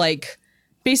single, like,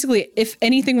 basically, if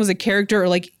anything was a character or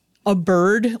like a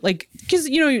bird, like, because,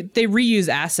 you know, they reuse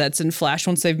assets in Flash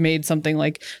once they've made something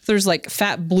like, there's like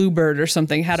Fat Bluebird or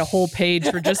something, had a whole page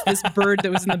for just this bird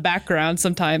that was in the background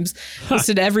sometimes.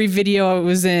 Listed every video it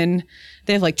was in.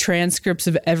 They have like transcripts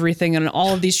of everything and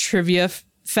all of these trivia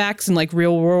facts and like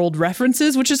real world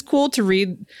references, which is cool to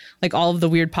read, like all of the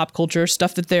weird pop culture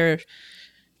stuff that they're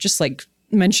just like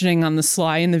mentioning on the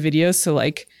sly in the videos. So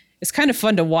like it's kind of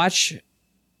fun to watch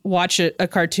a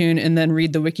cartoon and then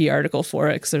read the wiki article for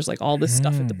it because there's like all this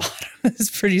stuff at the bottom.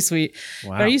 It's pretty sweet.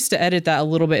 Wow. But I used to edit that a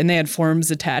little bit, and they had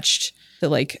forums attached that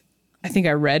like I think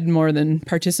I read more than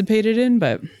participated in,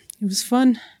 but it was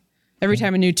fun. Every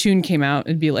time a new tune came out,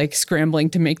 it'd be like scrambling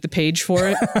to make the page for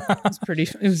it.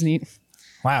 It was neat.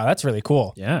 Wow, that's really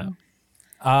cool. Yeah.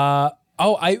 I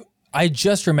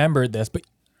just remembered this, but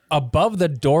above the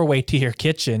doorway to your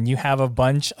kitchen, you have a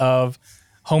bunch of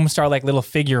Homestar like little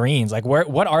figurines. Like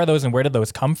what are those and where did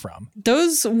those come from?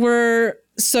 Those were,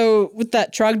 so with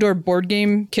that Trogdor board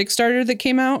game Kickstarter that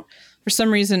came out, for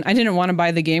some reason, I didn't want to buy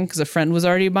the game because a friend was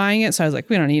already buying it. So I was like,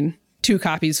 we don't need 2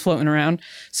 copies floating around.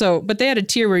 So, but they had a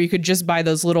tier where you could just buy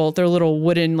those they're little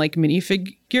wooden like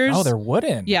minifigures. Oh, they're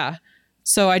wooden. Yeah.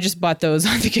 So I just bought those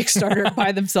on the Kickstarter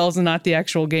by themselves and not the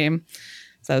actual game.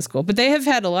 So that was cool. But they have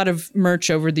had a lot of merch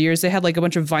over the years. They had like a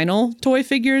bunch of vinyl toy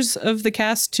figures of the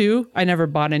cast too. I never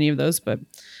bought any of those, but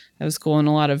that was cool. And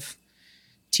a lot of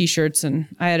t-shirts. And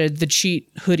I had the Cheat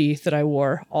hoodie that I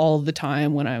wore all the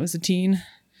time when I was a teen.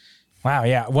 Wow,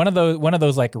 yeah. One of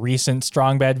those like recent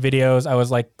Strong Bad videos I was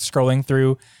like scrolling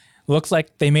through. Looks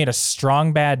like they made a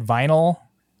Strong Bad vinyl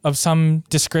of some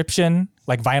description,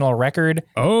 like vinyl record.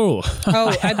 Oh.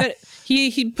 Oh, I bet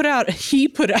he put out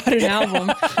an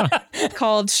album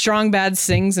called Strong Bad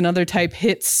Sings and Other Type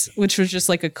Hits, which was just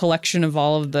like a collection of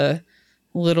all of the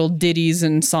little ditties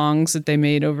and songs that they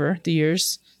made over the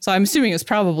years. So I'm assuming it's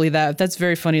probably that. That's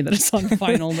very funny that it's on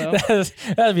vinyl though.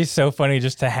 That'd be so funny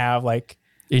just to have like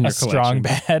In a your Strong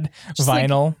Bad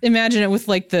vinyl. Like, imagine it with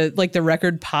like the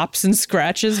record pops and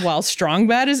scratches while Strong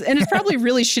Bad is, and it's probably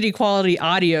really shitty quality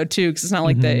audio too, because it's not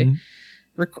like they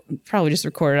probably just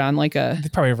record it on like a. They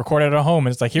probably recorded it at home,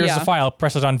 and it's like, here's Yeah. the file,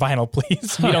 press it on vinyl,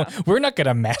 please. We're not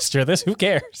gonna master this. Who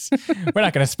cares? We're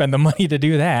not gonna spend the money to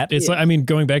do that. It's like, I mean,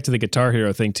 going back to the Guitar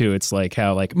Hero thing too, it's like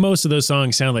how like most of those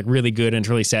songs sound like really good and it's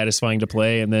really satisfying to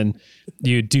play, and then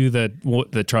you do the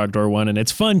Trogdor one, and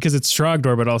it's fun because it's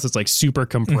Trogdor, but also it's like super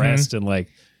compressed and like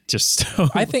just so.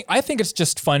 I think it's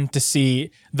just fun to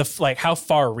see like how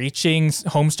far-reaching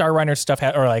Homestar Runner stuff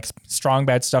or like Strong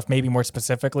Bad stuff, maybe more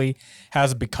specifically,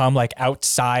 has become like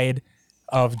outside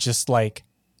of just like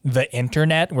the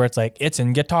internet, where it's like it's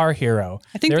in Guitar Hero.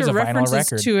 I think there's there a are vinyl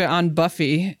references record. to it on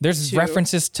Buffy. There's too.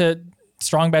 references to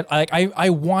Strong Bad. Like I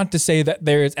want to say that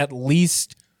there is at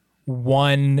least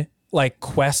one like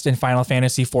quest in Final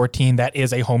Fantasy 14 that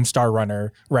is a Homestar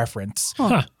Runner reference.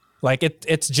 Huh. Like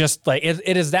it's just like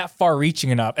it is that far reaching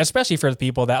enough, especially for the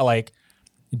people that like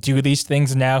do these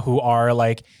things now who are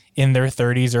like in their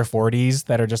 30s or 40s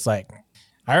that are just like,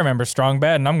 I remember Strong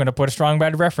Bad and I'm going to put a Strong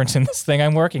Bad reference in this thing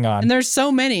I'm working on. And there's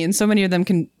so many, and so many of them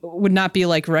would not be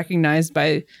like recognized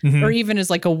by, or even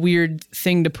as like a weird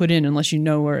thing to put in unless you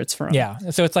know where it's from. Yeah.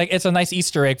 So it's like, it's a nice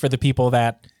Easter egg for the people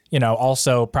that, you know,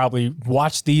 also probably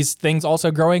watch these things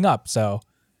also growing up. So.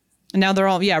 And now they're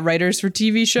all writers for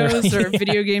TV shows or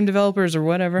video game developers or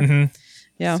whatever.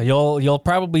 Yeah. So you'll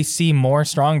probably see more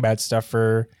Strong Bad stuff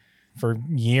for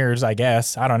years, I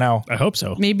guess. I don't know. I hope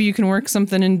so. Maybe you can work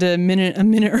something into a minute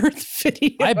Earth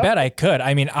video. I bet I could.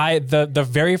 I mean, the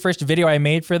very first video I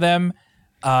made for them,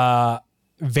 has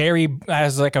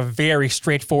like a very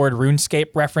straightforward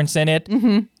RuneScape reference in it,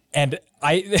 and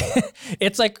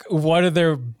it's like one of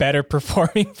their better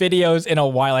performing videos in a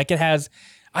while. Like it has,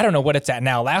 I don't know what it's at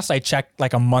now. Last I checked,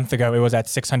 like a month ago, it was at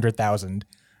 600,000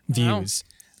 views.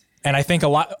 And I think a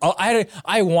lot,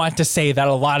 I want to say that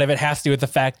a lot of it has to do with the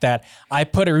fact that I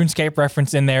put a RuneScape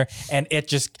reference in there, and it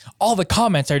just, all the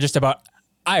comments are just about,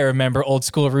 I remember old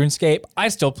school RuneScape. I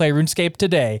still play RuneScape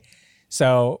today.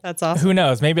 So That's awesome. Who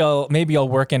knows? Maybe I'll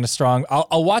work into Strong.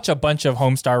 I'll watch a bunch of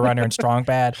Homestar Runner and Strong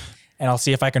Bad, and I'll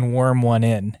see if I can worm one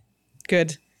in.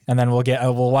 Good. And then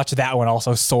we'll watch that one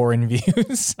also soar in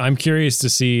views. I'm curious to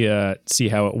see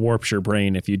how it warps your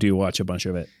brain if you do watch a bunch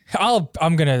of it.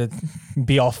 I'm gonna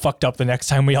be all fucked up the next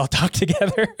time we all talk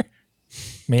together.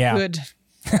 Yeah. Good.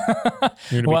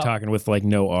 You're gonna be talking with like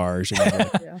no R's.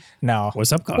 And No.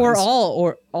 What's up, guys? Or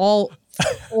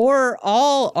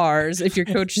all R's if you're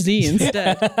Coach Z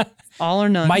instead. All or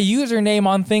none. My username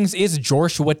on things is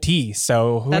Joshua T.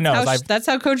 So who knows? That's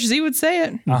how Coach Z would say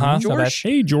it. So,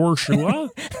 Hey, Joshua.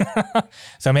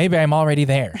 so maybe I'm already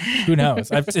there. Who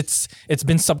knows? It's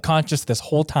been subconscious this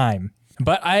whole time.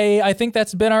 But I think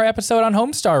that's been our episode on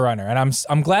Homestar Runner, and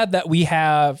I'm glad that we've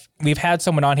had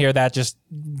someone on here that just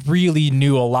really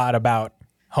knew a lot about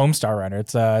Homestar Runner.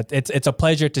 It's a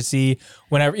pleasure to see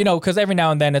whenever, because every now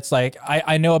and then it's like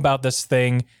I know about this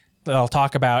thing that I'll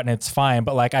talk about and it's fine,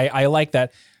 but like I like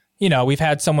that we've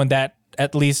had someone that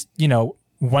at least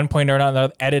one point or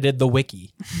another edited the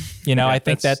wiki. I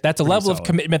think that's a level of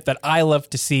commitment that I love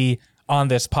to see on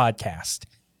this podcast.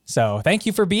 So thank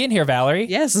you for being here, Valerie.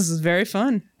 Yes, this is very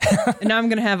fun. And now I'm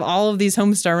going to have all of these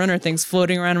Homestar Runner things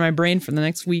floating around in my brain for the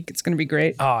next week. It's going to be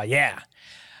great. Oh, yeah.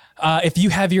 If you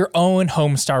have your own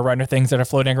Homestar Runner things that are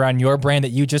floating around your brain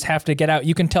that you just have to get out,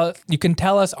 you can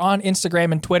tell us on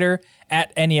Instagram and Twitter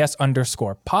at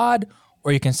NES_pod,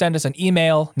 or you can send us an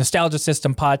email,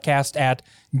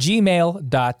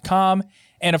 nostalgiasystempodcast@gmail.com.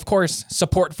 And of course,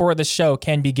 support for the show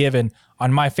can be given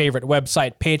on my favorite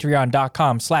website,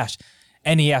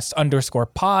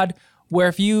 patreon.com/NES_pod, where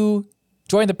if you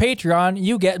join the Patreon,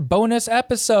 you get bonus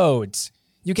episodes.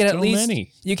 You get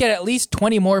you get at least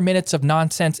 20 more minutes of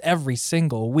nonsense every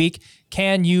single week.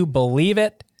 Can you believe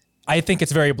it? I think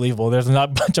it's very believable. There's not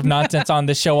a bunch of nonsense on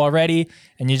this show already,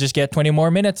 and you just get 20 more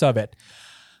minutes of it.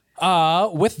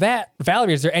 With that,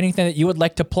 Valerie, is there anything that you would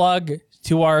like to plug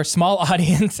to our small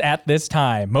audience at this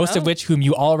time? Most of which whom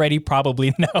you already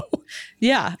probably know.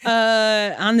 Yeah.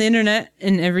 On the internet,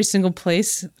 in every single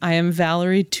place, I am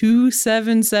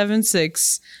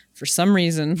Valerie2776 for some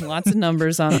reason. Lots of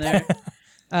numbers on there.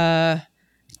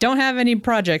 Don't have any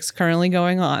projects currently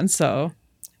going on,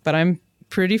 but I'm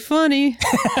pretty funny.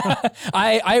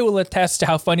 I will attest to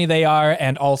how funny they are,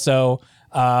 and also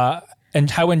and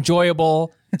how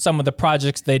enjoyable some of the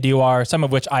projects they do are, some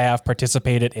of which I have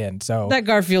participated in. So that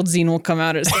Garfield zine will come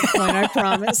out at some point, I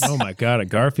promise. Oh my God, a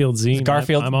Garfield zine.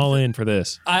 I'm all in for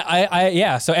this.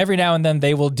 Yeah. So every now and then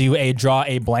they will do a draw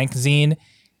a blank zine,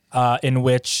 in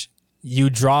which you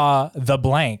draw the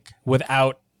blank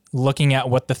without looking at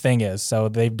what the thing is. So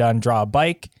they've done draw a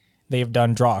bike. They've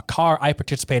done draw a car. I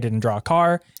participated in draw a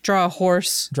car. Draw a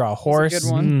horse. Draw a horse. That's a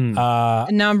good one.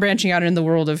 And now I'm branching out into the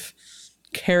world of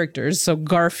characters. So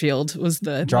Garfield was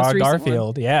the Draw most recent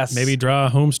Garfield, yes. Maybe draw a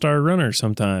Homestar Runner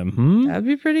sometime. one. That'd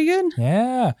be pretty good.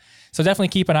 Yeah. So definitely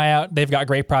keep an eye out. They've got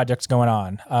great projects going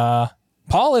on.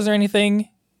 Paul, is there anything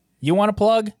you want to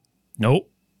plug? Nope.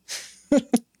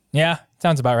 Yeah,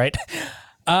 sounds about right.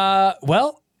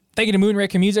 Well, thank you to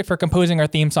Moonraker Music for composing our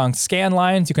theme song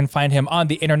Scanlines. You can find him on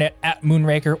the internet at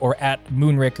Moonraker or at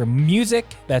Moonraker Music.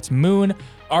 That's Moon,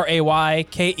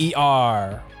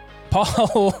 Rayker.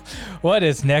 Paul, what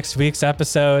is next week's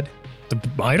episode?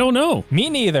 I don't know. Me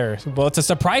neither. Well, it's a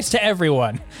surprise to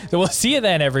everyone. So we'll see you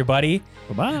then, everybody.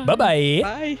 Bye-bye. Bye-bye.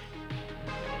 Bye.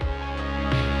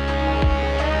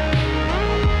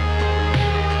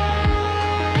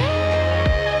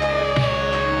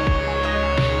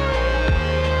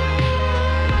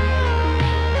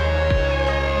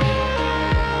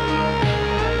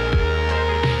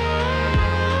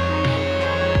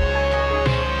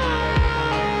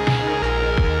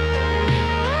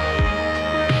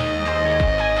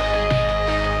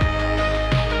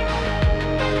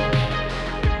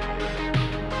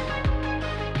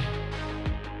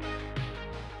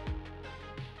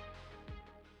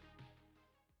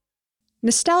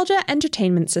 Nostalgia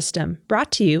Entertainment System,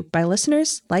 brought to you by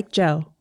listeners like Joe.